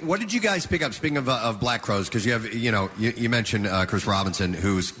 Hey, what did you guys pick up? Speaking of Black Crowes, because you have, you mentioned Chris Robinson,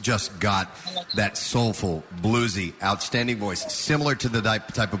 who's just got that soulful, bluesy, outstanding voice, similar to the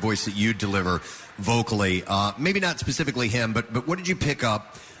type of voice that you deliver vocally. Maybe not specifically him, but what did you pick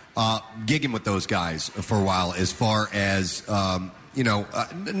up gigging with those guys for a while, as far as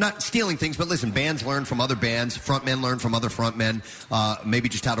not stealing things, but listen, bands learn from other bands, frontmen learn from other frontmen, maybe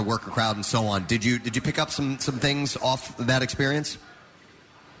just how to work a crowd and so on. Did you pick up some things off that experience?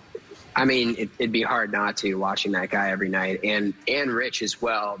 I mean, it'd be hard not to, watching that guy every night, and Rich as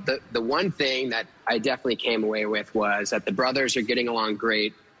well. The one thing that I definitely came away with was that the brothers are getting along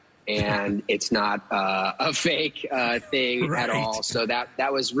great, and it's not a fake thing at all. So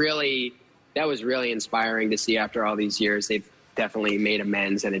that was really inspiring to see after all these years. They've definitely made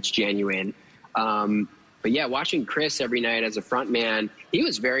amends, and it's genuine. But yeah, watching Chris every night as a front man, he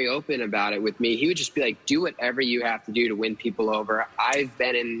was very open about it with me. He would just be like, do whatever you have to do to win people over. I've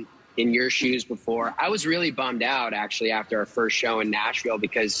been in your shoes before. I was really bummed out actually after our first show in Nashville,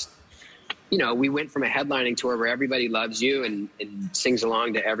 because we went from a headlining tour where everybody loves you and sings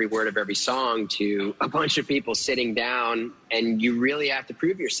along to every word of every song, to a bunch of people sitting down, and you really have to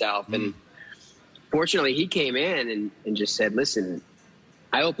prove yourself. And fortunately, he came in and just said, listen,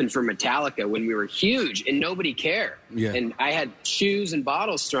 I opened for Metallica when we were huge and nobody cared. Yeah. And I had shoes and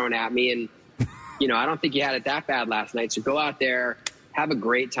bottles thrown at me, and, I don't think you had it that bad last night. So go out there, have a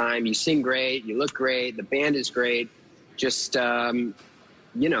great time. You sing great. You look great. The band is great. Just, don't,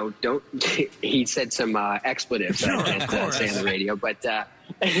 he said some expletives that I can't say on the radio, but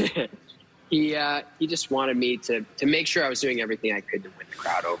he just wanted me to make sure I was doing everything I could to win the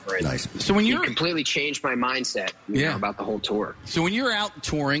crowd over. And nice. So when you completely changed my mindset about the whole tour. So when you're out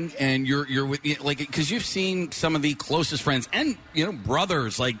touring and you're with, because you've seen some of the closest friends and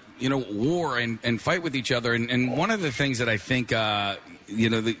brothers war and fight with each other, and one of the things that I think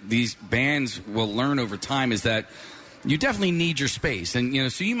these bands will learn over time is that you definitely need your space.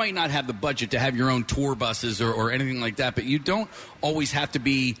 And, so you might not have the budget to have your own tour buses or anything like that, but you don't always have to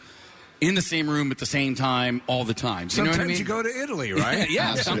be in the same room at the same time all the time. You know what I mean? You go to Italy, right?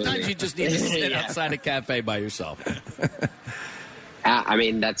 Yeah, sometimes you just need to sit outside a cafe by yourself. I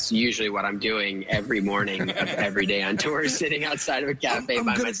mean, that's usually what I'm doing every morning of every day on tour, sitting outside of a cafe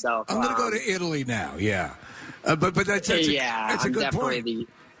by myself. I'm going to go to Italy now, yeah. But that's a good point.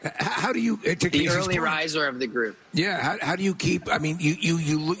 How do you the early riser of the group? Yeah, how do you keep? I mean,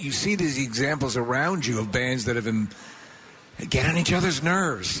 you see these examples around you of bands that have been get on each other's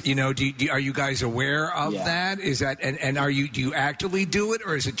nerves. Are you guys aware of that? Is that and do you actively do it,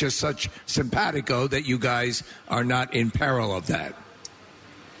 or is it just such simpatico that you guys are not in peril of that?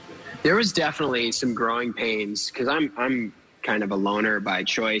 There was definitely some growing pains, because I'm kind of a loner by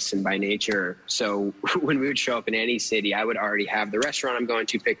choice and by nature. So when we would show up in any city, I would already have the restaurant I'm going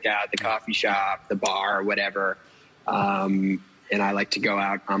to picked out, the coffee shop, the bar, whatever. And I like to go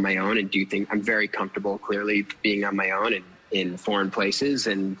out on my own and do things. I'm very comfortable, clearly, being on my own and in foreign places.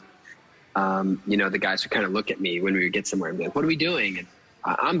 And, the guys would kind of look at me when we would get somewhere and be like, what are we doing? And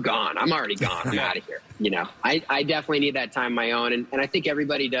I'm gone. I'm already gone. I'm out of here. I definitely need that time on my own. And I think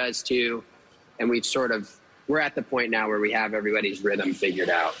everybody does too. And we're at the point now where we have everybody's rhythm figured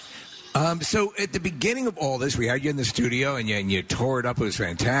out. So at the beginning of all this, we had you in the studio and you tore it up. It was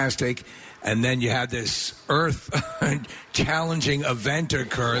fantastic. And then you had this earth-challenging event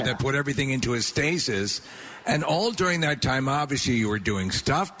occur that put everything into a stasis. And all during that time, obviously, you were doing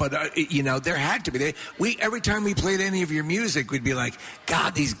stuff. But, there had to be. Every time we played any of your music, we'd be like,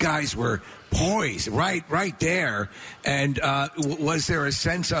 God, these guys were poised right there. And was there a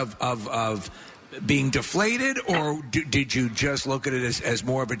sense of being deflated, or did you just look at it as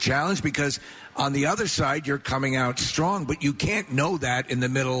more of a challenge? Because on the other side, you're coming out strong, but you can't know that in the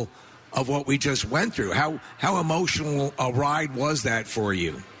middle of what we just went through. How emotional a ride was that for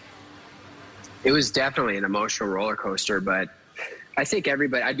you? It was definitely an emotional roller coaster, but I think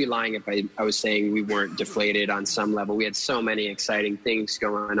everybody, I'd be lying if I was saying we weren't deflated on some level. We had so many exciting things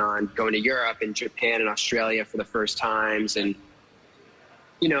going on, going to Europe and Japan and Australia for the first times. And,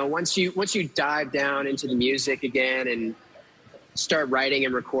 you know, once you dive down into the music again and start writing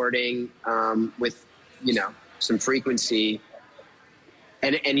and recording with, you know, some frequency,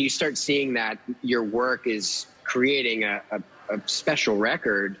 and you start seeing that your work is creating a special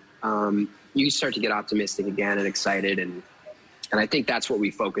record, you start to get optimistic again and excited. And I think that's what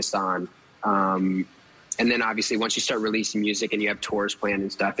we focused on. And then obviously once you start releasing music and you have tours planned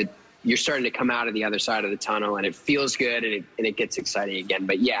and stuff, you're starting to come out of the other side of the tunnel, and it feels good, and it gets exciting again.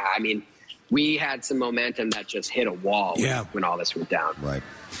 But yeah, I mean, we had some momentum that just hit a wall when all this went down. Right.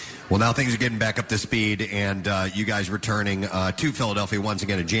 Well, now things are getting back up to speed, and you guys returning to Philadelphia once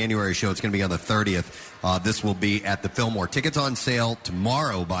again. A January show. It's going to be on the 30th. This will be at the Fillmore. Tickets on sale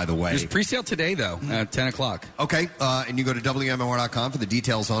tomorrow, by the way. There's pre-sale today, though, at 10 o'clock. Okay, and you go to WMMR.com for the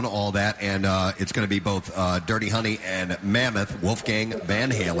details on all that, and it's going to be both Dirty Honey and Mammoth, Wolfgang Van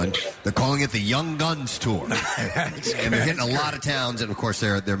Halen. They're calling it the Young Guns Tour. And they're hitting a lot of towns, and, of course,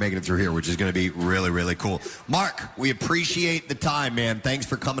 they're making it through here, which is going to be really, really cool. Mark, we appreciate the time, man. Thanks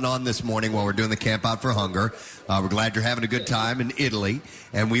for coming on this morning while we're doing the Camp Out for Hunger. We're glad you're having a good time in Italy,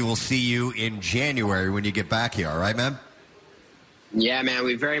 and we will see you in January when you get back here. All right, man? Yeah, man,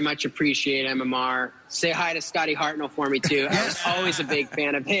 we very much appreciate MMR. Say hi to Scotty Hartnell for me, too. I was always a big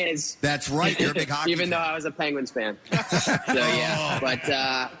fan of his. That's right. You're a big hockey Even though I was a Penguins fan. So, yeah.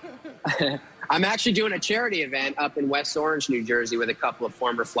 But I'm actually doing a charity event up in West Orange, New Jersey, with a couple of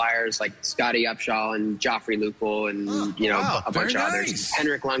former Flyers like Scotty Upshaw and Joffrey Lupul and, a bunch of others.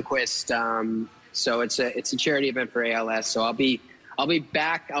 Henrik Lundqvist. So it's a charity event for ALS. So I'll be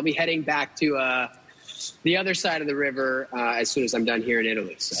back. I'll be heading back to the other side of the river as soon as I'm done here in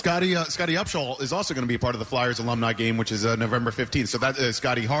Italy. So. Scotty Upshaw is also going to be a part of the Flyers alumni game, which is November 15th. So that is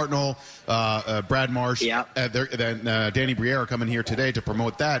Scotty Hartnell, Brad Marsh, then Danny Briere coming here today to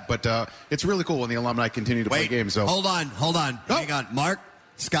promote that. But it's really cool when the alumni continue to play games. So hold on. Hang on. Mark,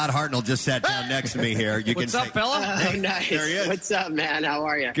 Scott Hartnell just sat down next to me here. What's up, fella? Hey, nice. There he is. What's up, man? How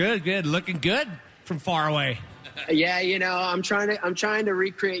are you? Good. Looking good from far away. Yeah, I'm trying to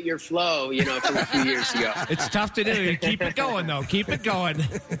recreate your flow, from a few years ago. It's tough to do. Keep it going, though. Keep it going.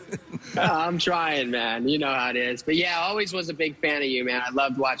 I'm trying, man. You know how it is. But yeah, I always was a big fan of you, man. I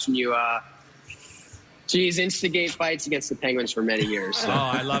loved watching you. Instigate fights against the Penguins for many years. So. Oh,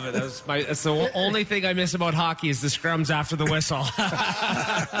 I love it. That's the only thing I miss about hockey is the scrums after the whistle.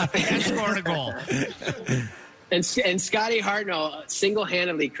 And scoring a goal. And Scotty Hartnell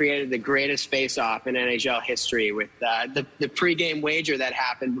single-handedly created the greatest face-off in NHL history with the pregame wager that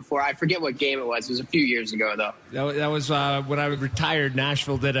happened before. I forget what game it was. It was a few years ago, though. That was when I retired.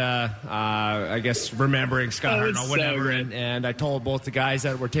 Nashville did I guess, remembering Scott Hartnell, whatever. So and I told both the guys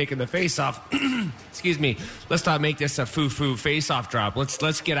that were taking the face-off, excuse me, let's not make this a foo-foo face-off drop.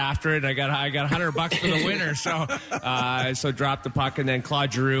 Let's get after it. I got $100 for the winner. So dropped the puck, and then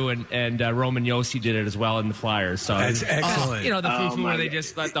Claude Giroux and Roman Josi did it as well in the Flyers. So that's excellent. The foo-foo where they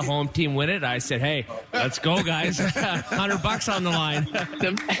just let the home team win it. I said, hey, let's go, guys. $100 on the line.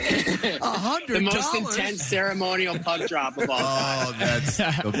 $100. The most intense ceremonial puck drop of all time. Oh, that's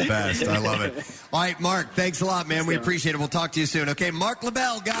the best. I love it. All right, Mark, thanks a lot, man. We appreciate it. We'll talk to you soon. Okay, Mark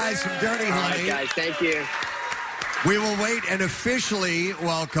LaBelle, guys, from Dirty Honey. All right, guys, thank you. We will wait and officially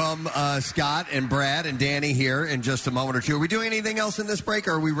welcome Scott and Brad and Danny here in just a moment or two. Are we doing anything else in this break,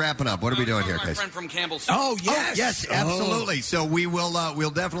 or are we wrapping up? What are we doing here, my guys? friend from Campbell's. Oh, yes, absolutely. So we will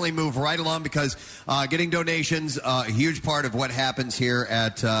we'll definitely move right along because getting donations a huge part of what happens here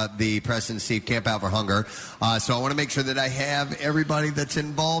at the Preston Steve Camp Out for Hunger. So I want to make sure that I have everybody that's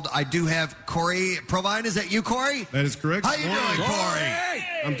involved. I do have Corey Provine. Is that you, Corey? That is correct. How you doing, Corey?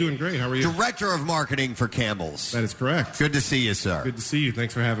 I'm doing great. How are you? Director of Marketing for Campbell's. That is correct. Good to see you, sir. Good to see you.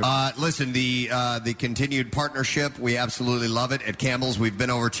 Thanks for having me. Listen, the continued partnership, we absolutely love it at Campbell's. We've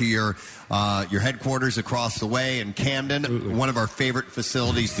been over to your headquarters across the way in Camden, absolutely. One of our favorite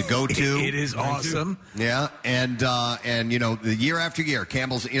facilities to go to. It is awesome. Yeah, and the year after year,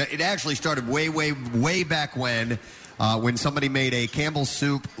 Campbell's. It actually started way back when somebody made a Campbell's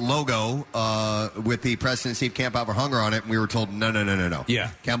Soup logo with the Preston Steve Camp Out for Hunger on it, and we were told, no.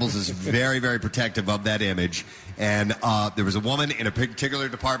 Yeah. Campbell's is very, very protective of that image. And there was a woman in a particular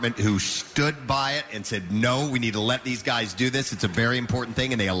department who stood by it and said, no, we need to let these guys do this. It's a very important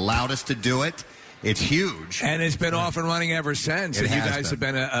thing, and they allowed us to do it. It's huge. And it's been off and running ever since. And you guys have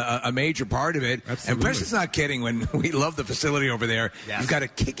been a major part of it. Absolutely. And Preston's not kidding when we love the facility over there. Yes. You've got a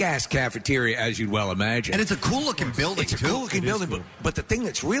kick-ass cafeteria, as you'd well imagine. And it's a cool-looking building, It's a cool-looking building. But the thing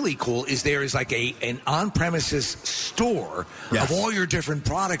that's really cool is there is like an on-premises store of all your different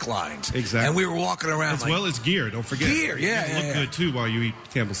product lines. Exactly. And we were walking around as well as gear. Don't forget gear. Yeah, you look good too while you eat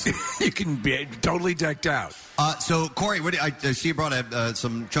Campbell's soup. You can be totally decked out. So, Corey, I see you brought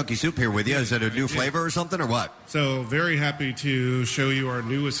some chunky soup here with you. Is it a new flavor or something, or what? So, very happy to show you our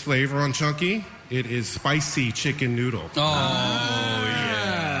newest flavor on Chunky. It is spicy chicken noodle. Oh,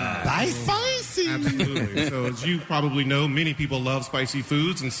 yeah. Spicy! Absolutely. So, as you probably know, many people love spicy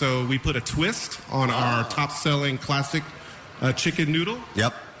foods, and so we put a twist on our top-selling classic chicken noodle.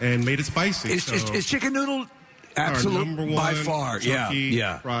 Yep. And made it spicy. Is chicken noodle... Absolutely, number one by far,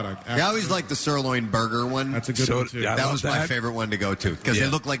 product. I always like the sirloin burger one. That's a good one too. That was my favorite one to go to because they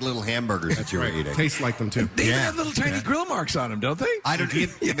look like little hamburgers that you were eating. Tastes like them too. They even have little tiny grill marks on them, don't they? I don't.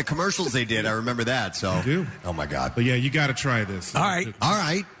 In the commercials they did. I remember that. So, oh my god. But yeah, you got to try this. All right.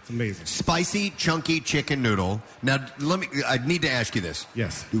 It's amazing. Spicy, chunky chicken noodle. Now, I need to ask you this.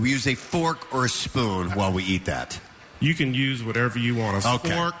 Yes. Do we use a fork or a spoon while we eat that? You can use whatever you want. A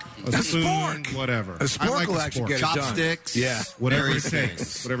fork, a spoon, whatever. A spork will actually get it done. Chopsticks. Yeah. Whatever it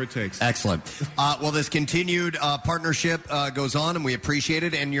takes. Whatever it takes. Excellent. Well, this continued partnership goes on, and we appreciate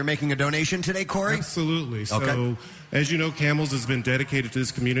it. And you're making a donation today, Corey? Absolutely. So, as you know, Campbell's has been dedicated to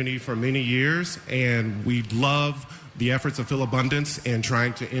this community for many years, and we love the efforts of Phil Abundance and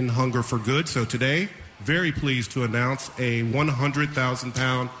trying to end hunger for good. So today, very pleased to announce a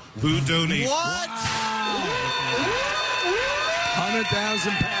 100,000-pound food donation. What?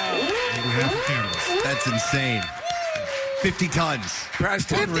 100,000 pounds. That's insane. 50 tons.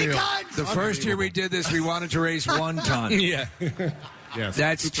 Preston, 50 tons! The first year we did this, we wanted to raise 1 ton. Yeah. Yes,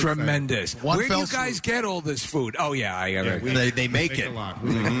 that's tremendous. One Where do you fell guys get all this food? Oh, yeah. They make it. A lot.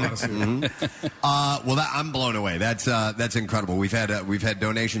 We make a lot of soup. Well, I'm blown away. That's incredible. We've had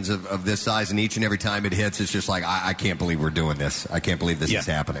donations of this size, and each and every time it hits, it's just like I can't believe we're doing this. I can't believe this is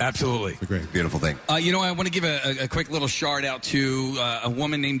happening. Absolutely, it's a great, beautiful thing. I want to give a quick little shout out to a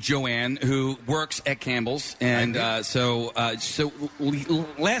woman named Joanne who works at Campbell's, and so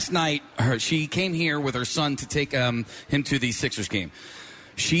last night she came here with her son to take him to the Sixers game.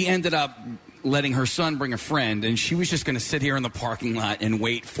 She ended up letting her son bring a friend, and she was just going to sit here in the parking lot and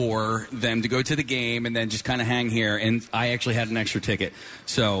wait for them to go to the game and then just kind of hang here. And I actually had an extra ticket.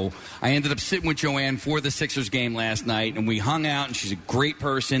 So I ended up sitting with Joanne for the Sixers game last night, and we hung out, and she's a great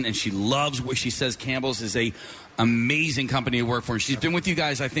person, and she loves what she says. Campbell's is a amazing company to work for. She's been with you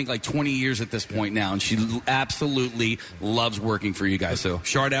guys, I think, like 20 years at this point now, and she absolutely loves working for you guys. So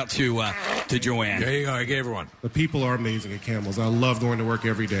shout out to Joanne. There you go. I gave her one. The people are amazing at Campbell's. I love going to work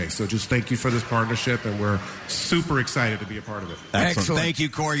every day. So just thank you for this partnership, and we're super excited to be a part of it. Excellent. Thank you,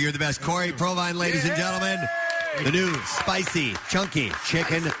 Corey. You're the best. Corey Provine, ladies and gentlemen. The new spicy, chunky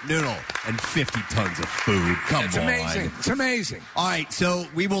chicken noodle and 50 tons of food. Come on. It's amazing. It's amazing. All right, so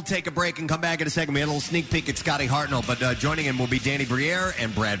we will take a break and come back in a second. We had a little sneak peek at Scotty Hartnell, but joining him will be Danny Briere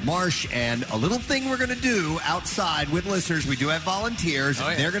and Brad Marsh, and a little thing we're going to do outside with listeners. We do have volunteers.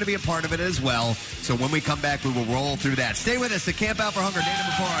 They're going to be a part of it as well. So when we come back, we will roll through that. Stay with us at Camp Out for Hunger, day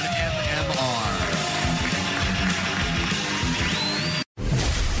number 4 on MMR.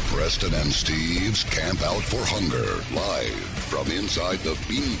 Preston and Steve's Camp Out for Hunger, live from inside the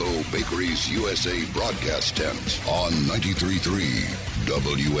Bimbo Bakeries USA broadcast tent on 93.3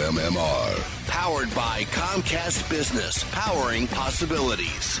 WMMR. Powered by Comcast Business, powering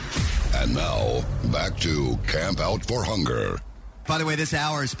possibilities. And now, back to Camp Out for Hunger. By the way, this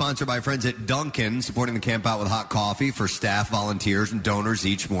hour is sponsored by friends at Dunkin', supporting the Camp Out with hot coffee for staff, volunteers, and donors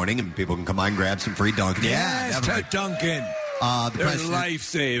each morning, and people can come by and grab some free Dunkin'. Yes, to Dunkin'. They're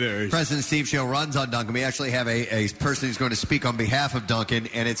lifesavers. President Steve Show runs on Dunkin'. We actually have a person who's going to speak on behalf of Dunkin',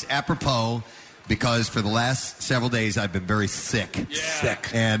 and it's apropos because for the last several days I've been very sick.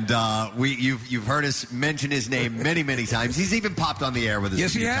 And you've heard us mention his name many, many times. He's even popped on the air with us. Yes,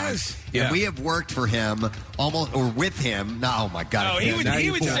 a few he has. times. And we have worked for him with him. No, oh my God! No, he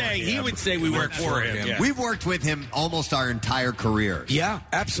would say we work for him. Yeah. We've worked with him almost our entire career. Yeah,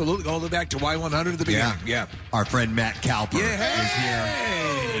 absolutely. All the way back to Y100 at the beginning. Yeah. Our friend Matt Cowper is here.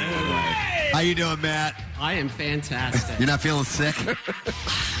 How you doing, Matt? I am fantastic. You're not feeling sick?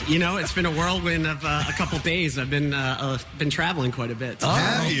 You know, it's been a whirlwind of a couple days. I've been traveling quite a bit.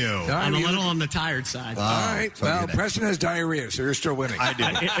 Have you? I'm a little on the tired side. All right. Well, Preston has diarrhea, so you're still winning. I do.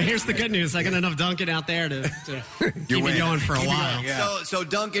 Here's the good news. I got enough Dunkin' out there to keep me going for a while. So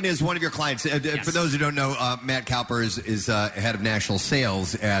Duncan is one of your clients. For those who don't know, Matt Cowper is head of national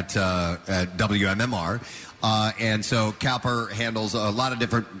sales at WMMR. And so Cowper handles a lot of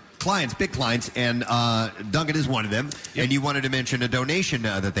different clients, big clients, and Duncan is one of them. Yep. And you wanted to mention a donation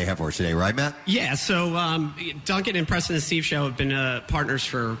that they have for us today, right, Matt? Yeah, so Duncan and Preston and Steve Show have been partners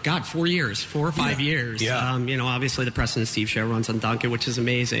for, 4 years, 4 or 5 years. Yeah. You know, obviously the Preston and Steve Show runs on Duncan, which is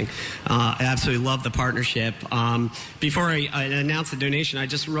amazing. I absolutely love the partnership. Before I announce the donation, I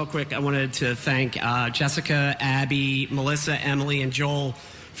wanted to thank Jessica, Abby, Melissa, Emily, and Joel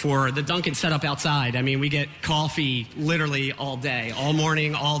for the Dunkin' setup outside. I mean, we get coffee literally all day, all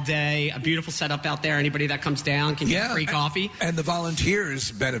morning, all day. A beautiful setup out there. Anybody that comes down can get free coffee. And the volunteers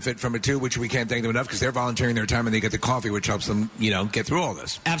benefit from it, too, which we can't thank them enough because they're volunteering their time and they get the coffee, which helps them, get through all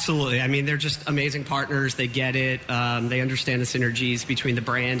this. Absolutely. I mean, they're just amazing partners. They get it. They understand the synergies between the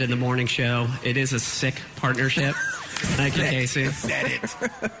brand and the morning show. It is a sick partnership. Thank you, Casey. Said it.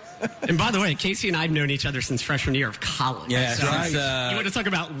 And by the way, Casey and I have known each other since freshman year of college. Yeah, so right. You want to talk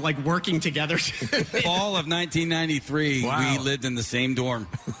about working together? Fall of 1993, we lived in the same dorm.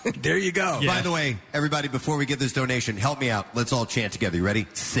 There you go. Yeah. By the way, everybody, before we get this donation, help me out. Let's all chant together. You ready?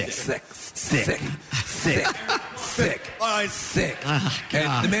 Sick. Sick. Sick. Sick. Sick. All right, sick.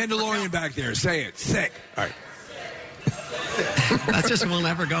 And the Mandalorian back there, say it. Sick. All right. That just will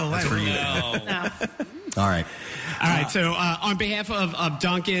never go away. That's for you. No. All right. All right, so on behalf of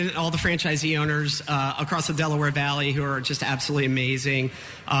Dunkin', all the franchisee owners across the Delaware Valley who are just absolutely amazing,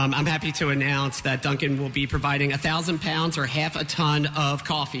 I'm happy to announce that Dunkin' will be providing 1,000 pounds or half a ton of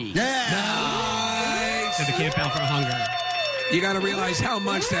coffee. Nice! To the Camp Out for Hunger. You got to realize how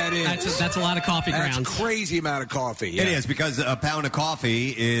much that is. That's a lot of coffee grounds. That's a crazy amount of coffee. Yeah. It is, because a pound of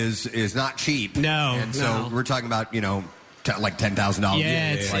coffee is not cheap. No. And so we're talking about, like $10,000.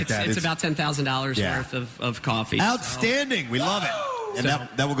 Yeah, like that. It's about $10,000 worth of coffee. Outstanding. We love it. And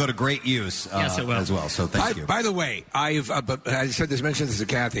that will go to great use yes, it will. as well. So thank you. By the way, I mentioned this to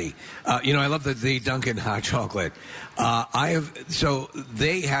Kathy. I love the Dunkin' hot chocolate.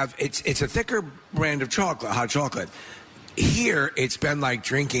 They have it's a thicker brand of chocolate, hot chocolate. Here, it's been like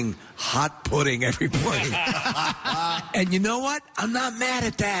drinking hot pudding every morning. And you know what? I'm not mad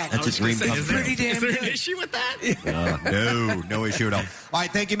at that. That's a dream come Is true. there an issue with that? No issue at all. All right,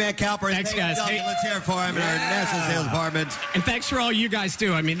 thank you, Matt Cowper. Thanks, guys. Hey, let's hear it for him in our national sales department. And thanks for all you guys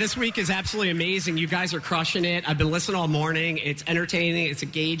do. I mean, this week is absolutely amazing. You guys are crushing it. I've been listening all morning. It's entertaining. It's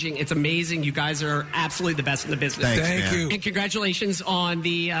engaging. It's amazing. You guys are absolutely the best in the business. Thank you. And congratulations on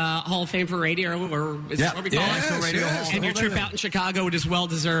the Hall of Fame for radio, or is that what we call it? Radio Hall. And your trip out in Chicago, it is well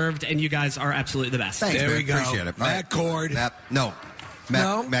deserved, and you guys are absolutely the best. Thanks, there man. we go. Appreciate it. Matt Cord. Matt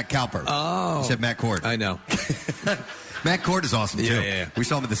Cowper. Oh. You said Matt Cord. I know. Matt Cord is awesome, too. Yeah. We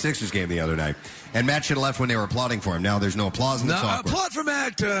saw him at the Sixers game the other night. And Matt should have left when they were applauding for him. Now there's no applause, and it's awkward. Applaud for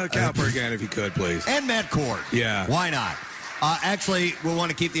Matt Cowper again, if you could, please. And Matt Cord. Yeah. Why not? Actually, we'll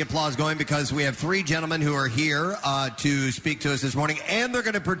want to keep the applause going because we have 3 gentlemen who are here to speak to us this morning, and they're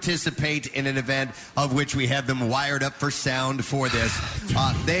going to participate in an event of which we have them wired up for sound for this.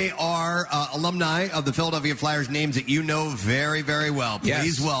 They are alumni of the Philadelphia Flyers, names that you know very, very well.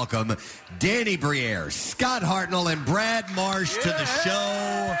 Please welcome Danny Briere, Scott Hartnell, and Brad Marsh to the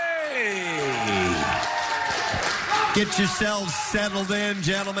show. Get yourselves settled in,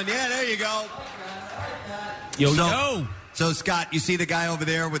 gentlemen. Yeah, there you go. Yo. So, Scott, you see the guy over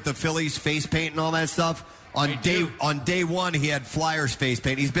there with the Phillies face paint and all that stuff? On day one, he had Flyers face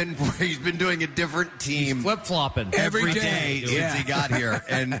paint. He's been doing a different team flip-flopping every day since he got here.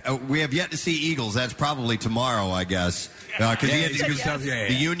 And we have yet to see Eagles. That's probably tomorrow, I guess. Because he had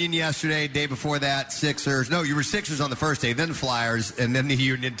the Union yesterday, day before that, Sixers. No, you were Sixers on the first day, then Flyers, and then the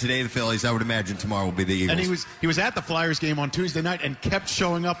Union. Today, the Phillies. I would imagine tomorrow will be the Eagles. And he was at the Flyers game on Tuesday night and kept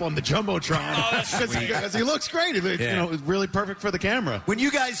showing up on the Jumbotron because he looks great. Really perfect for the camera. When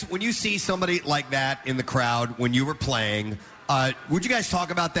you see somebody like that in the crowd, when you were playing, would you guys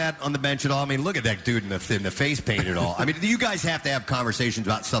talk about that on the bench at all? I mean, look at that dude in the face paint at all. I mean, you guys have to have conversations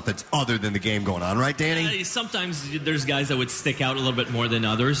about stuff that's other than the game going on, right, Danny? Sometimes there's guys that would stick out a little bit more than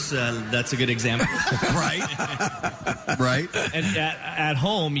others. That's a good example. Right. And at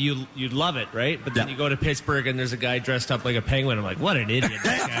home, you'd love it, right? But then you go to Pittsburgh and there's a guy dressed up like a penguin. I'm like, what an idiot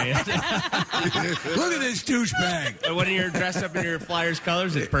that guy is. Look at this douchebag. But when you're dressed up in your Flyers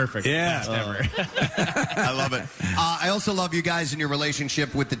colors, it's perfect. Yeah. Ever. I love it. I also love you you guys and your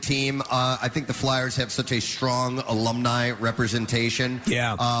relationship with the team. I think the Flyers have such a strong alumni representation.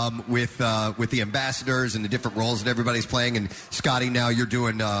 Yeah. With the ambassadors and the different roles that everybody's playing. And Scotty, now you're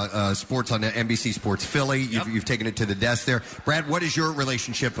doing sports on NBC Sports Philly. You've taken it to the desk there. Brad, what is your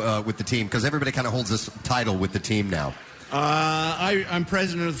relationship with the team? Because everybody kind of holds this title with the team now. I'm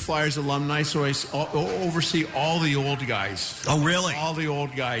president of the Flyers alumni, so I oversee all the old guys. Oh, really? All the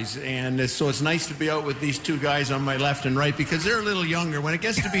old guys. And so it's nice to be out with these two guys on my left and right because they're a little younger. When it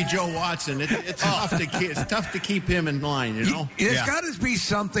gets to be Joe Watson, it's tough to keep him in line, you know? There's got to be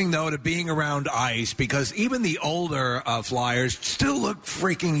something, though, to being around ice because even the older Flyers still look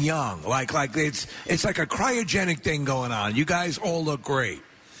freaking young. Like it's like a cryogenic thing going on. You guys all look great.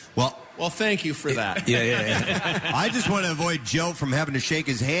 Well, thank you for that. Yeah. I just want to avoid Joe from having to shake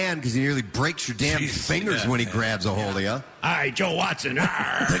his hand because he nearly breaks your damn fingers when he grabs a hold of you. All right, Joe Watson.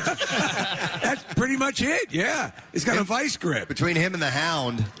 That's pretty much it. Yeah, he's got a vice grip. Between him and the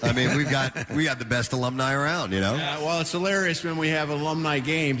Hound, I mean, we got the best alumni around. You know. Well, it's hilarious when we have alumni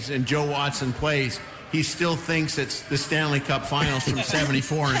games and Joe Watson plays. He still thinks it's the Stanley Cup Finals from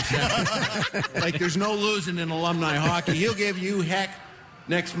 '74 and '70. Like there's no losing in alumni hockey. He'll give you heck.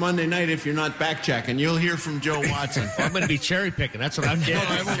 Next Monday night, if you're not back checking, you'll hear from Joe Watson. I'm going to be cherry picking. That's what I'm doing.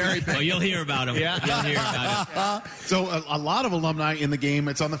 Oh, you'll hear about him. Yeah. You'll hear about it. So a lot of alumni in the game.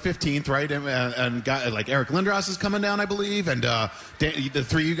 It's on the 15th, right? And like Eric Lindros is coming down, I believe, and the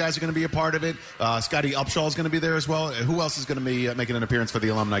three of you guys are going to be a part of it. Scotty Upshaw is going to be there as well. Who else is going to be making an appearance for the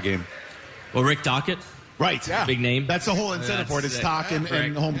alumni game? Well, Rick Dockett. Right. Yeah. Big name. That's the whole incentive for it. It's talk and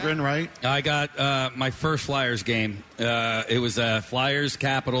Holmgren, right? I got my first Flyers game. It was a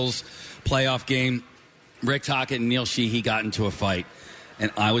Flyers-Capitals playoff game. Rick Tocchet and Neil Sheehy got into a fight,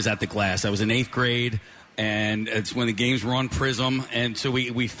 and I was at the glass. I was in 8th grade, and it's when the games were on Prism, and so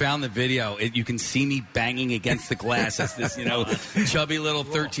we found the video. You can see me banging against the glass as this, chubby little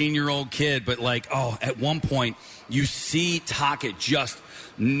 13-year-old kid. But, at one point, you see Tocchet just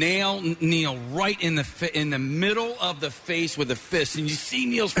nail Neil right in the middle of the face with a fist, and you see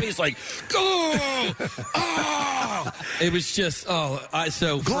Neil's face like, go! Oh! It was just,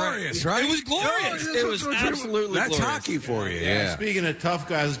 so glorious, right? It was glorious. It was absolutely That's glorious. hockey for you, yeah. Speaking of tough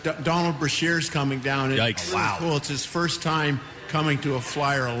guys, Donald Brashear's coming down. Yikes. It's really cool. It's his first time coming to a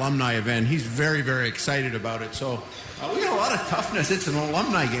Flyer alumni event. He's very, very excited about it. So we got a lot of toughness. It's an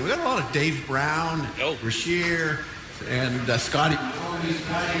alumni game. We got a lot of Dave Brown, Brashear, and Scotty.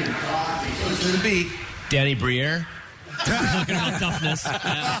 It's going to be Danny Briere. Talking about toughness.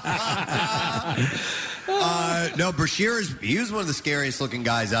 No, Brashear he was one of the scariest looking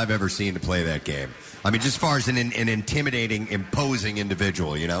guys I've ever seen to play that game. I mean, just as far as an intimidating, imposing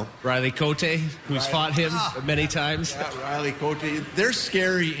individual, Riley Cote, who's fought him many times. Yeah, Riley Cote. They're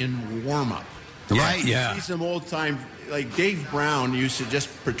scary in warm-up. Right, You see some old-time, like Dave Brown used to just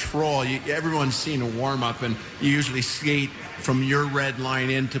patrol. Everyone's seen a warm-up, and you usually skate from your red line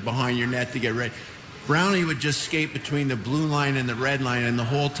into behind your net to get ready. Brownie would just skate between the blue line and the red line, and the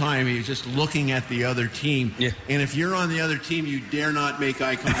whole time he was just looking at the other team. Yeah. And if you're on the other team, you dare not make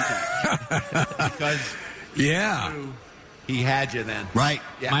eye contact. Because he had you then. Right.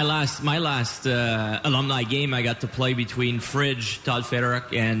 Yeah. My last alumni game, I got to play between Fridge, Todd Federer,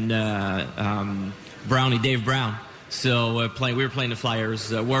 and Brownie, Dave Brown. So we were playing the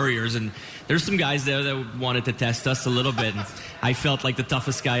Flyers, Warriors, and there's some guys there that wanted to test us a little bit. And I felt like the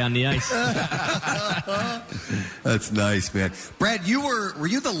toughest guy on the ice. That's nice, man. Brad, were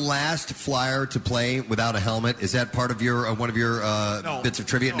you the last Flyer to play without a helmet? Is that part of your one of your bits of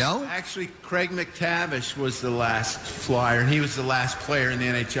trivia? No? Actually, Craig McTavish was the last Flyer, and he was the last player in the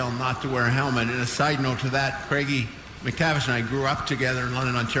NHL not to wear a helmet. And a side note to that, Craigie McTavish and I grew up together in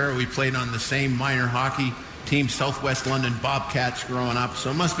London, Ontario. We played on the same minor hockey team, Southwest London Bobcats, growing up. So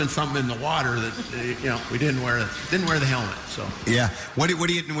it must have been something in the water that we didn't wear the helmet. So yeah, what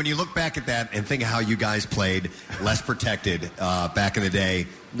do you when you look back at that and think of how you guys played less protected back in the day?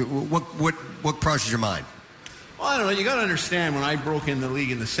 What crosses your mind? Well, I don't know. You got to understand, when I broke in the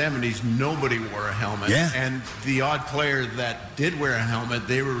league in the 70s, nobody wore a helmet. Yeah. And the odd player that did wear a helmet,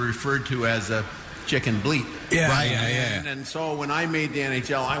 they were referred to as a chicken bleat. Yeah, right? yeah. And so when I made the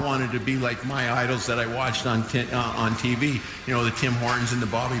NHL, I wanted to be like my idols that I watched on TV. The Tim Hortons and the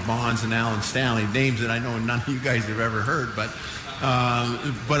Bobby Bonds and Alan Stanley, names that I know none of you guys have ever heard. But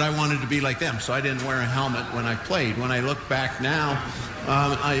I wanted to be like them, so I didn't wear a helmet when I played. When I look back now,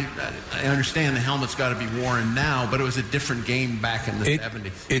 I understand the helmet's got to be worn now, but it was a different game back in the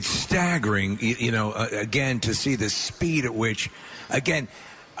 70s. It's staggering, again, to see the speed at which, again,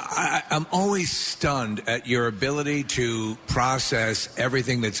 I'm always stunned at your ability to process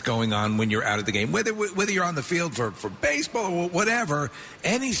everything that's going on when you're out of the game, whether you're on the field for baseball or whatever,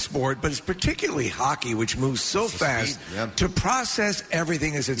 any sport, but it's particularly hockey, which moves so fast, to process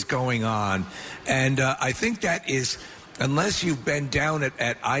everything as it's going on. And I think that is, unless you've been down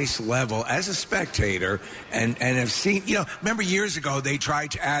at ice level as a spectator and have seen, remember years ago they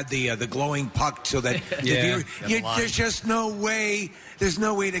tried to add the glowing puck so that there's just no way. There's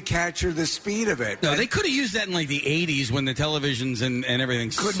no way to capture the speed of it. No, they could have used that in like the 80s when the televisions and everything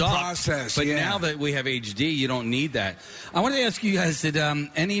couldn't sucked. process. But now that we have HD, you don't need that. I wanted to ask you guys, did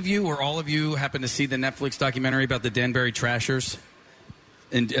any of you or all of you happen to see the Netflix documentary about the Danbury Trashers?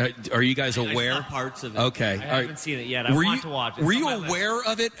 And are you guys aware? I saw parts of it. Okay. I haven't seen it yet. I want to watch it. Were you aware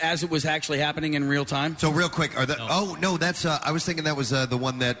of it as it was actually happening in real time? So real quick, that's. I was thinking that was the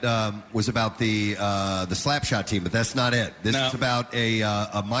one that was about the Slapshot team, but that's not it. This is about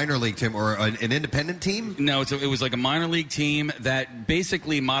a minor league team or an independent team. No, it was like a minor league team that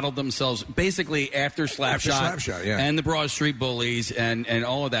basically modeled themselves after Slapshot, and the Broad Street Bullies and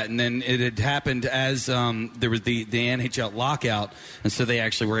all of that. And then it had happened as there was the NHL lockout, and so they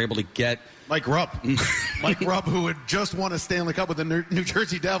actually were able to get Mike Rupp, who had just won a Stanley Cup with the New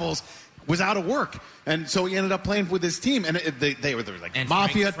Jersey Devils, was out of work, and so he ended up playing with his team. And they were like and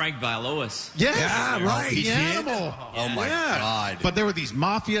mafia. Frank Bialowas. Yeah, right. He The animal. Oh my God! But there were these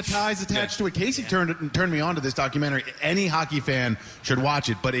mafia ties attached to it. Casey turned me on to this documentary. Any hockey fan should watch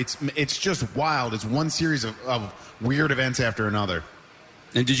it. But it's just wild. It's one series of weird events after another.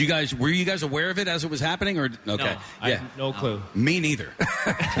 And were you guys aware of it as it was happening, or okay? No, I had no clue. Me neither.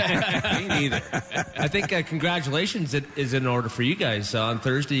 Me neither. I think congratulations is in order for you guys. On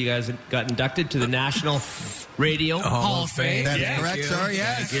Thursday, you guys got inducted to the National Radio Hall of Fame. That's correct, sir.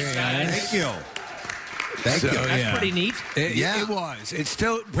 Yes. Thank you. Thank you. That's pretty neat. It was. It's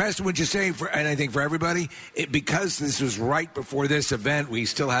still, Preston, would you say, and I think for everybody, because this was right before this event, we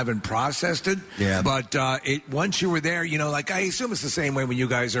still haven't processed it. Yeah. But once you were there, like I assume it's the same way when you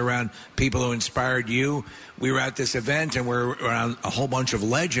guys are around people who inspired you. We were at this event and we're around a whole bunch of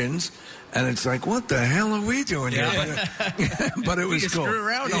legends. And it's like, what the hell are we doing here? But it was cool. Screw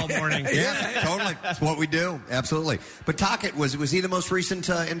around all morning. Yeah, totally. That's what we do. Absolutely. But Tocchet, was he the most recent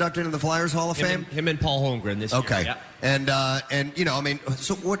inducted into the Flyers Hall of Fame? Him and Paul Holmgren this year. Okay. Yeah. And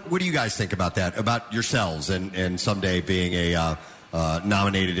so what do you guys think about that? About yourselves and someday being a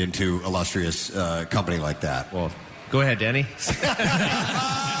nominated into illustrious company like that? Well, go ahead, Danny.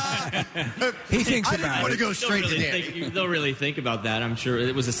 He thinks about it. Want to go straight to Danny. You don't really think about that. I'm sure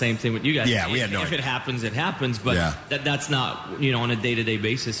it was the same thing with you guys. Yeah, we had no If idea. it happens, it happens. But that's not, on a day-to-day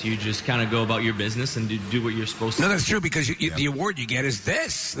basis. You just kind of go about your business and do what you're supposed to. No, that's true, because the award you get is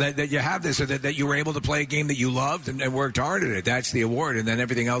this, that you have this, or that you were able to play a game that you loved and worked hard at it. That's the award, and then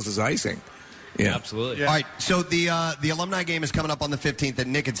everything else is icing. Yeah, absolutely. All right, so the alumni game is coming up on the 15th,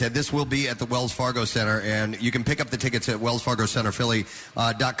 and Nick had said this will be at the Wells Fargo Center, and you can pick up the tickets at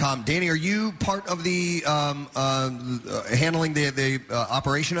wellsfargocenterphilly.com. Danny, are you part of the handling the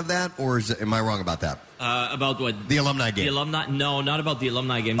operation of that, or am I wrong about that? About what? The alumni game. The alumni? No, not about the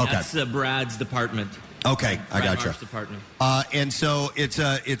alumni game. Okay. That's Brad's department. Okay, I Brad gotcha. Marsh's department. And so it's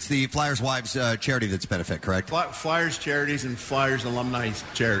the Flyers Wives charity that's benefit, correct? Flyers Charities and Flyers Alumni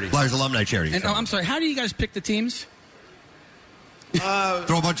Charities. Flyers Alumni Charities. And I'm sorry, how do you guys pick the teams?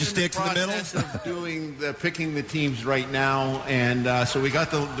 Throw a bunch of sticks in the middle. Of doing picking the teams right now, and so we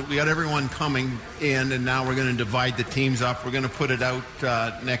got everyone coming in, and now we're going to divide the teams up. We're going to put it out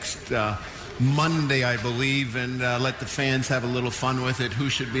next Monday, I believe, and let the fans have a little fun with it. Who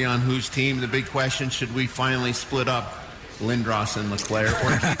should be on whose team? The big question: should we finally split up Lindros and LeClaire,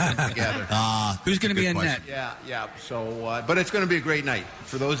 or keep them together? Who's going to be in net? Yeah. So, but it's going to be a great night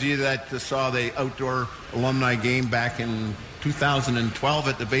for those of you that saw the outdoor alumni game back in 2012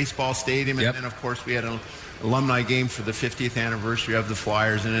 at the baseball stadium, and then of course we had an alumni game for the 50th anniversary of the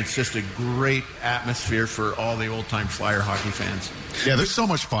Flyers, and it's just a great atmosphere for all the old-time Flyer hockey fans. Yeah, there's so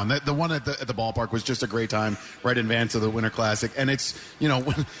much fun. The one at the ballpark was just a great time right in advance of the Winter Classic, and it's,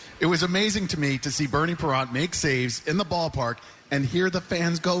 it was amazing to me to see Bernie Perrant make saves in the ballpark and hear the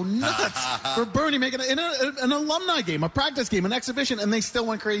fans go nuts for Bernie making an alumni game, a practice game, an exhibition, and they still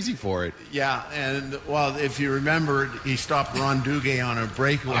went crazy for it. Yeah, and, well, if you remember, he stopped Ron Duguay on a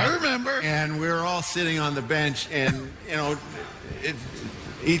breakaway. I remember. And we were all sitting on the bench, and,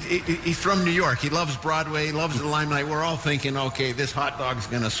 he's from New York. He loves Broadway. He loves the limelight. We're all thinking, okay, this hot dog's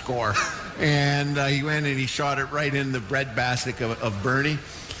going to score. And he went and he shot it right in the breadbasket of Bernie.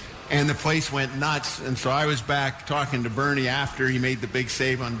 And the place went nuts. And so I was back talking to Bernie after he made the big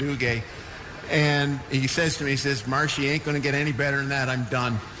save on Duguay. And he says to me, he says, Marsh, you ain't going to get any better than that. I'm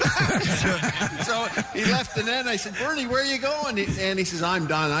done. So he left the net. I said, Bernie, where are you going? And he says, I'm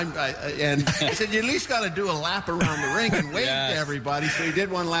done. And I said, you at least got to do a lap around the rink and wave to everybody. So he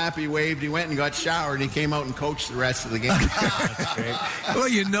did one lap. He waved. He went and got showered. And he came out and coached the rest of the game. Well,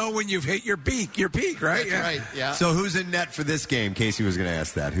 you know when you've hit your peak, right? That's right, yeah. So who's in net for this game? Casey was going to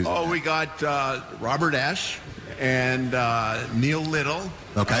ask that. We got Robert Ashe and Neil Little.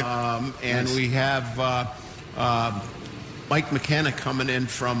 Okay. And we have Mike McKenna coming in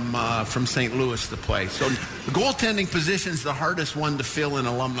from St. Louis to play. So the goaltending position is the hardest one to fill in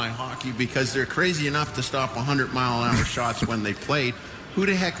alumni hockey because they're crazy enough to stop 100-mile-an-hour shots when they played. Who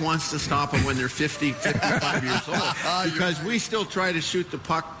the heck wants to stop them when they're 50, 55 years old? Because we still try to shoot the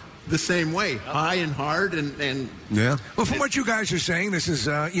puck the same way, high and hard, and yeah. Well, from what you guys are saying, this is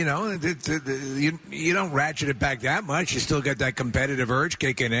you don't ratchet it back that much. You still get that competitive urge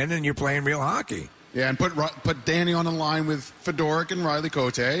kicking in, and you're playing real hockey. Yeah, and put Danny on the line with Fedoruk and Riley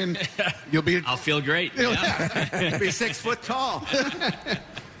Cote, and you'll be. I'll feel great. You'll be 6 foot tall.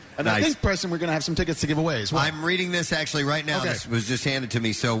 And Nice. I think, Preston, we're going to have some tickets to give away as well. I'm reading this actually right now. Okay. This was just handed to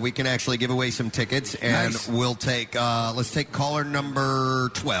me, so we can actually give away some tickets. And we'll take, let's take caller number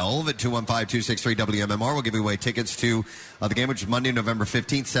 12 at 215-263-WMMR. We'll give away tickets to the game, which is Monday, November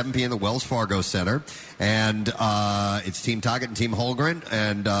 15th, 7 p.m. at the Wells Fargo Center. And it's Team Toggett and Team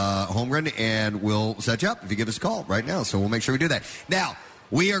Holmgren, and we'll set you up if you give us a call right now. So we'll make sure we do that. Now,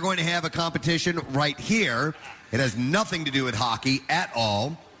 we are going to have a competition right here. It has nothing to do with hockey at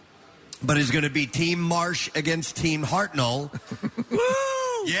all. But it's going to be Team Marsh against Team Hartnell. Woo!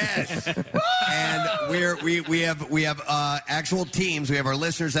 Yes. And we have actual teams. We have our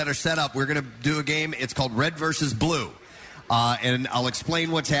listeners that are set up. We're going to do a game. It's called Red versus Blue. And I'll explain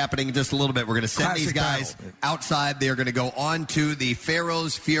what's happening in just a little bit. We're going to send these guys outside. They're going to go on to the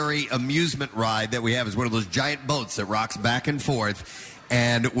Pharaoh's Fury amusement ride that we have. It's one of those giant boats that rocks back and forth.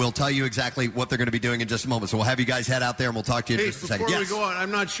 And we'll tell you exactly what they're going to be doing in just a moment. So we'll have you guys head out there, and we'll talk to you in just a second. Before we go on,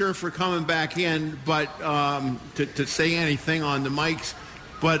 I'm not sure if we're coming back in, but to say anything on the mics,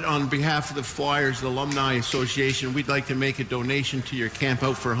 but on behalf of the Flyers Alumni Association, we'd like to make a donation to your Camp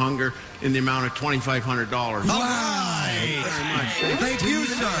Out for Hunger in the amount of $2,500. All right. Thank you very much. Thank you,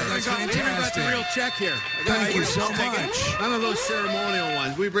 sir. That's fantastic. We got the real check here. Thank you so much. None of those ceremonial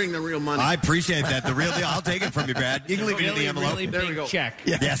ones. We bring the real money. I appreciate that. The real deal. I'll take it from you, Brad. You can leave it in the envelope. Really There we big go. check.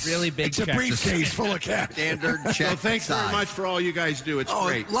 Yes. Really big It's check. a briefcase full of cash. Standard check. So thanks very size. much for all you guys do. It's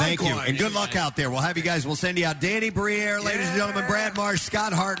great. Thank you. Likewise. And good luck out there. We'll have you guys. We'll send you out. Danny Briere, ladies and gentlemen, Brad Marsh,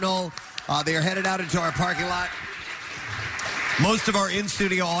 Scott Hartnell. They are headed out into our parking lot. Most of our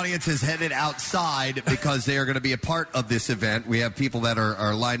in-studio audience is headed outside because they are going to be a part of this event. We have people that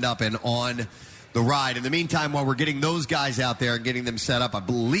are lined up and on the ride. In the meantime, while we're getting those guys out there and getting them set up, I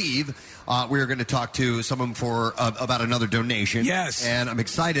believe we are going to talk to someone for about another donation. Yes. And I'm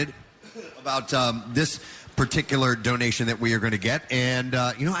excited about this particular donation that we are going to get. And,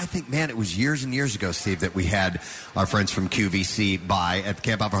 I think, man, it was years and years ago, Steve, that we had our friends from QVC by at the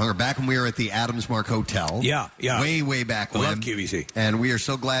Camp Out for Hunger back when we were at the Adams Mark Hotel. Yeah. Way back when. I love QVC. And we are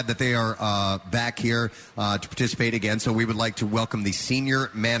so glad that they are back here to participate again. So we would like to welcome the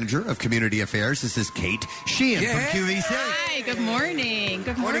Senior Manager of Community Affairs. This is Kate Sheehan from QVC. Hi, good morning.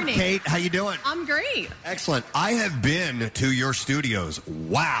 Good morning. Kate. How you doing? I'm great. Excellent. I have been to your studios.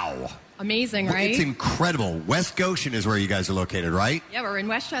 Wow. Amazing, right? It's incredible. West Goshen is where you guys are located, right? Yeah, we're in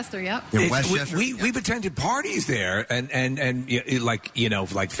Westchester, yep. We've attended parties there and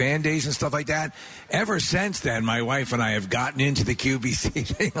like fan days and stuff like that. Ever since then, my wife and I have gotten into the QVC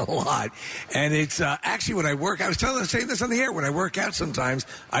thing a lot. And it's actually when I work, I was saying this on the air, when I work out sometimes,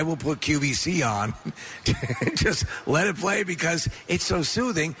 I will put QVC on and just let it play because it's so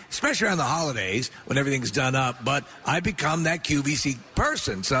soothing, especially around the holidays when everything's done up. But I become that QVC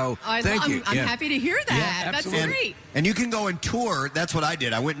person, so thank you. I'm happy to hear that. Yeah, that's great. And you can go and tour. That's what I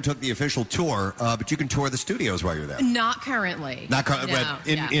did. I went and took the official tour, but you can tour the studios while you're there. Not currently. But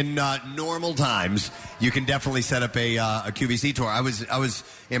in normal times, you can definitely set up a QVC tour. I was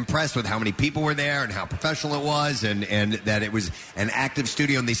impressed with how many people were there and how professional it was, and that it was an active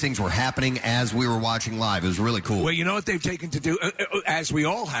studio, and these things were happening as we were watching live. It was really cool. Well, you know what they've taken to do, as we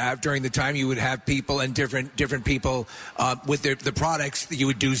all have during the time, you would have people and different people with the products. You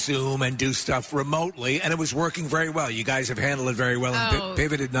would do Zoom and do stuff remotely, and it was working very well. well. You guys have handled it very well and Oh.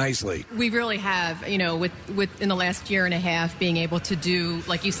 pivoted nicely. We really have, with in the last year and a half, being able to do,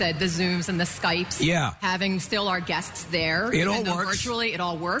 like you said, the Zooms and the Skypes. Yeah. Having still our guests there. It even all though works. Virtually, it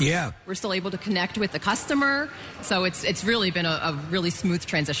all works. Yeah. We're still able to connect with the customer. So it's really been a really smooth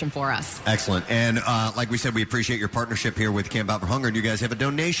transition for us. Excellent. And like we said, we appreciate your partnership here with Camp Out for Hunger, and you guys have a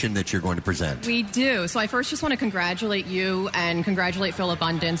donation that you're going to present. We do. So I first just want to congratulate you and congratulate Phil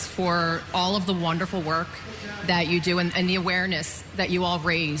Abundance for all of the wonderful work that you do and the awareness that you all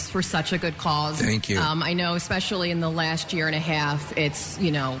raise for such a good cause. Thank you. I know especially in the last year and a half, it's,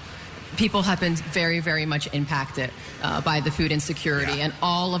 people have been very, very much impacted by the food insecurity and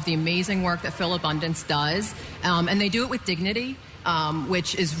all of the amazing work that Phil Abundance does. And they do it with dignity.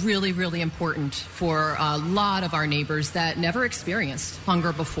 Which is really, really important for a lot of our neighbors that never experienced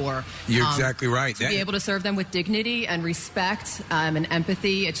hunger before. You're exactly right. To be able to serve them with dignity and respect and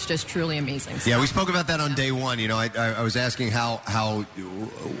empathy, it's just truly amazing. Yeah, we spoke about that on day one. I was asking what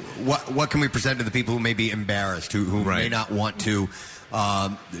can we present to the people who may be embarrassed, who may not want to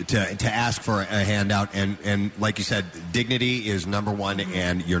ask for a handout, and like you said, dignity is number one,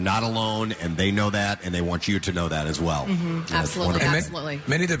 and you're not alone, and they know that, and they want you to know that as well. Absolutely, And absolutely.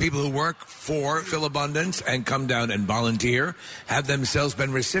 Many of the people who work for Phil Abundance and come down and volunteer have themselves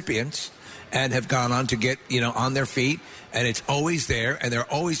been recipients and have gone on to get on their feet, and it's always there, and there are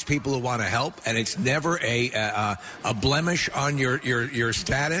always people who want to help, and it's never a blemish on your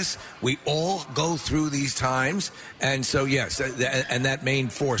status. We all go through these times, and so yes, and that main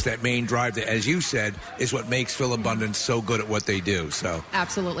force, that main drive, that, as you said, is what makes Phil Abundance so good at what they do. So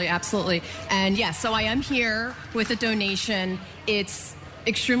Absolutely, absolutely. And yes, so I am here with a donation. It's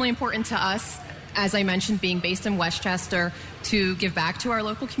extremely important to us, as I mentioned, being based in Westchester, to give back to our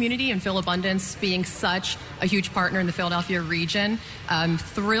local community, and Phil Abundance being such a huge partner in the Philadelphia region. I'm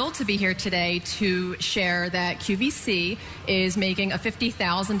thrilled to be here today to share that QVC is making a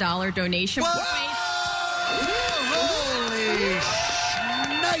 $50,000 donation. Holy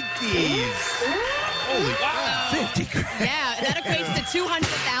shnikes! Holy wow! 50 grand. Yeah, that equates to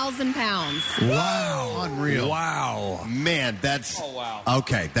 200,000 pounds. Wow! Unreal! Wow, man, that's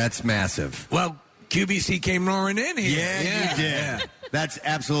okay. That's massive. Well, QVC came roaring in here. Yeah, you did. Yeah. That's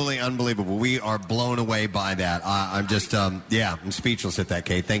absolutely unbelievable. We are blown away by that. I'm just, I'm speechless at that,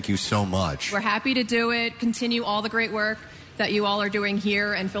 Kate. Thank you so much. We're happy to do it. Continue all the great work that you all are doing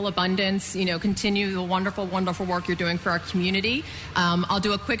here, and Phil Abundance, continue the wonderful, wonderful work you're doing for our community. I'll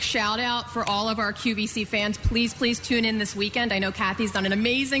do a quick shout out for all of our QVC fans. Please, please tune in this weekend. I know Kathy's done an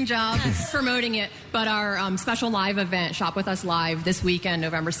amazing job promoting it, but our special live event, Shop With Us Live, this weekend,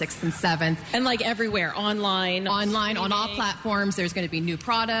 November 6th and 7th. And everywhere, online, on all platforms. There's going to be new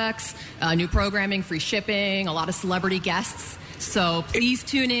products, new programming, free shipping, a lot of celebrity guests. So please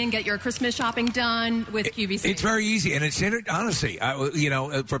tune in, get your Christmas shopping done with QVC. It's very easy, and it's honestly,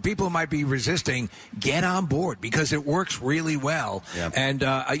 for people who might be resisting, get on board because it works really well. Yep. And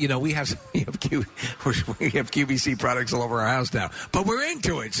we have QVC products all over our house now, but we're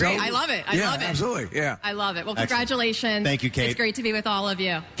into it. So Great. I love it. I love it. Absolutely, yeah. I love it. Well, Excellent. congratulations. Thank you, Kate. It's great to be with all of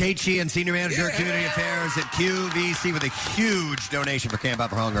you. Kate Sheehan, Senior Manager of Community Affairs at QVC, with a huge donation for Camp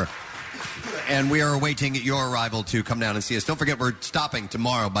Out for Hunger. And we are awaiting your arrival to come down and see us. Don't forget, we're stopping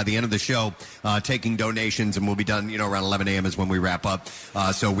tomorrow by the end of the show, taking donations, and we'll be done, around 11 a.m. is when we wrap up.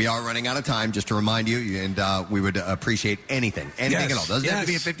 So we are running out of time, just to remind you, and we would appreciate anything at all. Doesn't have to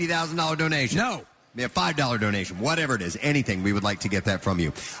be a $50,000 donation. No. Be a $5 donation, whatever it is, anything. We would like to get that from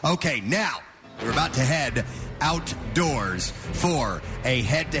you. Okay, now we're about to head outdoors for a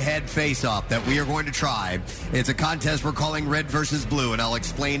head-to-head face-off that we are going to try. It's a contest we're calling Red versus Blue, and I'll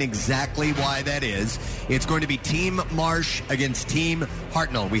explain exactly why that is. It's going to be Team Marsh against Team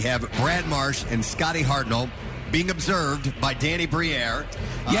Hartnell. We have Brad Marsh and Scotty Hartnell being observed by Danny Briere.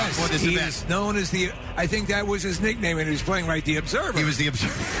 Yes, for this he event. is known as I think that was his nickname, and he was playing The Observer. He was The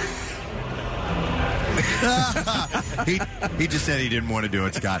Observer. he just said he didn't want to do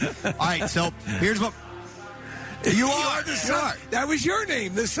it, Scott. All right, so here's what... You are the sucker. That was your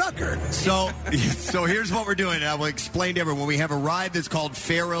name, the sucker. So here's what we're doing. I will explain to everyone. We have a ride that's called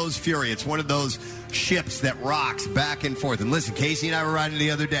Pharaoh's Fury. It's one of those ships that rocks back and forth. And listen, Casey and I were riding the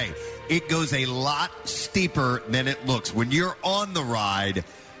other day. It goes a lot steeper than it looks. When you're on the ride,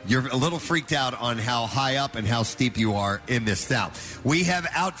 you're a little freaked out on how high up and how steep you are in this now. We have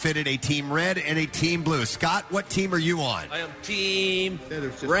outfitted a Team Red and a Team Blue. Scott, what team are you on? I am Team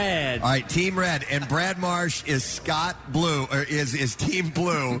Red. All right, Team Red. And Brad Marsh is is Team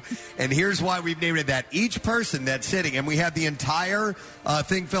Blue. And here's why we've named it that. Each person that's sitting, and we have the entire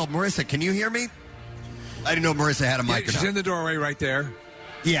thing filled. Marissa, can you hear me? I didn't know Marissa had a microphone. She's in the doorway right there.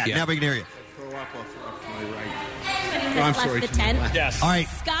 Yeah, now we can hear you. Throw up off my right. has left the tent. Yes. All right.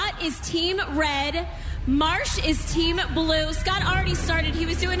 Scott is Team Red. Marsh is Team Blue. Scott already started. He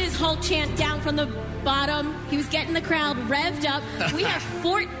was doing his whole chant down from the bottom. He was getting the crowd revved up. We have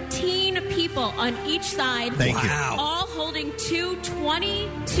 14 people on each side. Thank you. All holding two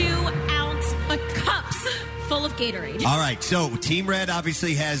 22-ounce cups full of Gatorade. All right, so Team Red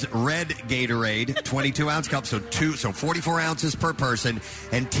obviously has red Gatorade, 22-ounce cups, so 44 ounces per person,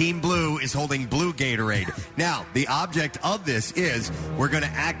 and Team Blue is holding blue Gatorade. Now, the object of this is we're going to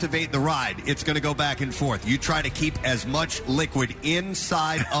activate the ride. It's going to go back and forth. You try to keep as much liquid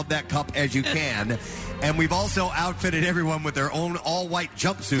inside of that cup as you can, and we've also outfitted everyone with their own all-white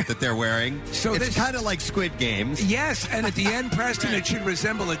jumpsuit that they're wearing. So it's kind of like Squid Games. Yes, and at the end, Preston, it should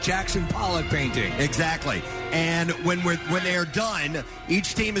resemble a Jackson Pollock painting. Exactly. And when they are done,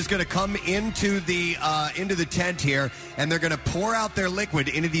 each team is going to come into the tent here, and they're going to pour out their liquid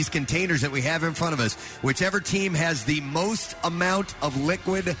into these containers that we have in front of us. Whichever team has the most amount of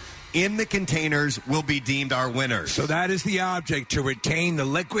liquid in the containers will be deemed our winners. So that is the object, to retain the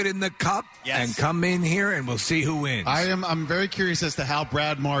liquid in the cup and come in here, and we'll see who wins. I'm very curious as to how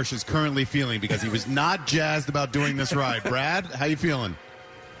Brad Marsh is currently feeling, because he was not jazzed about doing this ride. Brad, how you feeling?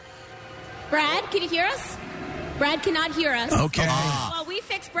 Brad, can you hear us? Brad cannot hear us. Okay. While we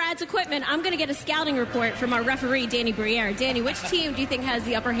fix Brad's equipment, I'm going to get a scouting report from our referee, Danny Briere. Danny, which team do you think has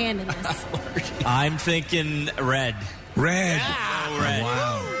the upper hand in this? I'm thinking red. Red. Yeah. Red.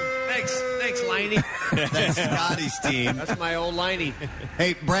 Wow. Thanks, Liney. That's Scotty's team. That's my old Liney.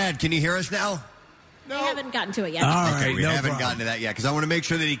 Hey, Brad, can you hear us now? No. I haven't gotten to it yet. All right, we haven't gotten to that yet because I want to make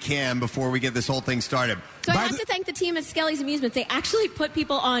sure that he can before we get this whole thing started. So I have to thank the team at Skelly's Amusements. They actually put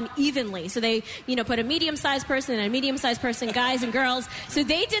people on evenly. So they, put a medium-sized person and a medium-sized person, guys and girls. So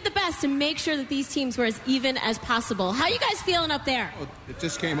they did the best to make sure that these teams were as even as possible. How are you guys feeling up there? Oh, it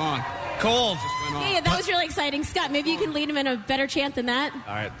just came on. Cold. Yeah, that was really exciting. Scott, maybe you can lead him in a better chant than that.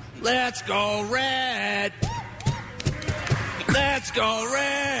 All right. Let's go red. Let's go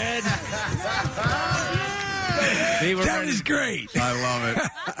red. That was great. I love it.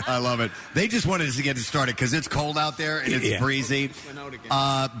 I love it. They just wanted us to get it started because it's cold out there and it's breezy.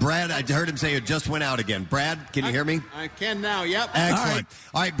 Brad, I heard him say it just went out again. Brad, can you hear me? I can now. Yep. Excellent.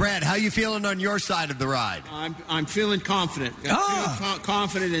 All right, Brad, how you feeling on your side of the ride? I'm feeling confident. I'm feeling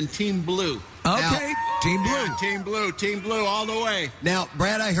confident in Team Blue. Okay, Team Blue. Yeah, Team Blue all the way. Now,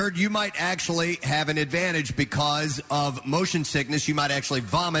 Brad, I heard you might actually have an advantage because of motion sickness. You might actually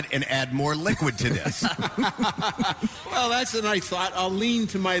vomit and add more liquid to this. Well, that's a nice thought. I'll lean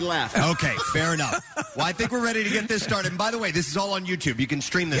to my left. Okay, fair enough. Well, I think we're ready to get this started. And by the way, this is all on YouTube. You can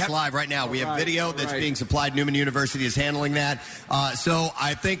stream this live right now. We have video that's being supplied. Newman University is handling that. So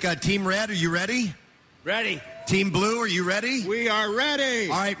I think Team Red, are you ready? Ready. Team Blue, are you ready? We are ready.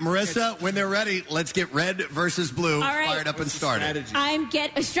 All right, Marissa, when they're ready, let's get red versus blue fired up and started.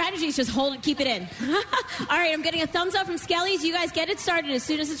 A strategy is just hold it, keep it in. All right, I'm getting a thumbs up from Skelly's. You guys get it started as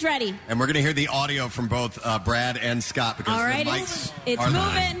soon as it's ready. And we're going to hear the audio from both Brad and Scott because all right, the mics it's are moving.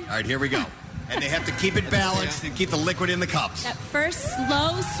 live. All right, here we go. And they have to keep it balanced and keep the liquid in the cups. That first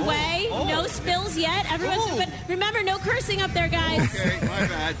slow sway, no spills yet. Everyone's but remember, no cursing up there, guys. Okay, my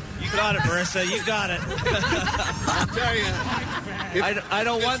bad. You got it, Marissa. You got it. I'll tell you. I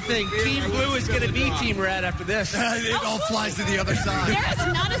know one thing. Team Blue is going to be Team Red after this. It all flies to the other side. There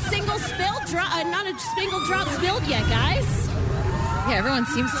is not a single not a single drop spilled yet, guys. Yeah, everyone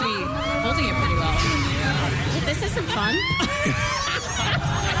seems to be holding it pretty well. Yeah, this isn't fun.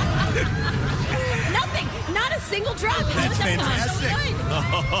 Nothing. Not a single drop. That's fantastic.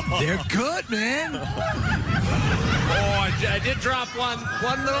 They're good, man. I did drop one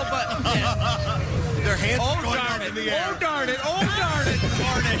little, but their hands are going darn up it! in the air. Oh darn it! Oh darn it!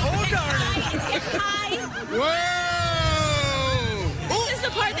 Oh darn it! It's getting high. Whoa! This is the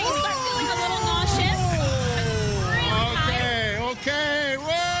part that you start feeling a little nauseous. Really high. Okay. Whoa!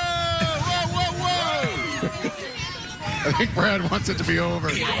 I think Brad wants it to be over.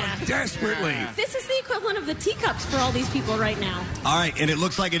 Desperately. This is the equivalent of the teacups for all these people right now. All right, and it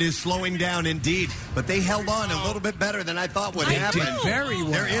looks like it is slowing down indeed, but they held on a little bit better than I thought would happen. Did very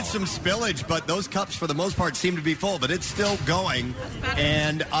well. There is some spillage, but those cups, for the most part, seem to be full, but it's still going.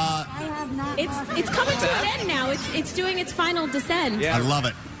 And it's coming to an end now. It's doing its final descent. Yeah. I love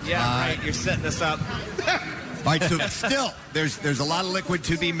it. Yeah, right. You're setting us up. All right, so still, there's a lot of liquid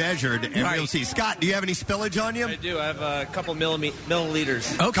to be measured, and we'll see. Scott, do you have any spillage on you? I do. I have a couple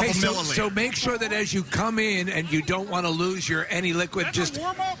milliliters. Okay, so make sure that as you come in and you don't want to lose any liquid just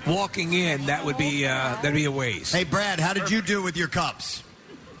walking in, that'd be a waste. Hey, Brad, how did you do with your cups?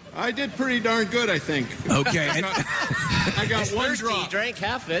 I did pretty darn good, I think. Okay. I got He's one thirsty. drop. He drank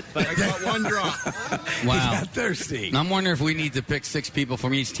half it, but I got one drop. Wow. Thirsty. I'm wondering if we need to pick 6 people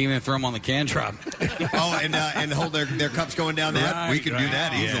from each team and throw them on the can drop. And hold their cups going down that? Right, we can do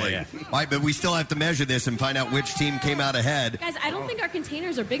that right. easily. Yeah. All right, but we still have to measure this and find out which team came out ahead. Guys, I don't think our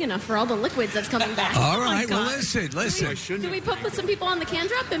containers are big enough for all the liquids that's coming back. All Oh my right, well, God. listen. Do we put some people on the can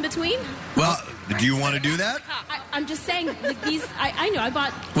drop in between? Well, do you want to do that? I'm just saying, like, these. I know. I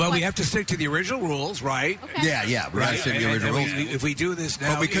bought. Well, we have to stick to the original rules, right? Okay. Yeah. We got to stick to the original rules. If we do this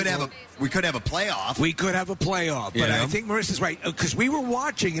now, But we could have a playoff. We could have a playoff, but I think Marissa's right because we were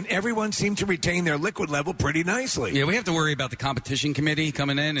watching and everyone seemed to retain their liquid level pretty nicely. Yeah, we have to worry about the competition committee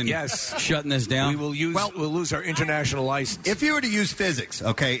coming in and shutting this down. We'll lose our international license. If you were to use physics,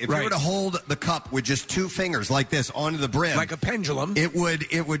 okay, if you were to hold the cup with just 2 fingers like this onto the brim, like a pendulum, it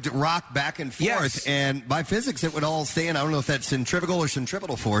would rock back and forth, and by physics, it would all stay in. I don't know if that's centrifugal or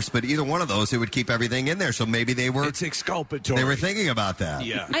centripetal force, but either one of those, it would keep everything in there. So maybe they were. It's exculpatory. They were thinking about that.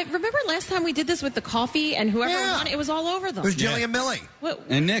 Yeah. I remember last time we did this with the coffee, and whoever won, it was all over them. It was Jillian Millie. What?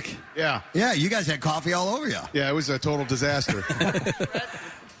 And Nick. Yeah. Yeah, you guys had coffee all over you. Yeah, it was a total disaster.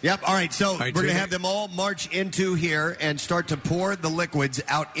 Yep. All right. So right, we're going to Jimmy. have them all march into here and start to pour the liquids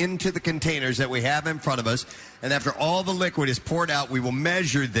out into the containers that we have in front of us. And after all the liquid is poured out, we will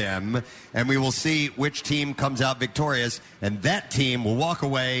measure them and we will see which team comes out victorious. And that team will walk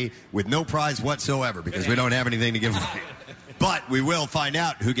away with no prize whatsoever because we don't have anything to give away. But we will find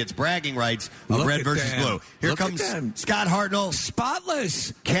out who gets bragging rights of Look red at versus them. blue. Here Look at comes them. Scott Hartnell,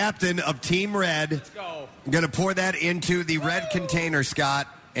 spotless captain of Team Red. Let's go. Going to pour that into the red container, Scott.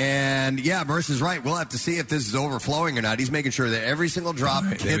 And yeah, Marissa's right. We'll have to see if this is overflowing or not. He's making sure that every single drop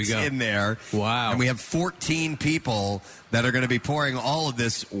Right, there we gets go. in there. Wow. And we have 14 people that are going to be pouring all of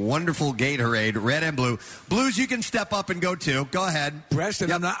this wonderful Gatorade, red and blue. Blues, you can step up and go too. Go ahead.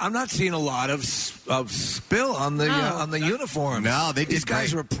 Preston, I'm not seeing a lot of spill on the uniform. No, they did These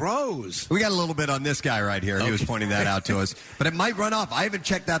guys great. are pros. We got a little bit on this guy right here. He was pointing that out to us. But it might run off. I haven't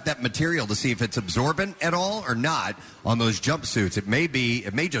checked out that material to see if it's absorbent at all or not on those jumpsuits. It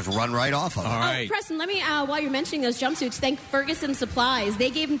may just run right off of them. Oh, Preston, let me, while you're mentioning those jumpsuits, thank Ferguson Supplies. They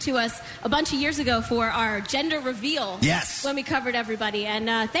gave them to us a bunch of years ago for our gender reveal. Yes. When we covered everybody. And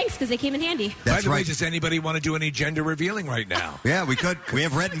thanks, because they came in handy. By the way, does anybody want to do any gender revealing right now? Yeah, we could. We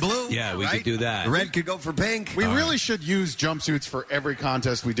have red and blue. Yeah, we right? could do that. The red could go for pink. We really should use jumpsuits for every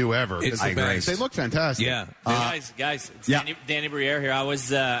contest we do ever. It's the best. They look fantastic. Yeah. Guys, it's Danny Briere here. I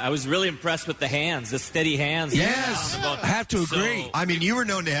was really impressed with the hands, the steady hands. Yes, I have to agree. I mean, you were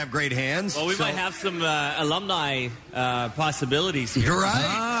known to have great hands. Well, we might have some alumni possibilities here. You're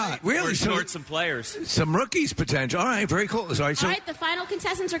right. Really? We're So- short some players. Some rookies potential. All right, very cool. Sorry, so All right, the final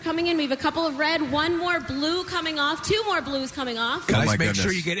contestants are coming in. We have a couple of red, one more blue coming off, 2 more blues coming off. guys, my make goodness.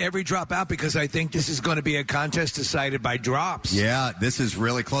 sure you get every drop out because I think this is going to be a contest decided by drops. Yeah, this is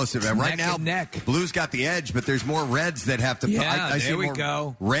really close. Right neck now, and neck. blue's got the edge, but there's more reds that have to. Yeah, I see there we more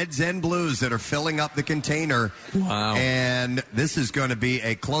go. Reds and blues that are filling up the container. Wow. And this is going to be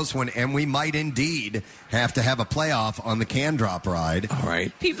a close one, and we might indeed have to have a playoff on the can drop ride. All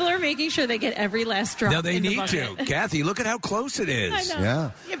right. People are making sure they get every last drop. No, they in the need bucket. to. Kathy, look at how close it is. I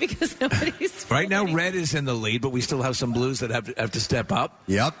know. Yeah, because nobody's. Right now, red is in the lead, but we still have some blues that have to step up.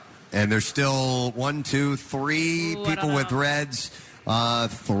 Yep. And there's still 1, 2, 3 Ooh, I people don't with know. reds.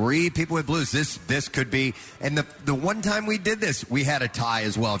 3 people with blues. This could be. And the one time we did this, we had a tie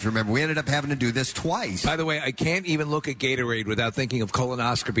as well. If you remember, we ended up having to do this twice. By the way, I can't even look at Gatorade without thinking of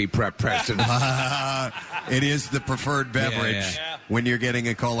colonoscopy prep, Preston. It is the preferred beverage Yeah. when you're getting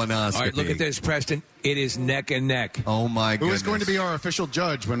a colonoscopy. All right, look at this, Preston. It is neck and neck. Oh my Who goodness! is going to be our official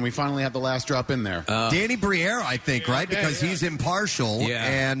judge when we finally have the last drop in there? Danny Briere, I think, right? Because he's impartial. Yeah.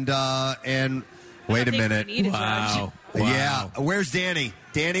 And wait a minute. We need a judge. Wow. Yeah. Where's Danny?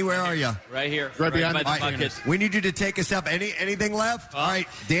 Danny, where are you? Right here. Right behind by the the bucket. We need you to take us up. Anything left? All right,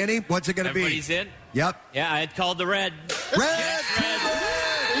 Danny, what's it going to be? Everybody's in? Yep. Yeah, I had called the red. Red.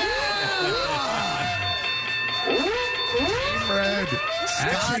 Red.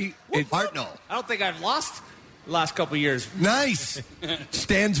 Actually, Hartnell. I don't think I've lost the last couple of years. Nice.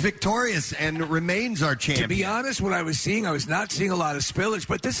 Stands victorious and remains our champion. to be honest, what I was seeing, I was not seeing a lot of spillage,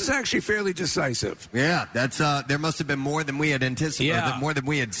 but this is actually fairly decisive. Yeah, that's there must have been more than we had anticipated, Yeah. more than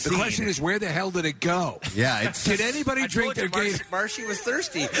we had The seen. question is, where the hell did it go? Yeah, it's Did anybody drink their Gatorade? Marshy was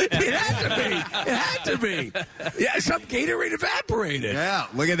thirsty. It had to be. It had to be. Yeah, some Gatorade evaporated. Yeah,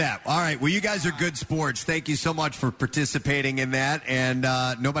 look at that. All right, well, you guys are good sports. Thank you so much for participating in that, and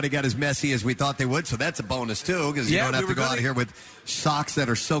nobody got as messy as we thought they would, so that's a bonus, too. too, because you don't have to go out here with socks that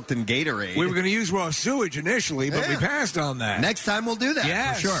are soaked in Gatorade. We were going to use raw sewage initially, but we passed on that. Next time we'll do that,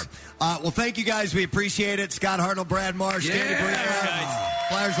 yes. for sure. Well, thank you guys. We appreciate it. Scott Hartnell, Brad Marsh, Danny Briere,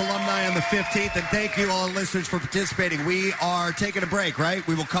 Flyers alumni on the 15th. And thank you, all listeners, for participating. We are taking a break, right?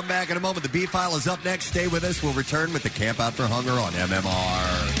 We will come back in a moment. The B-File is up next. Stay with us. We'll return with the Camp Out for Hunger on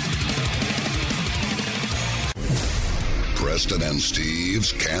MMR. Preston and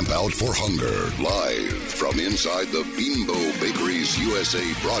Steve's Camp Out for Hunger, live from inside the Bimbo Bakeries USA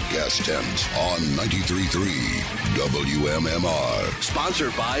broadcast tent on 93.3 WMMR.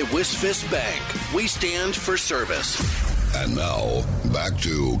 Sponsored by Wisfist Bank. We stand for service. And now, back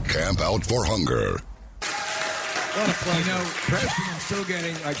to Camp Out for Hunger. Preston, I'm still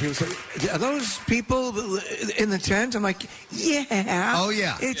getting like people say, are those people in the tent? I'm like, yeah. Oh,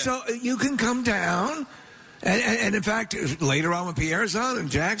 yeah. It's you can come down. And in fact, later on when Pierre's on and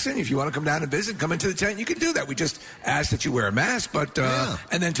Jackson, if you want to come down and visit, come into the tent, you can do that. We just ask that you wear a mask. But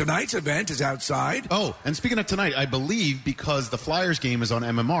and then tonight's event is outside. Oh, and speaking of tonight, I believe because the Flyers game is on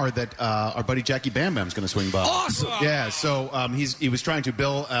MMR that our buddy Jackie Bam Bam's going to swing by. Awesome. Yeah, so he was trying to.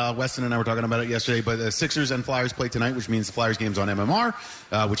 Bill Weston and I were talking about it yesterday, but the Sixers and Flyers play tonight, which means the Flyers game's on MMR,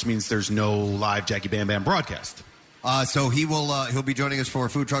 which means there's no live Jackie Bam Bam broadcast. So he'll be joining us for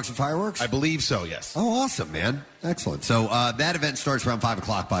food trucks and fireworks? I believe so, yes. Oh, awesome, man. Excellent. So that event starts around 5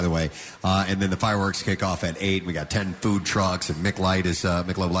 o'clock, by the way. And then the fireworks kick off at 8. We got 10 food trucks, and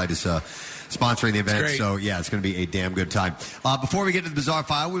Michelob Light is sponsoring the event. So, yeah, it's going to be a damn good time. Before we get to the Bizarre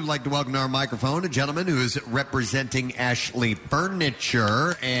File, we would like to welcome to our microphone a gentleman who is representing Ashley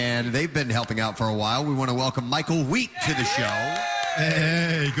Furniture, and they've been helping out for a while. We want to welcome Michael Wheat to the show.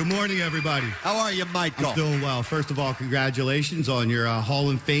 Hey, good morning, everybody. How are you, Michael? I'm doing well. First of all, congratulations on your Hall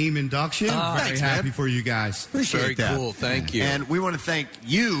of Fame induction. Very happy for you guys. Appreciate that. Cool. Thank you. And we want to thank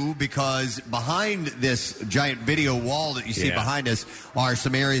you because behind this giant video wall that you see behind us are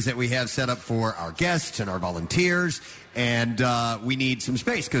some areas that we have set up for our guests and our volunteers. And we need some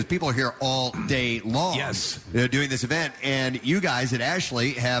space because people are here all day long doing this event. And you guys at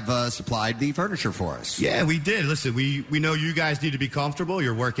Ashley have supplied the furniture for us. Yeah, we did. Listen, we know you guys need to be comfortable.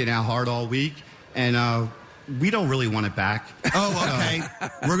 You're working out hard all week. And we don't really want it back. Oh, okay.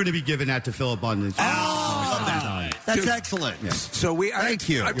 We're going to be giving that to Phil Abundance. That's excellent. Yeah. So thank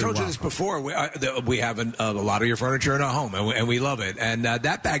you. I've told you this before. We have a lot of your furniture in our home, and we love it. And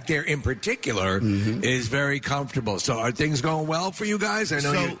that back there in particular is very comfortable. So are things going well for you guys? I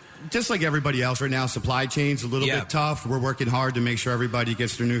know just like everybody else right now, supply chain's a little bit tough. We're working hard to make sure everybody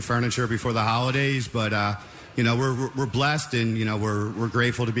gets their new furniture before the holidays, but we're blessed, and we're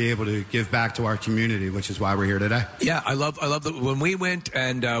grateful to be able to give back to our community, which is why we're here today. Yeah, I love that when we went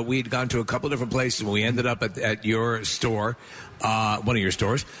and we'd gone to a couple of different places. When we ended up at your store, one of your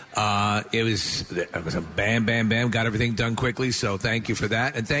stores, it was a bam, bam, bam. Got everything done quickly. So thank you for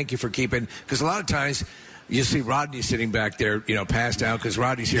that, and thank you for keeping, because a lot of times you see Rodney sitting back there, passed out, because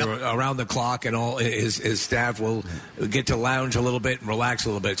Rodney's here around the clock, and all his staff will get to lounge a little bit and relax a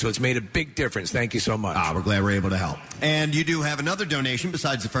little bit. So it's made a big difference. Thank you so much. We're glad we're able to help. And you do have another donation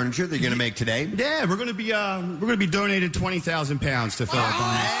besides the furniture that you're going to make today. Yeah, we're going to be donating 20,000 pounds to Phil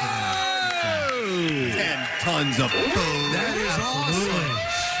Abundance. 10 tons of food. That is awesome.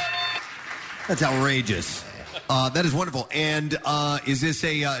 That's outrageous. That is wonderful. And is this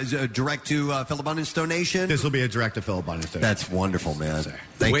a direct to Phil Abundance donation? This will be a direct to Phil Abundance donation. That's wonderful, man.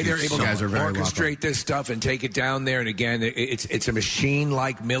 The way they're able to orchestrate this stuff and take it down there, and again, it's a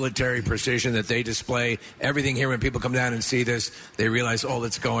machine-like military precision that they display. Everything here, when people come down and see this, they realize all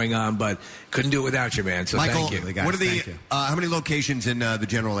that's going on, but couldn't do it without you, man. So Michael, thank you. What are how many locations in the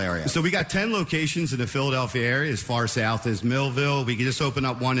general area? So we got 10 locations in the Philadelphia area, as far south as Millville. We just opened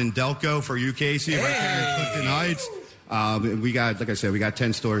up one in Delco for you, Casey, right there in Clifton Heights. We got, like I said, we got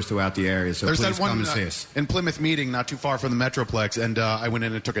 10 stores throughout the area, so there's please that one come and see us. in Plymouth Meeting, not too far from the Metroplex, and I went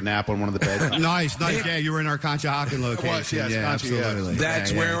in and took a nap on one of the beds. Nice. Yeah, you were in our Conshohocken location. Yes, yeah, Concha, absolutely.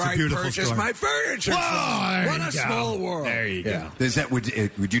 That's where I purchased my furniture from. What a small world. There you go. Is that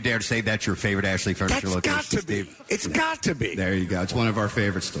would you dare to say that's your favorite Ashley Furniture location? Got to be. It's got to be. There you go. It's one of our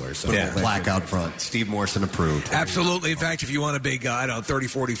favorite stores. So plaque out front. Steve Morrison approved. Absolutely. In fact, if you want a big, 30,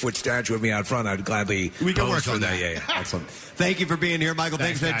 40-foot statue of me out front, I'd gladly can work for on that. that. Yeah. Excellent. Thank you for being here, Michael.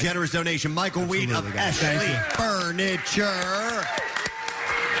 Thanks for that generous donation. Michael Wheat of Ashley Furniture.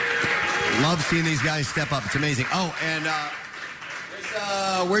 Love seeing these guys step up. It's amazing. Oh, and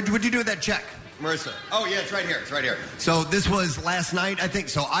where'd you do with that check, Marissa? Oh, yeah, it's right here. It's right here. So this was last night, I think.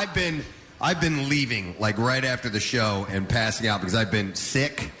 So I've been leaving like right after the show and passing out because I've been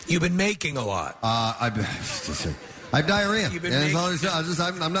sick. You've been making a lot. I have diarrhea. You've been And making-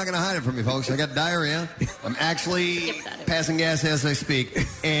 I'm not going to hide it from you, folks. I got diarrhea. I'm actually passing gas as I speak.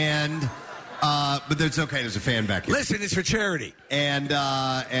 And, but it's okay. There's a fan back here. Listen, it's for charity. And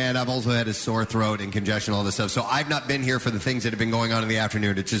I've also had a sore throat and congestion, all this stuff. So I've not been here for the things that have been going on in the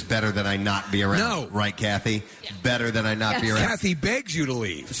afternoon. It's just better that I not be around. No. Right, Kathy? Yeah. Better than I not be around. Kathy begs you to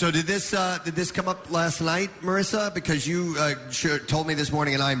leave. So did this come up last night, Marissa? Because you told me this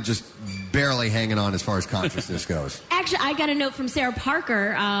morning, and I'm just barely hanging on as far as consciousness goes. Actually, I got a note from Sarah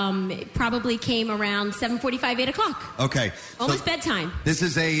Parker. It probably came around 7:45, 8 o'clock. Okay. Almost bedtime. This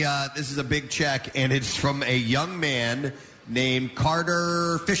is a big check, and it's from a young man named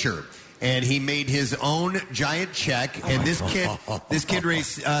Carter Fisher. And he made his own giant check, and this kid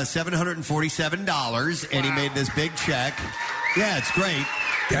raised $747, and he made this big check. Yeah, it's great.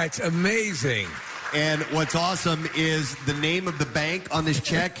 That's amazing. And what's awesome is the name of the bank on this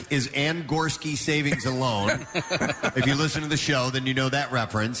check is Ann Gorski Savings and Loan. If you listen to the show, then you know that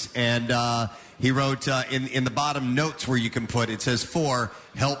reference. And he wrote in the bottom notes where you can put, it says, for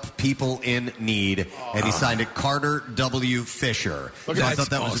help people in need. And he signed it Carter W. Fisher. So I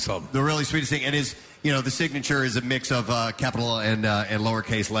thought that was the really sweetest thing. And his, the signature is a mix of capital and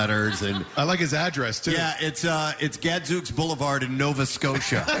lowercase letters. And I like his address, too. Yeah, it's Gadzooks Boulevard in Nova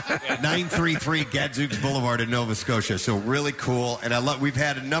Scotia. 933 Gadzooks Boulevard in Nova Scotia. So really cool. And we've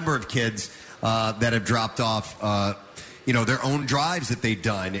had a number of kids that have dropped off their own drives that they've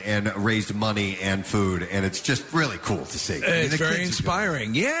done and raised money and food, and it's just really cool to see. It's very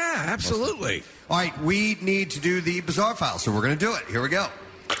inspiring. Yeah, absolutely. All right, we need to do the Bizarre File, so we're going to do it. Here we go.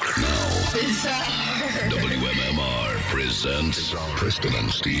 WMMR presents Preston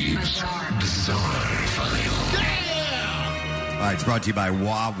and Steve's Bizarre File. All right, it's brought to you by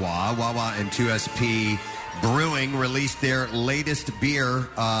Wawa. Wawa and 2SP Brewing released their latest beer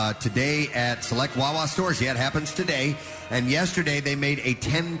today at select Wawa stores. Yeah, it happens today. And yesterday they made a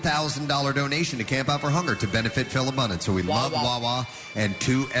 $10,000 donation to Camp Out for Hunger to benefit Phil Abundance. So we love Wawa and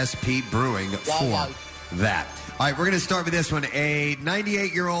 2SP Brewing for that. All right, we're going to start with this one. A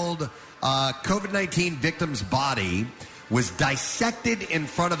 98-year-old COVID-19 victim's body was dissected in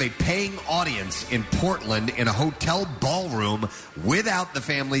front of a paying audience in Portland in a hotel ballroom without the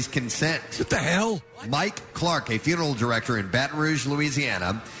family's consent. What the hell? Mike Clark, a funeral director in Baton Rouge,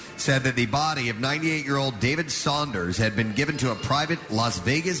 Louisiana, said that the body of 98-year-old David Saunders had been given to a private Las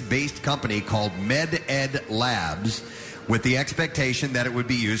Vegas-based company called MedEd Labs with the expectation that it would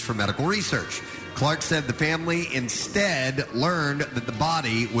be used for medical research. Clark said the family instead learned that the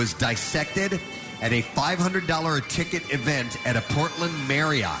body was dissected at a $500 ticket event at a Portland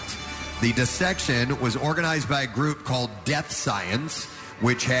Marriott. The dissection was organized by a group called Death Science,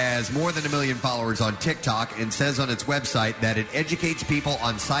 which has more than 1 million followers on TikTok and says on its website that it educates people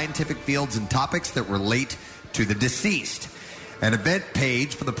on scientific fields and topics that relate to the deceased. An event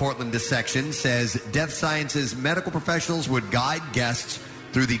page for the Portland dissection says Death Science's medical professionals would guide guests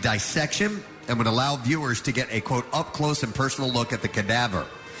through the dissection and would allow viewers to get a, quote, up-close and personal look at the cadaver.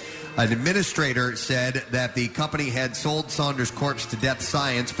 An administrator said that the company had sold Saunders' corpse to Death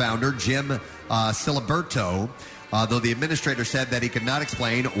Science founder Jim Siliberto, though the administrator said that he could not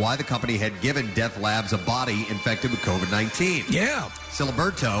explain why the company had given Death Labs a body infected with COVID-19. Yeah.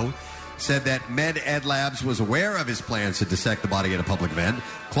 Siliberto said that MedEd Labs was aware of his plans to dissect the body at a public event.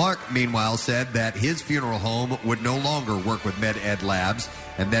 Clark, meanwhile, said that his funeral home would no longer work with MedEd Labs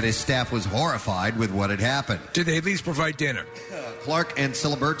and that his staff was horrified with what had happened. Did they at least provide dinner? Clark and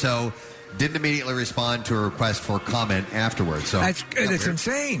Siliberto didn't immediately respond to a request for comment afterwards. So that's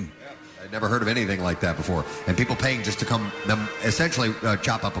insane. I'd never heard of anything like that before. And people paying just to come essentially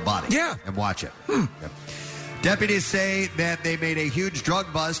chop up a body and watch it. Yep. Deputies say that they made a huge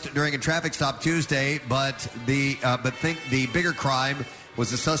drug bust during a traffic stop Tuesday, but think the bigger crime was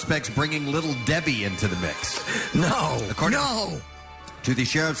the suspects bringing Little Debbie into the mix. No. To the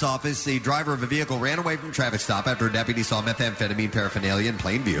sheriff's office, the driver of a vehicle ran away from a traffic stop after a deputy saw methamphetamine paraphernalia in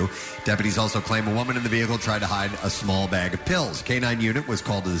plain view. Deputies also claim a woman in the vehicle tried to hide a small bag of pills. K-9 unit was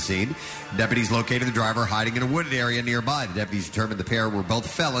called to the scene. Deputies located the driver hiding in a wooded area nearby. The deputies determined the pair were both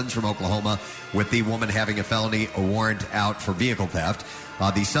felons from Oklahoma, with the woman having a felony warrant out for vehicle theft.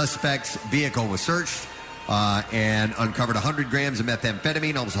 The suspect's vehicle was searched and uncovered 100 grams of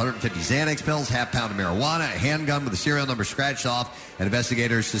methamphetamine, almost 150 Xanax pills, half-pound of marijuana, a handgun with a serial number scratched off, and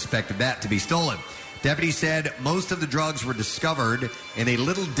investigators suspected that to be stolen. Deputies said most of the drugs were discovered in a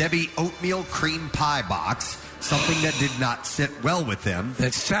Little Debbie oatmeal cream pie box something that did not sit well with them.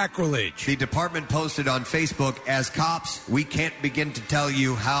 That's sacrilege. The department posted on Facebook, as cops, we can't begin to tell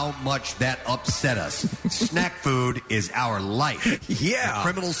you how much that upset us. Snack food is our life. Yeah. If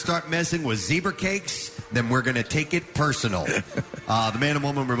criminals start messing with zebra cakes, then we're going to take it personal. The man and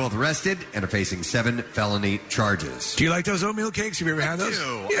woman were both arrested and are facing 7 felony charges. Do you like those oatmeal cakes? Have you ever had those?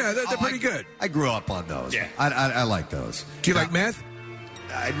 do. Yeah, they're pretty good. I grew up on those. Yeah. I like those. Do you like meth?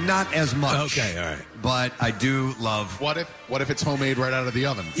 Not as much. Okay, all right. But I do love... What if it's homemade right out of the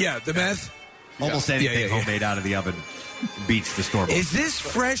oven? Yeah, the meth? Almost anything homemade out of the oven beats the store. Is this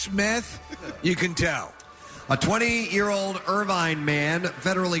fresh meth? You can tell. A 20-year-old Irvine man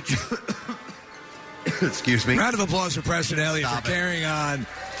federally... Excuse me. Round of applause for Preston Elliott for carrying on.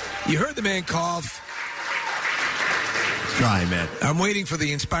 You heard the man cough. Try, man. I'm waiting for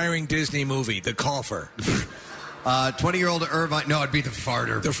the inspiring Disney movie, The Cougher. 20-year-old Irvine... No, it'd be the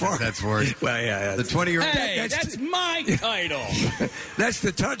farter. The farter. That's worse. Well, yeah. The 20-year-old... Hey, that's my title. That's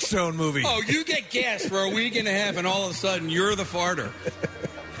the Touchstone movie. Oh, you get gas for a week and a half, and all of a sudden, you're the farter.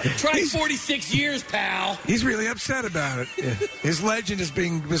 Try 46 years, pal. He's really upset about it. Yeah. His legend is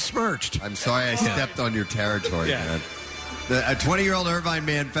being besmirched. I'm sorry I stepped on your territory, man. A 20-year-old Irvine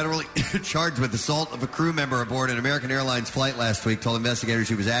man federally charged with assault of a crew member aboard an American Airlines flight last week told investigators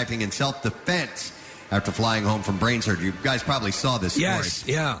he was acting in self-defense after flying home from brain surgery. You guys probably saw this story. Yes,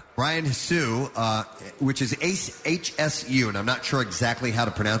 yeah. Brian Hsu, which is HSU, and I'm not sure exactly how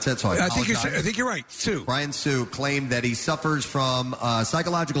to pronounce that, so I apologize. I think you're right, Sue. Brian Hsu claimed that he suffers from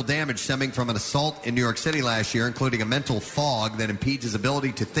psychological damage stemming from an assault in New York City last year, including a mental fog that impedes his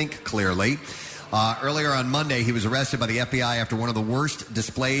ability to think clearly. Earlier on Monday, he was arrested by the FBI after one of the worst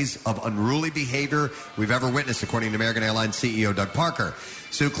displays of unruly behavior we've ever witnessed, according to American Airlines CEO Doug Parker.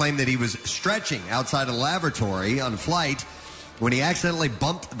 Sue claimed that he was stretching outside a lavatory on flight when he accidentally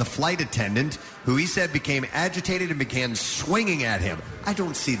bumped the flight attendant, who he said became agitated and began swinging at him. I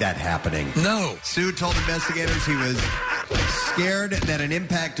don't see that happening. No. Sue told investigators he was scared that an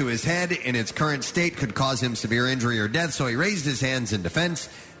impact to his head in its current state could cause him severe injury or death, so he raised his hands in defense.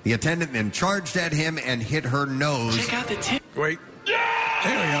 The attendant then charged at him and hit her nose. Check out the tip. Wait. There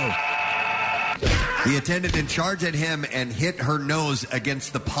we go. The attendant then charged at him and hit her nose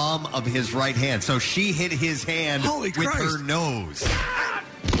against the palm of his right hand. So she hit his hand with her nose.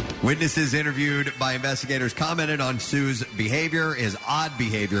 Witnesses interviewed by investigators commented on Sue's behavior, his odd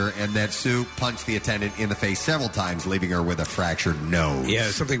behavior, and that Sue punched the attendant in the face several times, leaving her with a fractured nose. Yeah,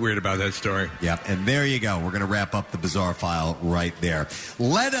 something weird about that story. Yep, and there you go. We're going to wrap up the bizarre file right there.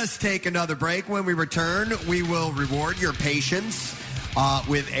 Let us take another break. When we return, we will reward your patience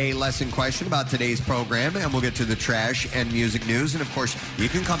with a lesson question about today's program, and we'll get to the trash and music news. And, of course, you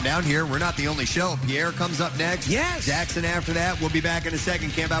can come down here. We're not the only show. Pierre comes up next. Yes. Jackson after that. We'll be back in a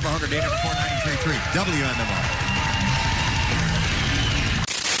second. Camp Out for Hunger, day number 4933, WMMR.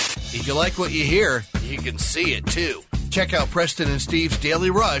 If you like what you hear, you can see it, too. Check out Preston and Steve's Daily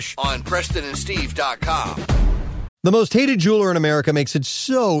Rush on PrestonandSteve.com. The most hated jeweler in America makes it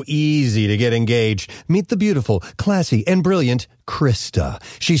so easy to get engaged. Meet the beautiful, classy, and brilliant Krista.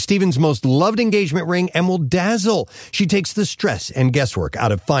 She's Steven's most loved engagement ring and will dazzle. She takes the stress and guesswork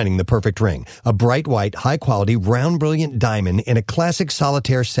out of finding the perfect ring. A bright white, high-quality, round, brilliant diamond in a classic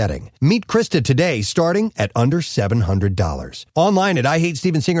solitaire setting. Meet Krista today, starting at under $700. Online at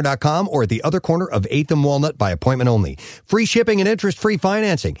IHateStevenSinger.com or at the other corner of 8th and Walnut by appointment only. Free shipping and interest-free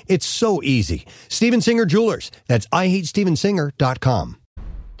financing. It's so easy. Steven Singer Jewelers. That's IHateStevenSinger.com.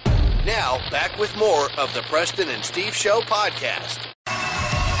 Now, back with more of the Preston and Steve Show podcast.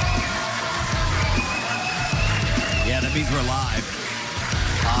 Yeah, that means we're live.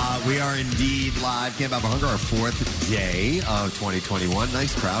 We are indeed live. Camp Out for Hunger, our 4th day of 2021.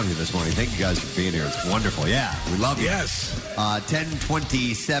 Nice crowd here this morning. Thank you guys for being here. It's wonderful. Yeah, we love you. Yes.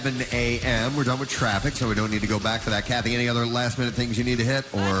 10:27 a.m. We're done with traffic, so we don't need to go back for that. Kathy, any other last-minute things you need to hit?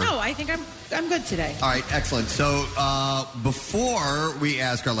 Or No, I think I'm good today. All right, excellent. So before we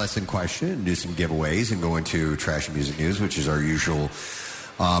ask our lesson question and do some giveaways and go into trash and music news, which is our usual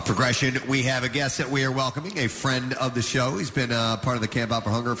progression, we have a guest that we are welcoming, a friend of the show. He's been part of the Camp Out for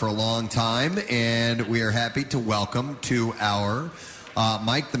Hunger for a long time, and we are happy to welcome to our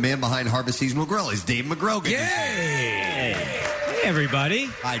Mike, the man behind Harvest Seasonal Grill, is Dave McGrogan. Yay! Hey, everybody.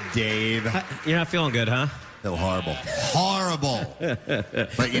 Hi, Dave. You're not feeling good, huh? Feel horrible. Horrible.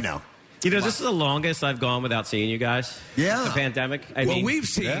 But, you know. This is the longest I've gone without seeing you guys. Yeah. The pandemic. We've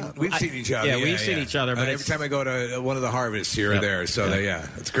seen each other. Yeah, we've seen each other. But every time I go to one of the harvests here or there, so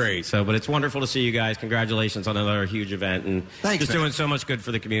it's great. So, but it's wonderful to see you guys. Congratulations on another huge event, and Thanks, just man. doing so much good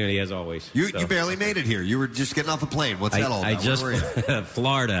for the community as always. You barely made it here. You were just getting off a plane. What's that all about?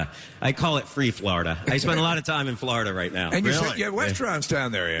 Florida. I call it free Florida. I spend a lot of time in Florida right now. And you have restaurants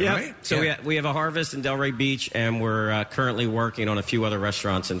down there, right? So we have a harvest in Delray Beach, and we're currently working on a few other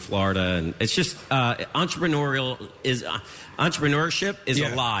restaurants in Florida, and it's just entrepreneurship is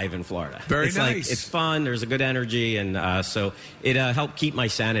alive in Florida. Very it's nice. Like, it's fun. There's a good energy, and so it helped keep my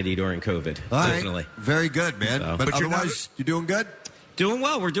sanity during COVID. All right. Definitely. Very good, man. So. But otherwise, you're doing good? Doing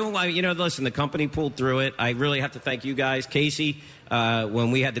well. We're doing well. Listen, the company pulled through it. I really have to thank you guys. Casey, when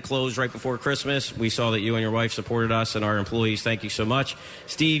we had to close right before Christmas, we saw that you and your wife supported us and our employees. Thank you so much.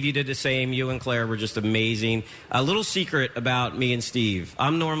 Steve, you did the same. You and Claire were just amazing. A little secret about me and Steve.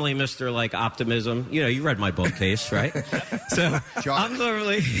 I'm normally Mr. Optimism. You read my book Case, right? So I'm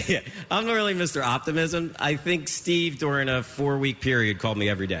normally Mr. Optimism. I think Steve, during a 4-week period, called me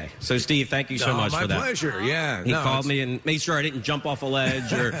every day. So Steve, thank you so much for that. My pleasure. Yeah. He called me and made sure I didn't jump off a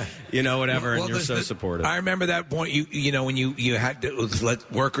ledge or whatever. And you're so supportive. I remember that point. When you had to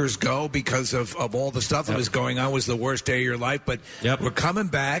let workers go because of all the stuff that was going on, was the worst day of your life. But we're coming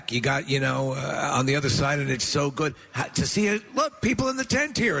back. You got on the other side, and it's so good to see it. Look, people in the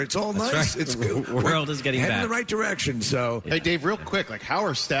tent here. It's all nice. Right. It's good. The world is getting heading back in the right direction. So hey, Dave, real quick, how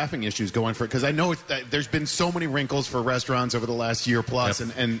are staffing issues going for it? Because I know there's been so many wrinkles for restaurants over the last year plus,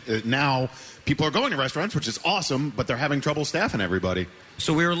 and now people are going to restaurants, which is awesome, but they're having trouble staffing everybody.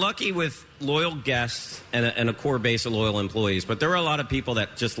 So we were lucky with loyal guests and a core base of loyal employees, but there were a lot of people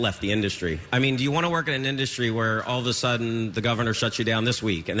that just left the industry. I mean, do you want to work in an industry where all of a sudden the governor shuts you down this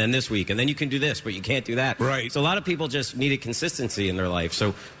week and then you can do this, but you can't do that? Right. So a lot of people just needed consistency in their life.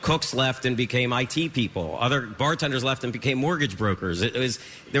 So cooks left and became IT people. Other bartenders left and became mortgage brokers.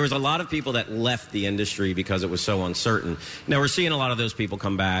 There was a lot of people that left the industry because it was so uncertain. Now we're seeing a lot of those people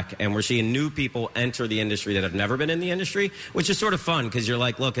come back, and we're seeing new people enter the industry that have never been in the industry, which is sort of fun because you're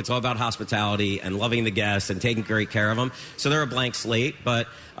like, look, it's all about hospitality and loving the guests and taking great care of them. So they're a blank slate. But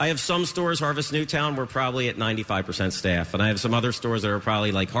I have some stores, Harvest Newtown, we're probably at 95% staff. And I have some other stores that are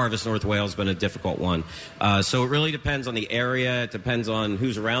probably like Harvest North Wales, been a difficult one. So it really depends on the area. It depends on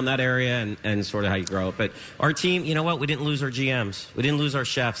who's around that area and sort of how you grow it. But our team, you know what? We didn't lose our GMs. We didn't lose our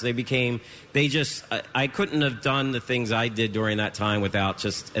chefs. I couldn't have done the things I did during that time without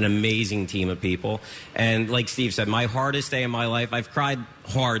just an amazing team of people. And like Steve said, my hardest day in my life, I've cried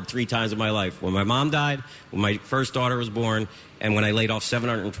hard 3 times in my life. When my mom died, when my first daughter was born, and when I laid off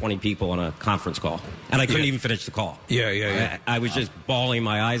 720 people on a conference call. And I couldn't even finish the call. Yeah. I was just bawling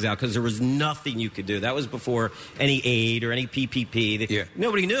my eyes out because there was nothing you could do. That was before any aid or any PPP.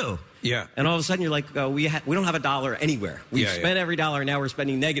 Nobody knew. Yeah. And all of a sudden, you're like, we don't have a dollar anywhere. We've spent every dollar, and now we're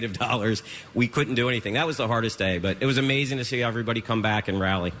spending negative dollars. We couldn't do anything. That was the hardest day, but it was amazing to see everybody come back and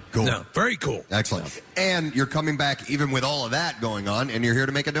rally. Cool. No, very cool. Excellent. And you're coming back even with all of that going on, and you're here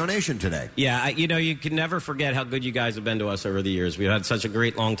to make a donation today. Yeah, you can never forget how good you guys have been to us over the years. We've had such a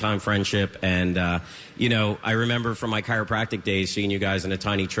great long-time friendship, and, I remember from my chiropractic days seeing you guys in a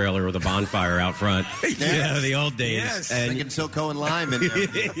tiny trailer with a bonfire out front. The old days. Yes, and thinking Silco and Lime in there.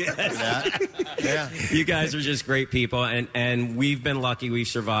 Yeah. You guys are just great people, and we've been lucky. We've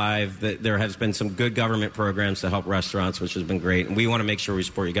survived. There has been some good government programs to help restaurants, which has been great, and we want to make sure we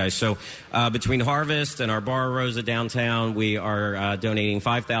support you guys. So between Harvest and our Bar Rosa downtown, we are donating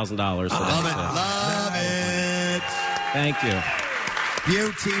 $5,000. Love it. Thank you.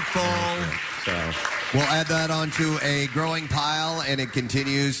 Beautiful. So we'll add that onto a growing pile, and it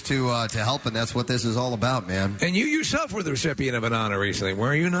continues to help, and that's what this is all about, man. And you yourself were the recipient of an honor recently,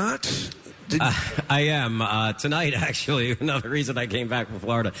 were you not? I am. Tonight, actually, another reason I came back from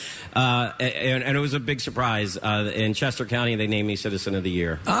Florida. And it was a big surprise. In Chester County, they named me Citizen of the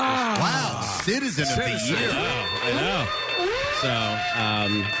Year. Wow. Citizen of the Year. I know. So,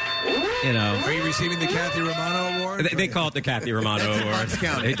 Are you receiving the Kathy Romano Award? They call it the Kathy Romano Award. Bucks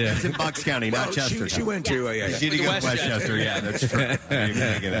County. They do. It's in Bucks County, not Chester. She went to, She did go to Westchester, that's true. I didn't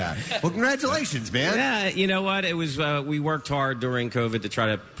even think of that. Well, congratulations, man. Yeah, you know what? It was, we worked hard during COVID to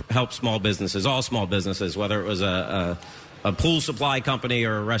try to help small businesses, all small businesses, whether it was a pool supply company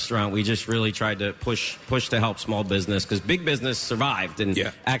or a restaurant. We just really tried to push to help small business, because big business survived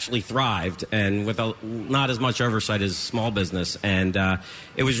and actually thrived, and with not as much oversight as small business. And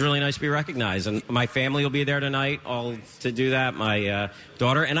it was really nice to be recognized. And my family will be there tonight, all to do that. My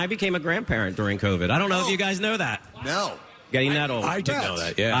daughter, and I became a grandparent during COVID. I don't know if you guys know that. No. Getting that old. I did know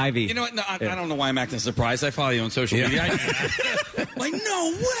that, yeah. Ivy. You know what? No, I don't know why I'm acting surprised. I follow you on social media. Like,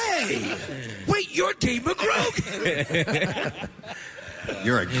 no way. Wait, you're Dave McGrogan.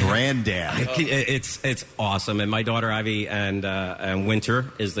 You're a granddad. It's awesome, and my daughter Ivy and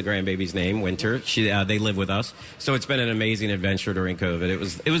Winter is the grandbaby's name. Winter, they live with us, so it's been an amazing adventure during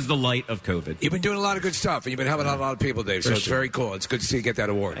COVID. It was the light of COVID. You've been doing a lot of good stuff, and you've been helping out a lot of people, Dave. So it's very cool. It's good to see you get that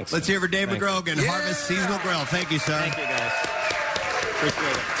award. Thanks. Let's hear for Dave McGrogan, Harvest Seasonal Grill. Thank you, sir. Thank you, guys.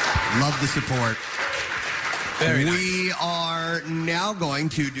 Appreciate it. Love the support. We are now going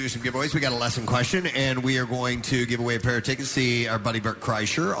to do some giveaways. We got a lesson question, and we are going to give away a pair of tickets to see our buddy Bert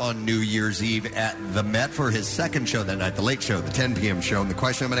Kreischer on New Year's Eve at the Met for his second show that night, the late show, the 10 p.m. show. And the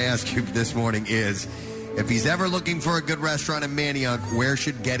question I'm going to ask you this morning is, if he's ever looking for a good restaurant in Manayunk, where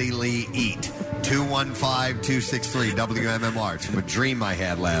should Geddy Lee eat? 215-263-WMMR. It's from a dream I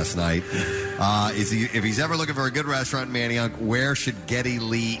had last night. If he's ever looking for a good restaurant in Manayunk, where should Geddy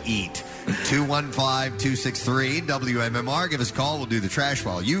Lee eat? 215-263-WMMR. Give us a call. We'll do the trash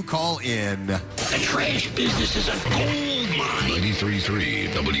while you call in. The trash business is a gold mine. 93.3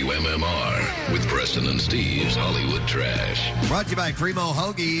 WMMR with Preston and Steve's Hollywood Trash. Brought to you by Primo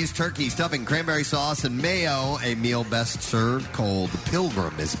Hoagies, turkey stuffing, cranberry sauce, and mayo. A meal best served cold. The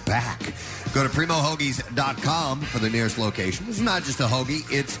Pilgrim is back. Go to PrimoHoagies.com for the nearest location. It's not just a hoagie,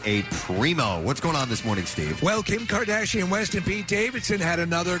 it's a Primo. What's going on this morning, Steve? Well, Kim Kardashian West and Pete Davidson had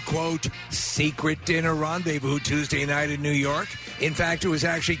another, quote, secret dinner rendezvous Tuesday night in New York. In fact, it was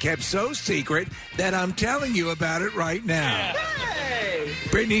actually kept so secret that I'm telling you about it right now. Hey!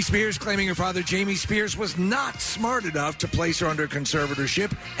 Britney Spears claiming her father, Jamie Spears, was not smart enough to place her under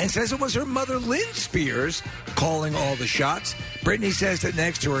conservatorship and says it was her mother, Lynn Spears, calling all the shots. Britney says that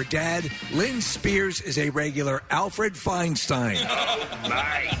next to her dad, Lynn Spears is a regular Alfred Feinstein. Oh,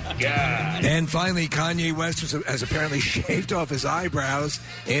 my God. And finally, Kanye West has apparently shaved off his eyebrows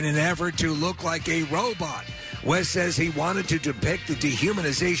in an effort to look like a robot. West says he wanted to depict the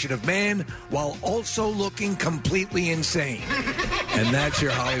dehumanization of man while also looking completely insane. And that's your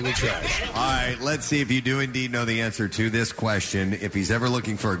Hollywood Trash. All right, let's see if you do indeed know the answer to this question. If he's ever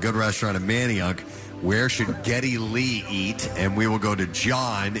looking for a good restaurant in Manayunk, where should Geddy Lee eat? And we will go to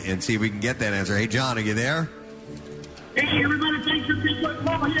John and see if we can get that answer. Hey, John, are you there? Hey, everybody, thanks for being with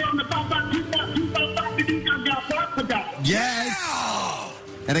me here on the 552-522. Yes!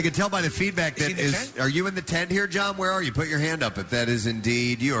 And I can tell by the feedback that is... Are you in the tent here, John? Where are you? Put your hand up if that is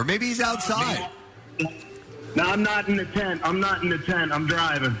indeed you. Or maybe he's outside. No, I'm not in the tent. I'm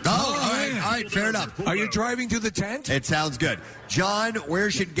driving. Oh, all right, fair enough. Are you driving through the tent? It sounds good. John, where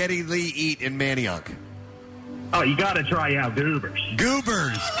should Geddy Lee eat in Manayunk? Oh, you got to try out Goobers.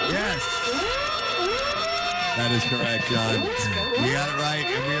 Goobers, yes. That is correct, John. You got it right,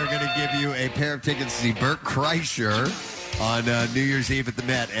 and we are going to give you a pair of tickets to see Bert Kreischer on New Year's Eve at the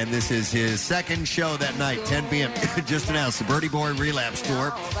Met, and this is his second show that night, 10 p.m. Just announced, the Birdie Boy Relapse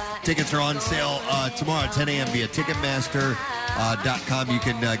Tour. Tickets are on sale tomorrow at 10 a.m. via Ticketmaster.com. You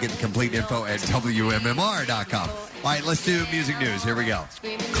can get the complete info at WMMR.com. All right, let's do music news. Here we go.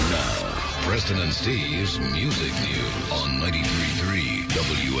 Now, Preston and Steve's Music News on 93.3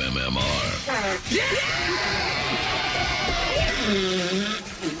 WMMR.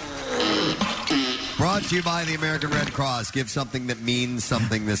 Brought to you by the American Red Cross. Give something that means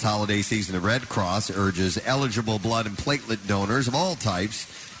something this holiday season. The Red Cross urges eligible blood and platelet donors of all types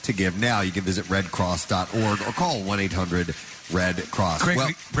to give now. You can visit redcross.org or call 1-800-RED-CROSS.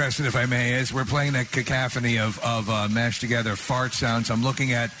 Quickly, Preston, if I may, as we're playing that cacophony of mashed together fart sounds, I'm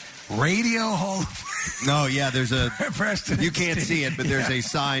looking at Radio Hall. No, yeah, there's a... Preston, you can't see it, but there's a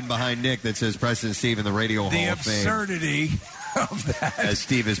sign behind Nick that says Preston and Steve in the Radio Hall of Fame. The absurdity of that. As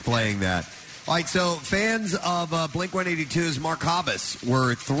Steve is playing that. All right, so fans of Blink-182's Mark Hoppus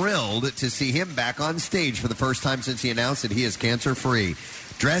were thrilled to see him back on stage for the first time since he announced that he is cancer-free.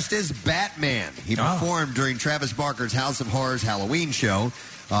 Dressed as Batman, he performed during Travis Barker's House of Horrors Halloween show.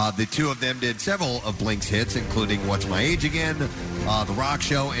 The two of them did several of Blink's hits, including What's My Age Again, The Rock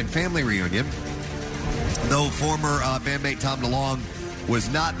Show, and Family Reunion. Though former bandmate Tom DeLonge was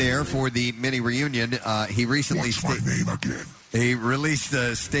not there for the mini reunion, he recently He stated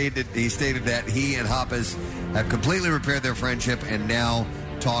that he and Hoppus have completely repaired their friendship and now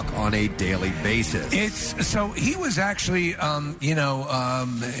talk on a daily basis. He was actually,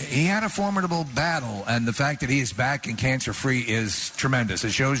 he had a formidable battle, and the fact that he is back and cancer-free is tremendous.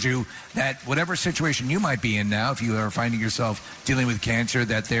 It shows you that whatever situation you might be in now, if you are finding yourself dealing with cancer,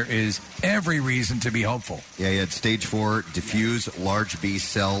 that there is every reason to be hopeful. Yeah, he had stage 4 diffuse large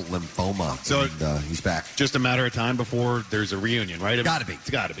B-cell lymphoma. So he's back. Just a matter of time before there's a reunion, right? It's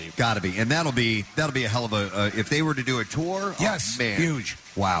got to be. And that'll be a hell of a... if they were to do a tour... Yes, man. huge.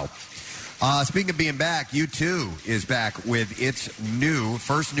 Wow. Speaking of being back, U2 is back with its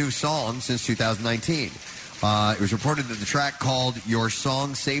first new song since 2019. It was reported that the track called Your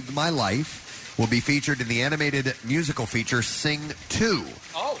Song Saved My Life will be featured in the animated musical feature Sing 2,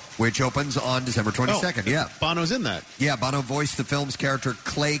 which opens on December 22nd. Yeah, Bono's in that. Yeah, Bono voiced the film's character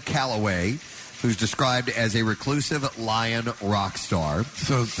Clay Calloway, who's described as a reclusive lion rock star.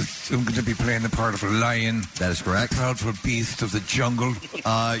 So I'm going to be playing the part of a lion. That is correct. Proudful beast of the jungle.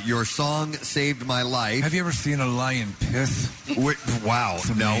 Your Song Saved My Life. Have you ever seen a lion piss? Wow. It's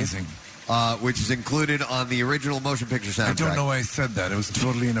amazing. No. Which is included on the original motion picture soundtrack. I don't know why I said that. It was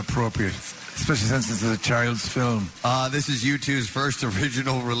totally inappropriate, especially since it's a child's film. This is U2's first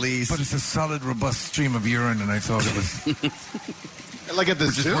original release. But it's a solid, robust stream of urine, and I thought it was... Like at the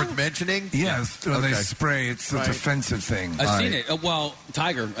Which is zoo? worth mentioning? Yes, when they spray, it's a defensive thing. I've seen it. Well,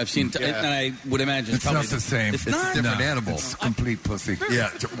 tiger. I've seen and I would imagine it's not the same. It's not? a different animal. It's complete pussy.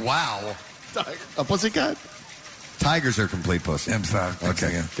 Yeah. Wow. A pussycat? Tigers are complete pussy. I'm sorry.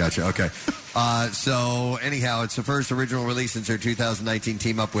 Okay, gotcha. Okay. So, anyhow, it's the first original release since their 2019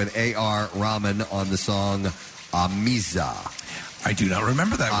 team up with A.R. Rahman on the song Amiza. I do not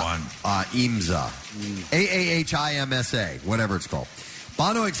remember that one. Imza. Aahimsa, whatever it's called.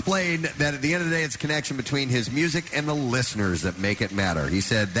 Bono explained that at the end of the day, it's a connection between his music and the listeners that make it matter. He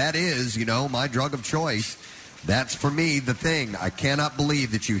said, that is, my drug of choice. That's, for me, the thing. I cannot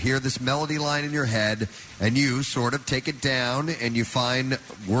believe that you hear this melody line in your head and you sort of take it down and you find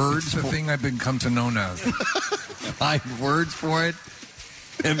words. It's the thing I've become to know now. Find words for it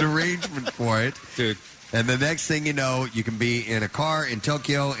and arrangement for it. Dude. And the next thing you know, you can be in a car in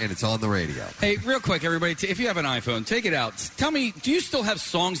Tokyo and it's on the radio. Hey, real quick, everybody, if you have an iPhone, take it out. Tell me, do you still have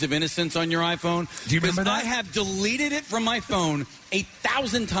Songs of Innocence on your iPhone? Do you remember that? I have deleted it from my phone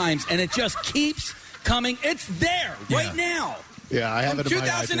 1,000 times, and it just keeps coming. It's there right now. Yeah, I have it in my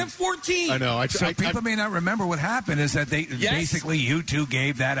 2014. I know. People may not remember what happened is that they basically U2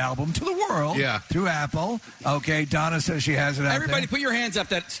 gave that album to the world through Apple. Okay, Donna says she has it out Everybody there. put your hands up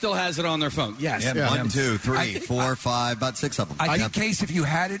that still has it on their phone. Yes. Yeah. 1, 2, 3, 4, 5, about 6 of them. I think, Case, if you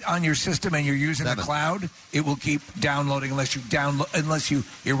had it on your system and you're using the cloud, it will keep downloading unless you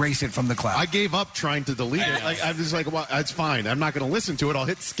erase it from the cloud. I gave up trying to delete it. I'm just like, well, that's fine. I'm not going to listen to it. I'll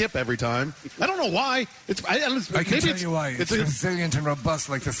hit skip every time. I don't know why. I can tell you why. It's resilient and robust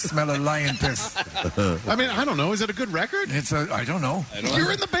like the smell of lion piss. I mean, I don't know. Is it a good record? I don't know.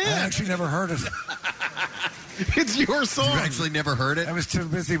 You're in the band. I actually never heard it. It's your song. You actually never heard it? I was too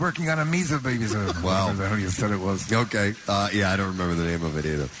busy working on a Misa Babies. Wow. How you said it was. Okay. I don't remember the name of it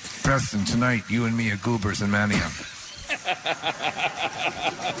either. Preston, tonight, you and me are goobers and mania.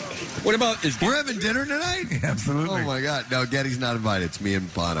 What about... We're having dinner tonight? Yeah, absolutely. Oh, my God. No, Getty's not invited. It's me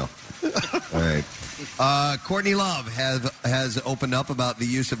and Bono. All right. Courtney Love has opened up about the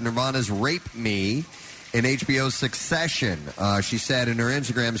use of Nirvana's Rape Me in HBO's Succession. She said in her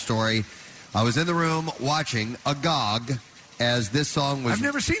Instagram story, I was in the room watching agog as this song was... I've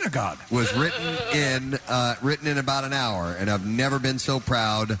never seen agog. ...was written in about an hour, and I've never been so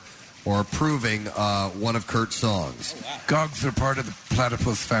proud or approving one of Kurt's songs. Gogs are part of the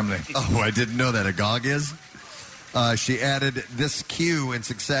platypus family. Oh, I didn't know that. Agog is? She added, this cue in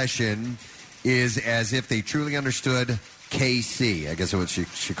Succession is as if they truly understood KC. I guess that's what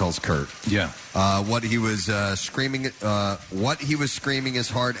she calls Kurt. Yeah. What he was screaming his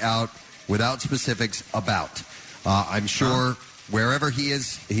heart out without specifics about. I'm sure wherever he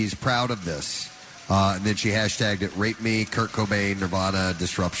is, he's proud of this. And then she hashtagged it, Rape Me, Kurt Cobain, Nirvana,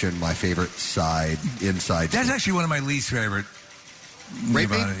 Disruption, my favorite inside. That's actually one of my least favorite. Rape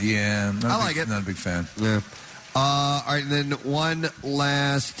Me? Yeah. I like it. Not a big fan. Yeah. All right, and then one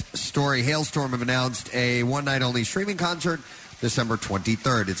last story. Hailstorm have announced a one-night-only streaming concert December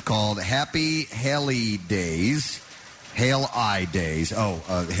 23rd. It's called Happy Haley Days. Hail-I Days.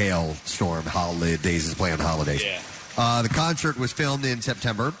 Hailstorm Holidays is playing holidays. Yeah. The concert was filmed in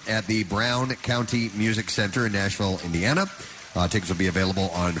September at the Brown County Music Center in Nashville, Indiana. Tickets will be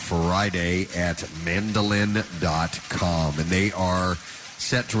available on Friday at mandolin.com. And they are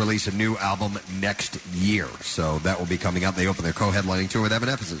set to release a new album next year. So that will be coming out. They open their co-headlining tour with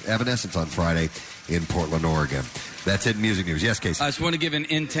Evanescence on Friday in Portland, Oregon. That's it in music news. Yes, Casey? I just want to give an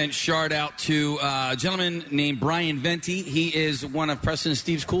intense shout out to a gentleman named Brian Venti. He is one of Preston and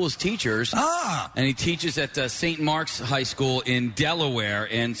Steve's coolest teachers. And he teaches at St. Mark's High School in Delaware.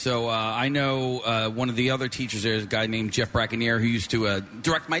 And so I know one of the other teachers there is a guy named Jeff Brackenier who used to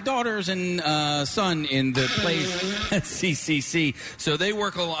direct my daughters and son in the plays at CCC. So they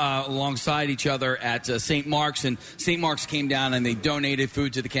work alongside each other at St. Mark's. And St. Mark's came down and they donated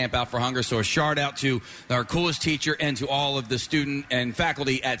food to the Camp Out for Hunger. So a shout out to our coolest teacher. teacher, and to all of the student and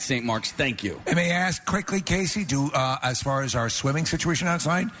faculty at St. Mark's, thank you. And may I ask quickly, Casey, as far as our swimming situation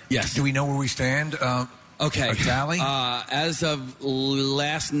outside? Yes. Do we know where we stand? Okay. Tally? As of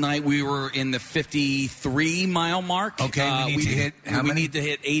last night, we were in the 53-mile mark. Okay, we need to hit how many? We need to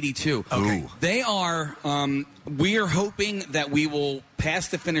hit 82. Okay. They are, we are hoping that we will pass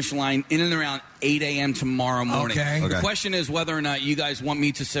the finish line in and around 8 a.m. tomorrow morning. Okay. The question is whether or not you guys want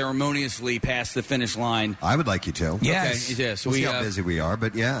me to ceremoniously pass the finish line. I would like you to. Yes. Okay. Yeah, so we'll see how busy we are,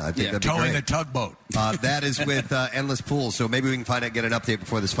 but yeah, I think that'd be Towing great. a tugboat. That is with Endless Pools, so maybe we can find out, get an update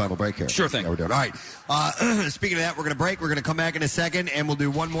before this final break here. Sure thing. We're doing. All right. Speaking of that, we're going to break. We're going to come back in a second, and we'll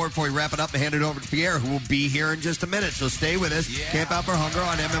do one more before we wrap it up and hand it over to Pierre, who will be here in just a minute. So stay with us. Yeah. Camp Out for Hunger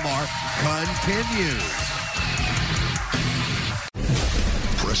on MMR continues.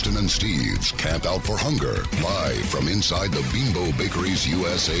 Preston and Steve's Camp Out for Hunger, live from inside the Bimbo Bakeries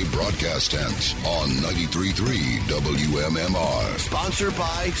USA broadcast tent on 93.3 WMMR. Sponsored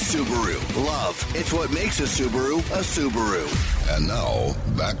by Subaru. Love, it's what makes a Subaru a Subaru. And now,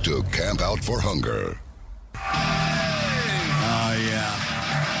 back to Camp Out for Hunger. Oh, yeah.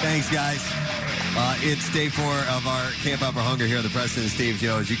 Thanks, guys. It's day 4 of our Camp Out for Hunger here on the Preston and Steve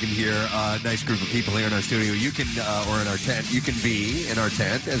Show. As you can hear, a nice group of people here in our studio. You can, or in our tent, you can be in our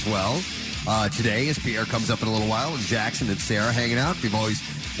tent as well. Today, as Pierre comes up in a little while, and Jackson and Sarah hanging out. If you've always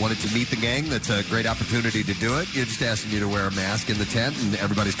wanted to meet the gang, that's a great opportunity to do it. You're just asking you to wear a mask in the tent, and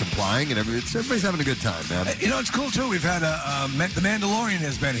everybody's complying, and everybody's having a good time, man. It's cool, too. We've had the Mandalorian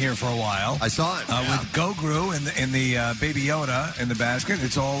has been here for a while. I saw it. With Goguru and the Baby Yoda in the basket.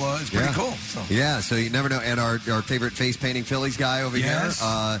 It's all it's pretty cool. So. Yeah, so you never know. And our favorite face painting Phillies guy over here.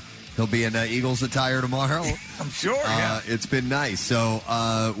 He'll be in Eagles attire tomorrow. I'm sure, yeah. It's been nice.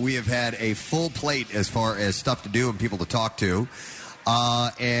 So we have had a full plate as far as stuff to do and people to talk to.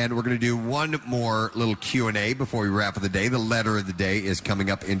 And we're going to do one more little Q&A before we wrap up the day. The letter of the day is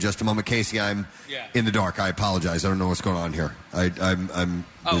coming up in just a moment. Casey, I'm in the dark. I apologize. I don't know what's going on here.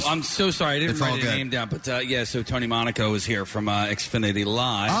 I'm so sorry. I didn't write your name down. But, so Tony Monaco is here from Xfinity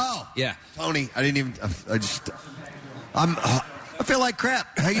Live. Oh. Yeah. Tony, I didn't even... I feel like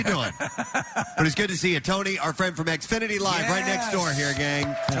crap. How you doing? But it's good to see you. Tony, our friend from Xfinity Live, right next door here,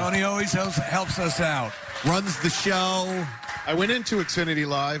 gang. Tony always helps us out. Runs the show. I went into Xfinity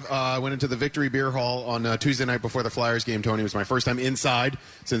Live. I went into the Victory Beer Hall on Tuesday night before the Flyers game, Tony. It was my first time inside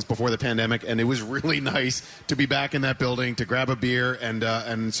since before the pandemic, and it was really nice to be back in that building, to grab a beer.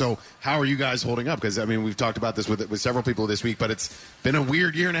 And so how are you guys holding up? Because, I mean, we've talked about this with several people this week, but it's been a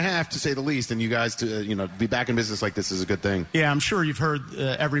weird year and a half, to say the least, and you guys to be back in business like this is a good thing. Yeah, I'm sure you've heard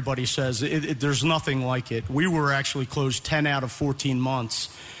everybody says there's nothing like it. We were actually closed 10 out of 14 months.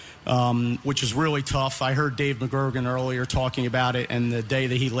 Which is really tough. I heard Dave McGurgan earlier talking about it, and the day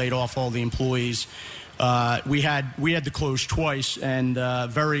that he laid off all the employees, we had to close twice, and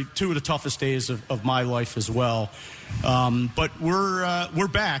two of the toughest days of my life as well. But we're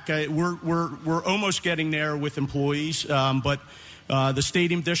back. We're almost getting there with employees, but the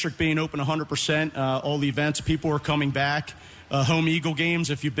stadium district being open 100%, all the events, people are coming back. Home Eagle games,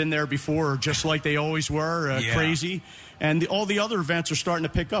 if you've been there before, are just like they always were, crazy. And all the other events are starting to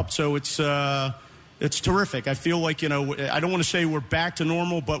pick up. So it's terrific. I feel like, I don't want to say we're back to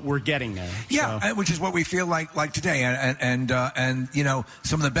normal, but we're getting there. Yeah, so. Which is what we feel like today. And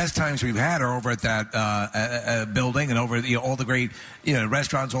some of the best times we've had are over at that building and over all the great,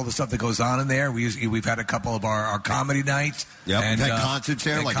 restaurants, all the stuff that goes on in there. We've had a couple of our comedy nights. Yep, and we've had concerts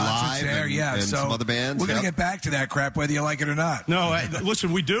there, like live, and so some other bands. We're going to get back to that crap, whether you like it or not. No,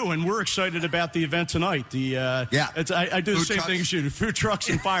 listen, we do, and we're excited about the event tonight. I do the same thing as you, food trucks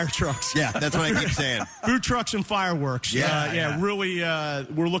and fire trucks. Yeah, that's what I keep saying. Food trucks and fireworks. Really,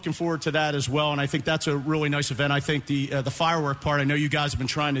 we're looking forward to that as well, and I think that's a really nice event. I think the firework part, I know you guys have been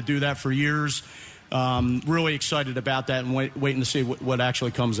trying to do that for years. Really excited about that and waiting to see what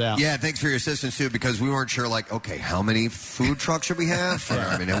actually comes out. Yeah, thanks for your assistance, too, because we weren't sure, okay, how many food trucks should we have?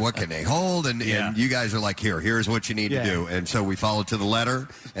 And what can they hold? And you guys are like, here's what you need to do. And so we followed to the letter,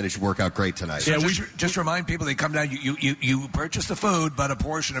 and it should work out great tonight. So just remind people, they come down, you purchase the food, but a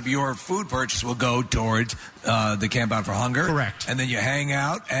portion of your food purchase will go towards the Camp Out for Hunger. Correct. And then you hang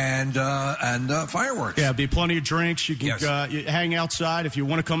out and fireworks. Yeah, be plenty of drinks. You can you hang outside. If you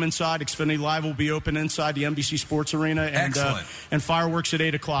want to come inside, Xfinity Live will be open inside the NBC Sports Arena, and fireworks at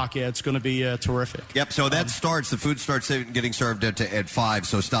 8 o'clock. Yeah, it's going to be terrific. Yep. So that starts. The food starts getting served at 5.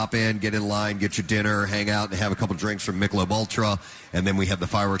 So stop in, get in line, get your dinner, hang out, and have a couple drinks from Michelob Ultra, and then we have the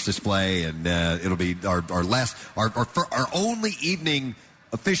fireworks display, and it'll be our only evening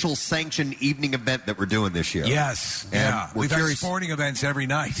official sanctioned evening event that we're doing this year. Yes. And Yeah. we're We've had curious. sporting events every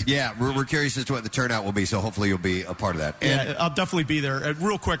night. Yeah, we're curious as to what the turnout will be, so hopefully you'll be a part of that. Yeah, I'll definitely be there.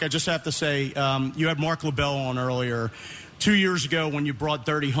 Real quick, I just have to say, you had Mark LaBelle on earlier. 2 years ago, when you brought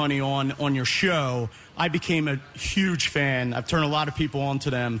Dirty Honey on your show, I became a huge fan. I've turned a lot of people on to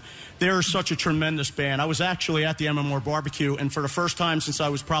them. They're such a tremendous band. I was actually at the MMR barbecue, and for the first time since I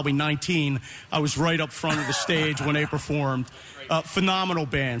was probably 19, I was right up front of the stage when they performed. Phenomenal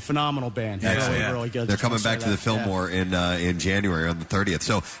band. Really good. They're Just coming wanna back say to the that. Fillmore in January on the 30th.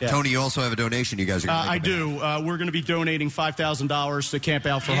 So, Yeah. Tony, you also have a donation you guys are going to I do. We're going to be donating $5,000 to Camp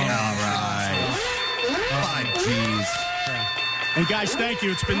Out for Hunger. All right. Jeez. And guys, thank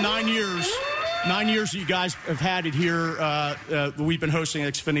you. It's been 9 years. 9 years that you guys have had it here. We've been hosting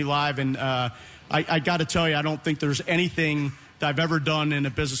Xfinity Live, and I got to tell you, I don't think there's anything that I've ever done in a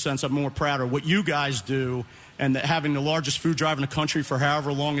business sense I'm more proud of. What you guys do, and having the largest food drive in the country for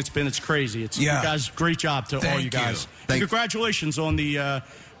however long it's been, it's crazy. You guys, great job to all you guys. And congratulations on the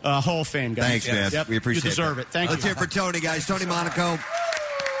Hall of Fame, guys. Thanks, man. Yep, We appreciate it. You deserve it. Thank Let's you. hear it for Tony, guys. Tony Monaco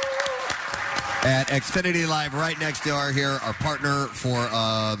at Xfinity Live, right next to our partner for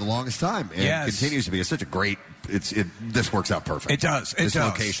the longest time, and continues to be. It's such a great. This works out perfect. It does. This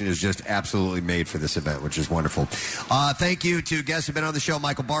location is just absolutely made for this event, which is wonderful. Thank you to guests who've been on the show,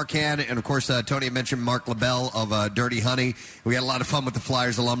 Michael Barkan, and of course Tony mentioned Mark LaBelle of Dirty Honey. We had a lot of fun with the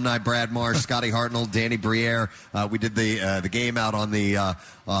Flyers alumni, Brad Marsh, Scotty Hartnell, Danny Briere. We did the game out on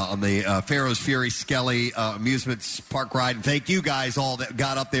the Pharaoh's Fury Skelly amusement park ride. And thank you guys all that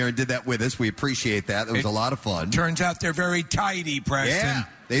got up there and did that with us. We appreciate that. It was a lot of fun. Turns out they're very tidy, Preston. Yeah.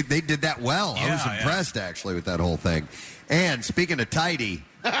 They did that well. I was impressed, actually, with that whole thing. And speaking of tidy,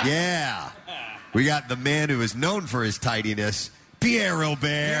 we got the man who is known for his tidiness, Pierre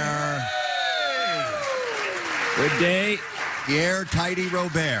Robert. Good day. Pierre Tidy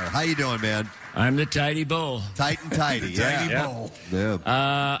Robert. How you doing, man? I'm the Tidy Bull. Tight and tidy. Tidy Bull.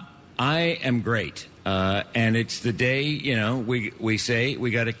 Yeah. I am great. And it's the day, we say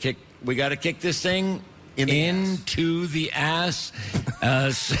we got to kick this thing into the ass.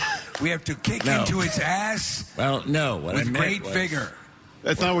 We have to kick into its ass. Well, no. What with I meant great was, vigor.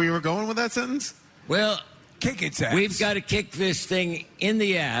 That's not where you were going with that sentence? Well, kick its ass. We've got to kick this thing in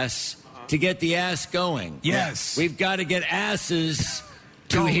the ass to get the ass going. Yes. We've got to get asses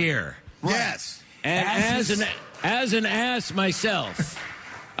to here. Right. Yes. And as an ass myself,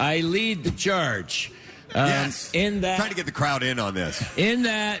 I lead the charge. Yes. In that, trying to get the crowd in on this. In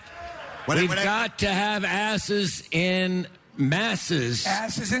that, we've got to have asses in masses.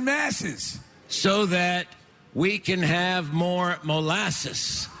 Asses in masses. So that we can have more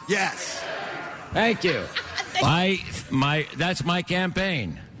molasses. Yes. Thank you. That's my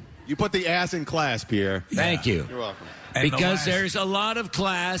campaign. You put the ass in class, Pierre. Thank you. You're welcome. Because there's a lot of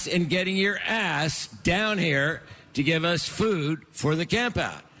class in getting your ass down here to give us food for the camp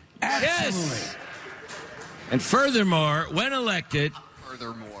out. Absolutely. Yes. And furthermore, when elected...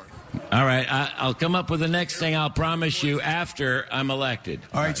 All right, I'll come up with the next thing, I'll promise you, after I'm elected.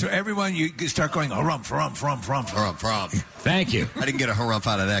 All right, so everyone, you start going, harumph. Thank you. I didn't get a harumph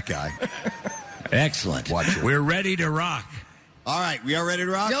out of that guy. Excellent. Watch it. We're ready to rock. All right, we are ready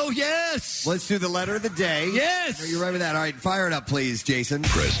to rock? Oh, yes. Let's do the letter of the day. Yes. Are you ready with that? All right, fire it up, please, Jason.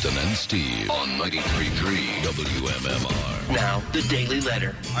 Preston and Steve on 93.3 WMMR. Now, the Daily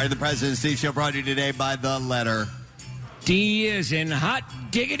Letter. All right, the President and Steve Show brought to you today by the letter D is in hot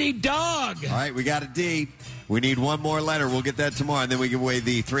diggity dog. All right, we got a D. We need one more letter. We'll get that tomorrow, and then we give away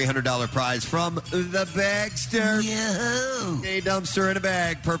the $300 prize from the Bagster. Yo. A dumpster in a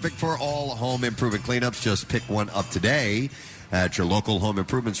bag, perfect for all home improvement cleanups. Just pick one up today at your local home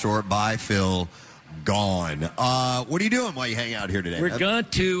improvement store. By Phil Gone. What are you doing while you hang out here today? We're going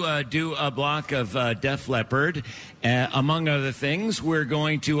to do a block of Def Leppard. Among other things, we're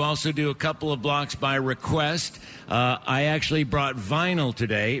going to also do a couple of blocks by request. I actually brought vinyl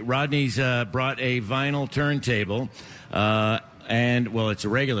today. Rodney's brought a vinyl turntable. It's a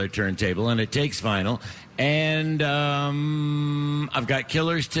regular turntable, and it takes vinyl. And I've got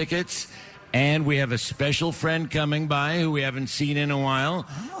Killers tickets. And we have a special friend coming by who we haven't seen in a while.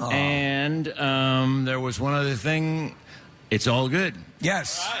 Oh. And there was one other thing. It's all good.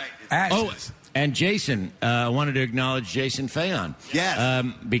 Yes. Ashes. And Jason, I wanted to acknowledge Jason Fayon. Yes.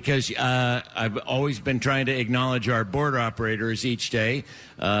 Because I've always been trying to acknowledge our board operators each day.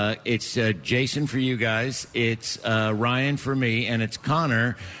 It's Jason for you guys. It's Ryan for me. And it's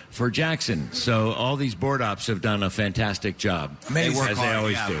Connor for Jackson. So all these board ops have done a fantastic job. Amazing. As they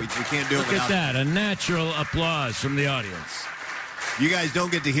always do. We can't do it Look without at that. A natural applause from the audience. You guys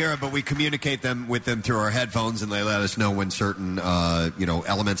don't get to hear it, but we communicate with them through our headphones, and they let us know when certain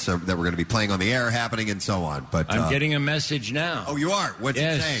elements that we're going to be playing on the air are happening and so on. But I'm getting a message now. Oh, you are? What's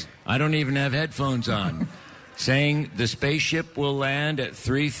it saying? I don't even have headphones on. Saying the spaceship will land at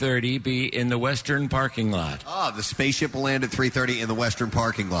 3:30, be in the western parking lot. The spaceship will land at 3:30 in the western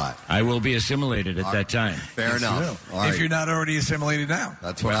parking lot. I will be assimilated at that time. Fair enough. All right. If you're not already assimilated now.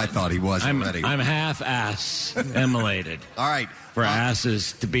 That's what I thought he was already. I'm half-ass assimilated. All right. For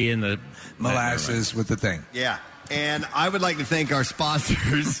asses to be in the... Molasses with the thing. Yeah. And I would like to thank our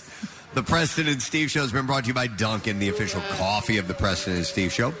sponsors. The Preston and Steve Show has been brought to you by Dunkin', the official coffee of the Preston and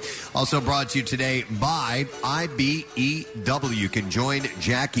Steve Show. Also brought to you today by IBEW. You can join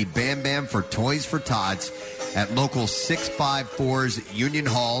Jackie Bam Bam for Toys for Tots at local 654's Union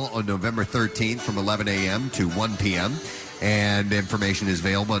Hall on November 13th from 11 a.m. to 1 p.m. And information is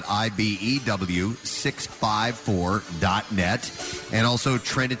available at IBEW654.net. And also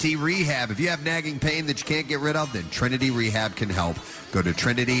Trinity Rehab. If you have nagging pain that you can't get rid of, then Trinity Rehab can help. Go to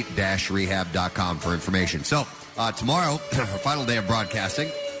trinity-rehab.com for information. So, tomorrow, our final day of broadcasting,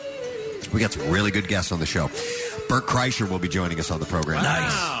 we got some really good guests on the show. Bert Kreischer will be joining us on the program.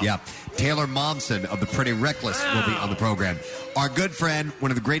 Nice. Yeah. Taylor Momsen of the Pretty Reckless will be on the program. Our good friend, one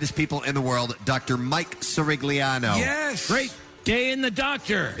of the greatest people in the world, Dr. Mike Sirigliano. Yes. Great day in the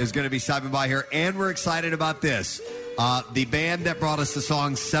doctor. Is going to be stopping by here, and we're excited about this. The band that brought us the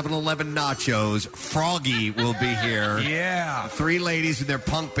song 7-Eleven Nachos, Froggy, will be here. Yeah. 3 ladies in their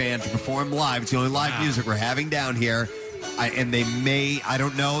punk band to perform live. It's the only live music we're having down here. And they may, I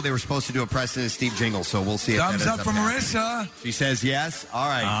don't know, they were supposed to do a Preston and Steve jingle, so we'll see if Thumbs that up ends for happening. Marissa. She says yes. All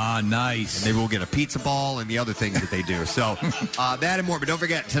right. Nice. And maybe we'll get a pizza ball and the other things that they do. So that and more. But don't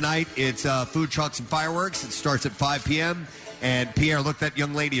forget, tonight it's food trucks and fireworks. It starts at 5 p.m. And Pierre, look, that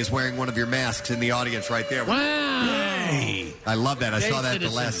young lady is wearing one of your masks in the audience right there. Wow. Yay. I love that. I saw that at the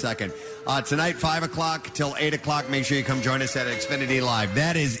last second. Tonight, 5 o'clock till 8 o'clock. Make sure you come join us at Xfinity Live.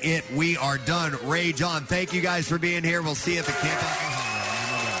 That is it. We are done. Rage on. Thank you guys for being here. We'll see you at the Camp Alcohol.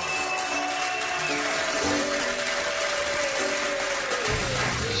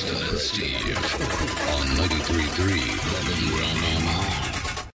 Preston and Steve on 93.3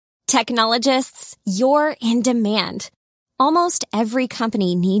 WMMR. Technologists, you're in demand. Almost every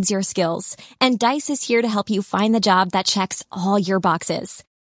company needs your skills, and Dice is here to help you find the job that checks all your boxes.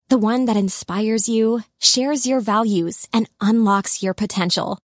 The one that inspires you, shares your values, and unlocks your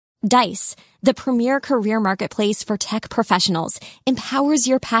potential. Dice, the premier career marketplace for tech professionals, empowers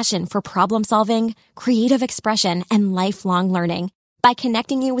your passion for problem solving, creative expression, and lifelong learning by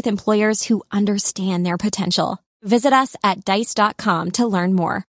connecting you with employers who understand their potential. Visit us at dice.com to learn more.